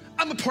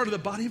 I'm a part of the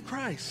body of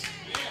Christ.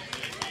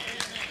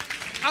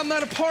 I'm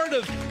not a part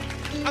of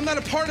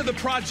the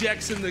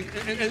projects and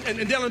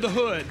down in the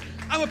hood.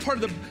 I'm a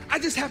part of I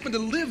just happen to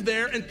live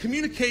there and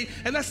communicate,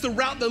 and that's the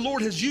route the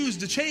Lord has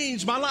used to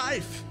change my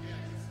life.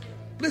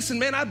 Listen,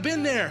 man, I've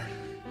been there.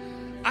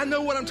 I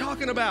know what I'm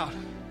talking about.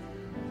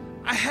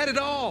 I had it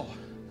all,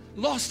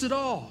 lost it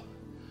all.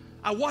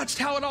 I watched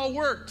how it all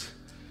worked.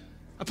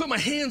 I put my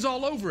hands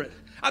all over it.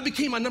 I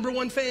became my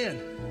 #1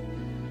 fan.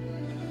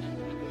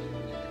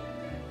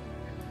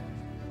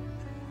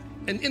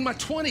 and in my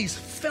 20s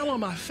fell on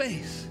my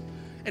face.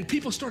 And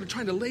people started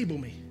trying to label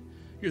me.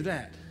 You're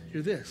that,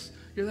 you're this,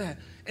 you're that.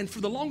 And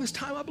for the longest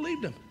time, I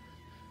believed them.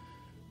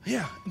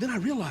 Yeah, and then I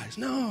realized,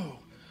 no,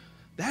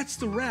 that's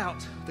the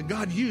route that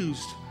God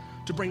used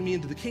to bring me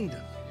into the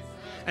kingdom.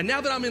 And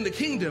now that I'm in the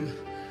kingdom,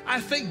 I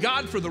thank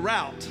God for the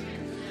route,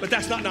 but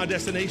that's not my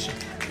destination.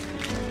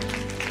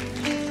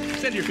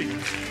 Stand to your feet.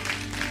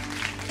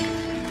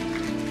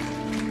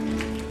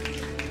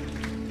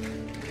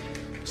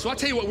 So I'll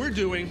tell you what we're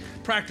doing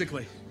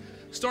practically.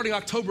 Starting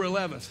October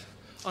 11th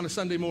on a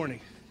Sunday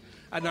morning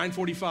at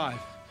 9:45.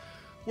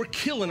 We're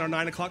killing our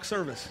 9 o'clock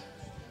service.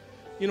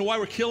 You know why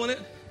we're killing it?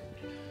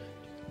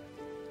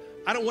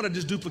 I don't want to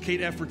just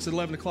duplicate efforts at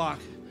 11 o'clock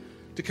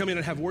to come in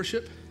and have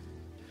worship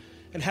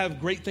and have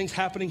great things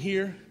happening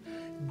here.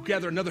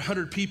 Gather another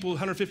 100 people,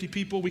 150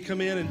 people. We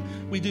come in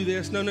and we do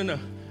this. No.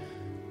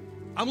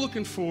 I'm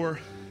looking for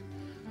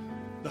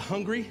the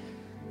hungry,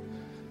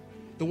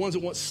 the ones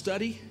that want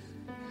study.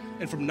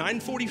 And from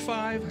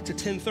 9:45 to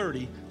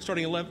 10:30,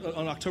 starting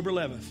on October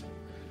 11th,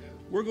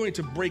 we're going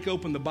to break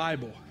open the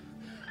Bible.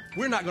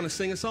 We're not going to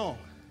sing a song.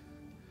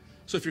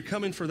 So if you're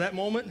coming for that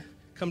moment,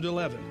 come to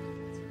 11.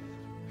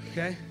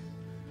 Okay?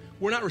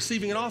 We're not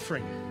receiving an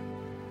offering.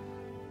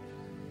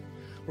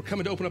 We're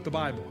coming to open up the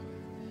Bible.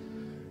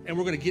 And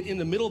we're going to get in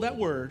the middle of that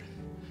word.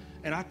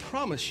 And I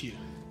promise you,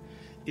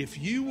 if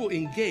you will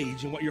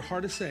engage in what your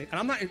heart is saying,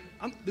 and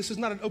this is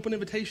not an open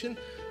invitation.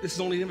 This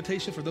is only an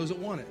invitation for those that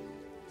want it.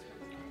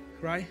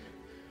 Right?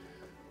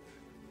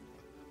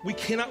 We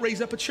cannot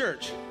raise up a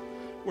church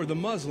where the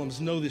Muslims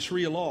know the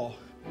Sharia law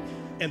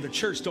and the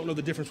church don't know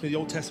the difference between the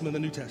Old Testament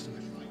and the New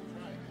Testament.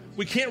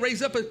 We can't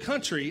raise up a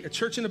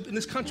church in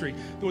this country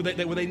where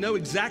they know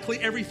exactly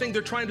everything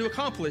they're trying to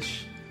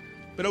accomplish,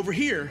 but over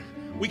here,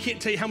 we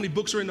can't tell you how many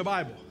books are in the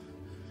Bible.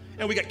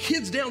 And we got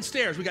kids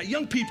downstairs, we got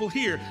young people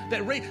here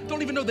that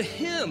don't even know the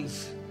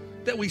hymns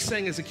that we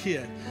sang as a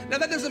kid. Now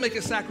that doesn't make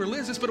it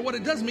sacrilegious, but what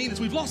it does mean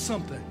is we've lost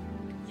something.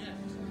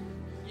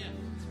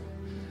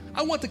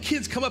 I want the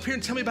kids to come up here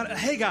and tell me about a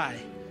Haggai.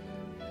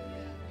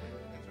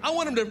 I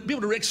want them to be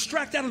able to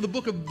extract out of the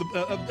book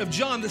of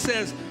John that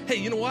says, hey,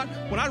 you know what?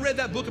 When I read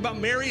that book about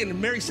Mary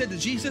and Mary said to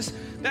Jesus,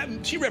 that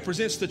she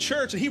represents the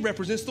church and he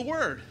represents the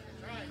word.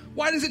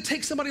 Why does it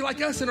take somebody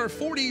like us in our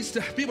 40s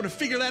to be able to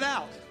figure that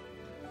out?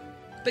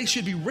 They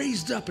should be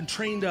raised up and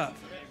trained up.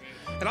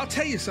 And I'll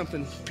tell you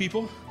something,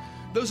 people.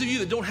 Those of you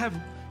that don't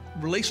have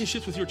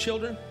relationships with your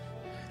children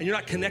and you're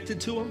not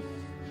connected to them,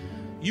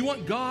 you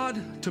want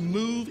God to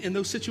move in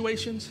those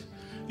situations?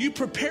 You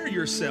prepare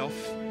yourself.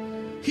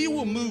 He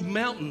will move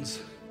mountains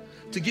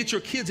to get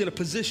your kids in a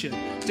position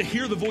to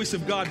hear the voice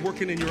of God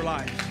working in your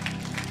life.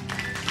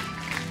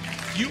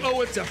 You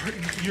owe it to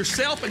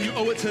yourself and you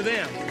owe it to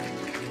them.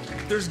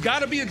 There's got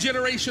to be a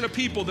generation of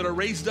people that are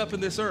raised up in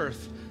this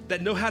earth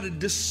that know how to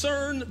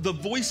discern the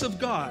voice of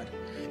God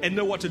and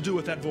know what to do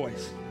with that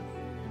voice.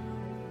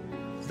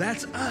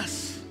 That's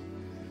us.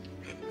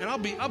 And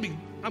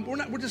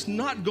we're just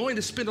not going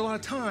to spend a lot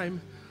of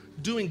time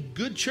doing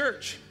good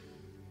church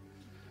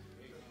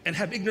and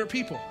have ignorant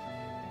people.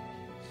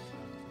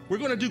 We're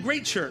going to do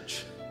great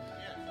church,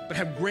 but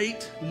have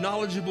great,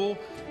 knowledgeable,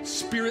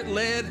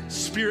 spirit-led,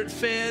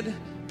 spirit-fed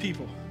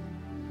people.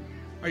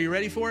 Are you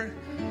ready for it?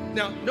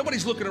 Now,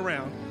 nobody's looking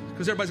around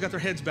because everybody's got their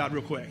heads bowed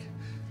real quick.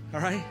 All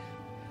right?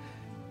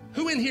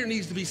 Who in here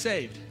needs to be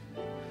saved?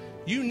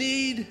 You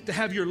need to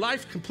have your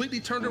life completely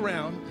turned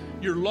around.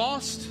 You're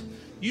lost.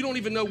 You don't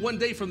even know one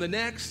day from the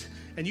next,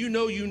 and you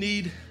know you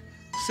need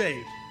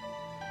saved.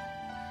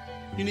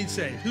 You need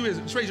saved. Who is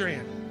it? Just raise your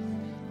hand.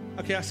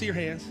 Okay, I see your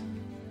hands.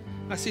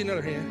 I see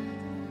another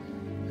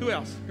hand. Who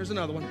else? Here's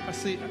another one. I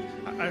see.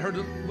 I heard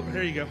it.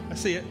 There you go. I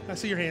see it. I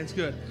see your hands.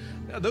 Good.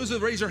 Those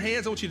that raise your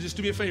hands, I want you to just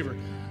do me a favor.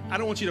 I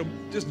don't want you to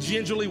just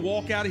gingerly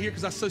walk out of here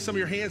because I saw some of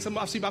your hands.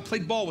 I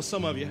played ball with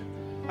some of you.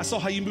 I saw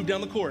how you moved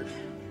down the court.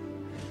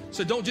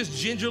 So don't just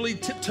gingerly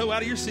tiptoe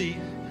out of your seat.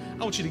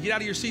 I want you to get out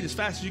of your seat as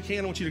fast as you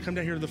can. I want you to come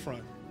down here to the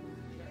front.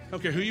 I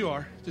don't care who you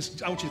are.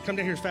 I want you to come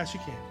down here as fast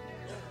as you can.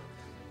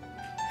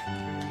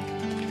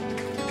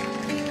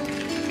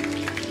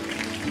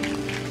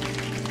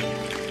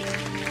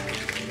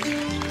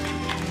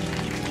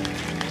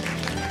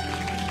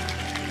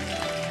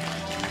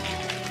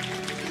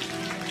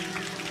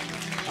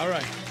 All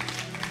right.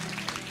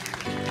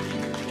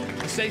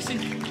 Stacy,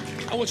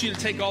 I want you to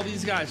take all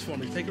these guys for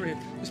me. Take her in.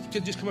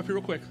 Just come up here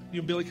real quick. You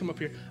and Billy, come up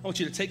here. I want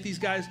you to take these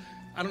guys.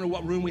 I don't know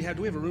what room we have.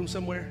 Do we have a room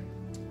somewhere?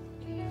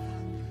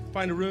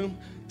 Find a room.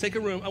 Take a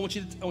room. I want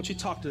you to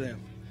talk to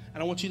them.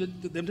 And I want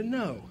them to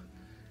know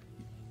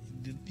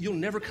you'll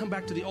never come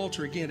back to the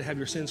altar again to have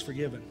your sins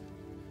forgiven.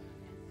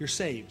 You're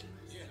saved.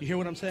 You hear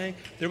what I'm saying?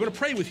 They're going to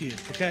pray with you,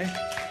 okay?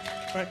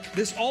 All right.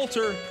 This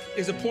altar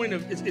is a point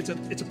of it's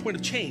a point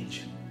of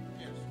change.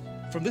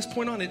 From this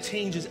point on, it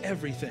changes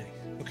everything,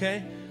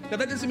 okay? Now,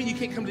 that doesn't mean you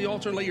can't come to the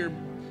altar and lay your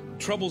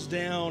troubles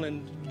down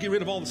and get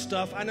rid of all the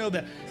stuff. I know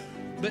that,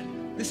 but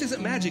this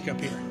isn't magic up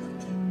here.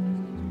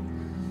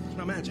 It's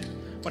not magic.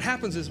 What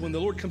happens is when the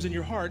Lord comes in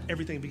your heart,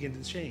 everything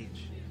begins to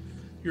change.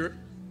 You're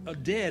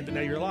dead, but now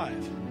you're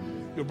alive.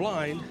 You're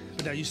blind,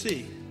 but now you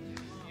see.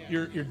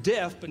 You're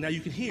deaf, but now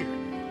you can hear.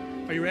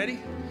 Are you ready?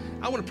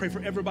 I want to pray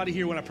for everybody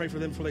here when I pray for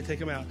them before they take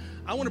them out.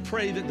 I want to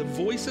pray that the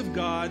voice of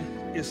God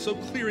is so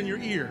clear in your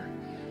ear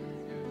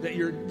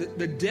that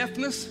the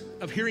deafness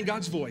of hearing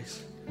God's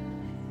voice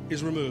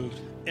is removed.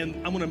 And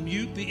I'm going to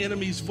mute the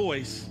enemy's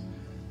voice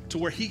to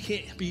where he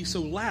can't be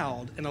so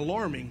loud and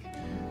alarming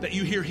that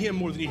you hear him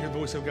more than you hear the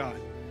voice of God.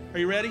 Are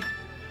you ready?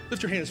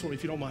 Lift your hands for me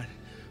if you don't mind.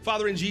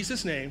 Father, in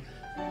Jesus' name,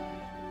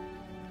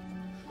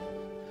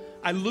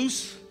 I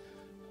loose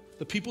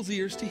the people's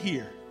ears to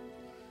hear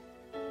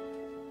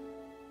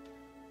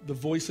the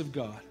voice of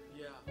God.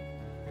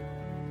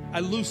 I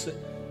loose it.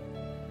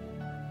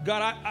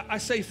 God, I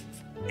say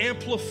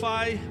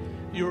amplify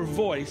your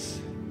voice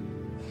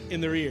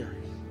in their ear,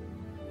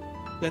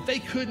 that they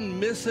couldn't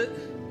miss it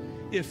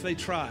if they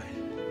tried.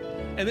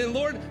 And then,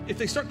 Lord, if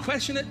they start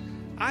questioning it,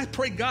 I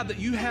pray, God, that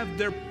you have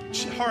their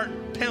heart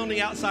pounding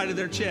outside of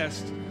their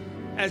chest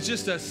as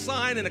just a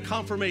sign and a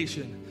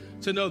confirmation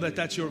to know that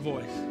that's your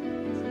voice.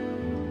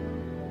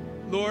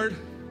 Lord,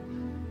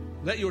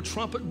 let your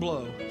trumpet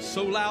blow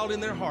so loud in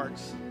their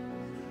hearts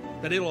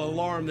that it'll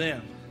alarm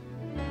them.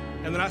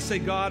 And then I say,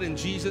 God, in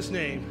Jesus'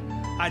 name,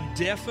 I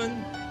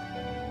deafen,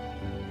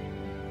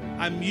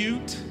 I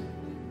mute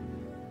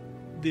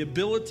the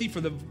ability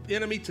for the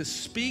enemy to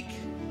speak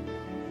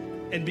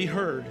and be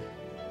heard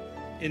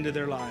into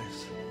their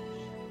lives.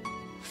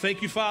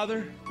 Thank you,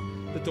 Father,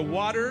 that the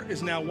water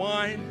is now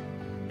wine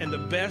and the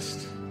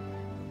best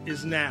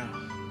is now.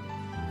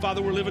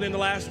 Father, we're living in the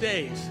last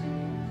days.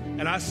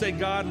 And I say,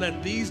 God,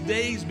 let these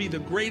days be the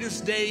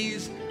greatest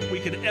days we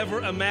could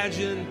ever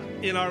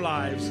imagine in our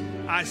lives.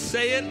 I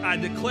say it, I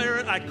declare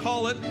it, I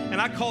call it, and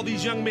I call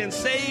these young men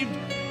saved,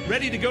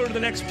 ready to go to the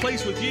next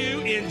place with you.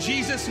 In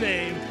Jesus'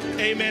 name,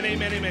 amen,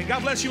 amen, amen.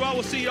 God bless you all.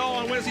 We'll see you all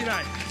on Wednesday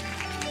night.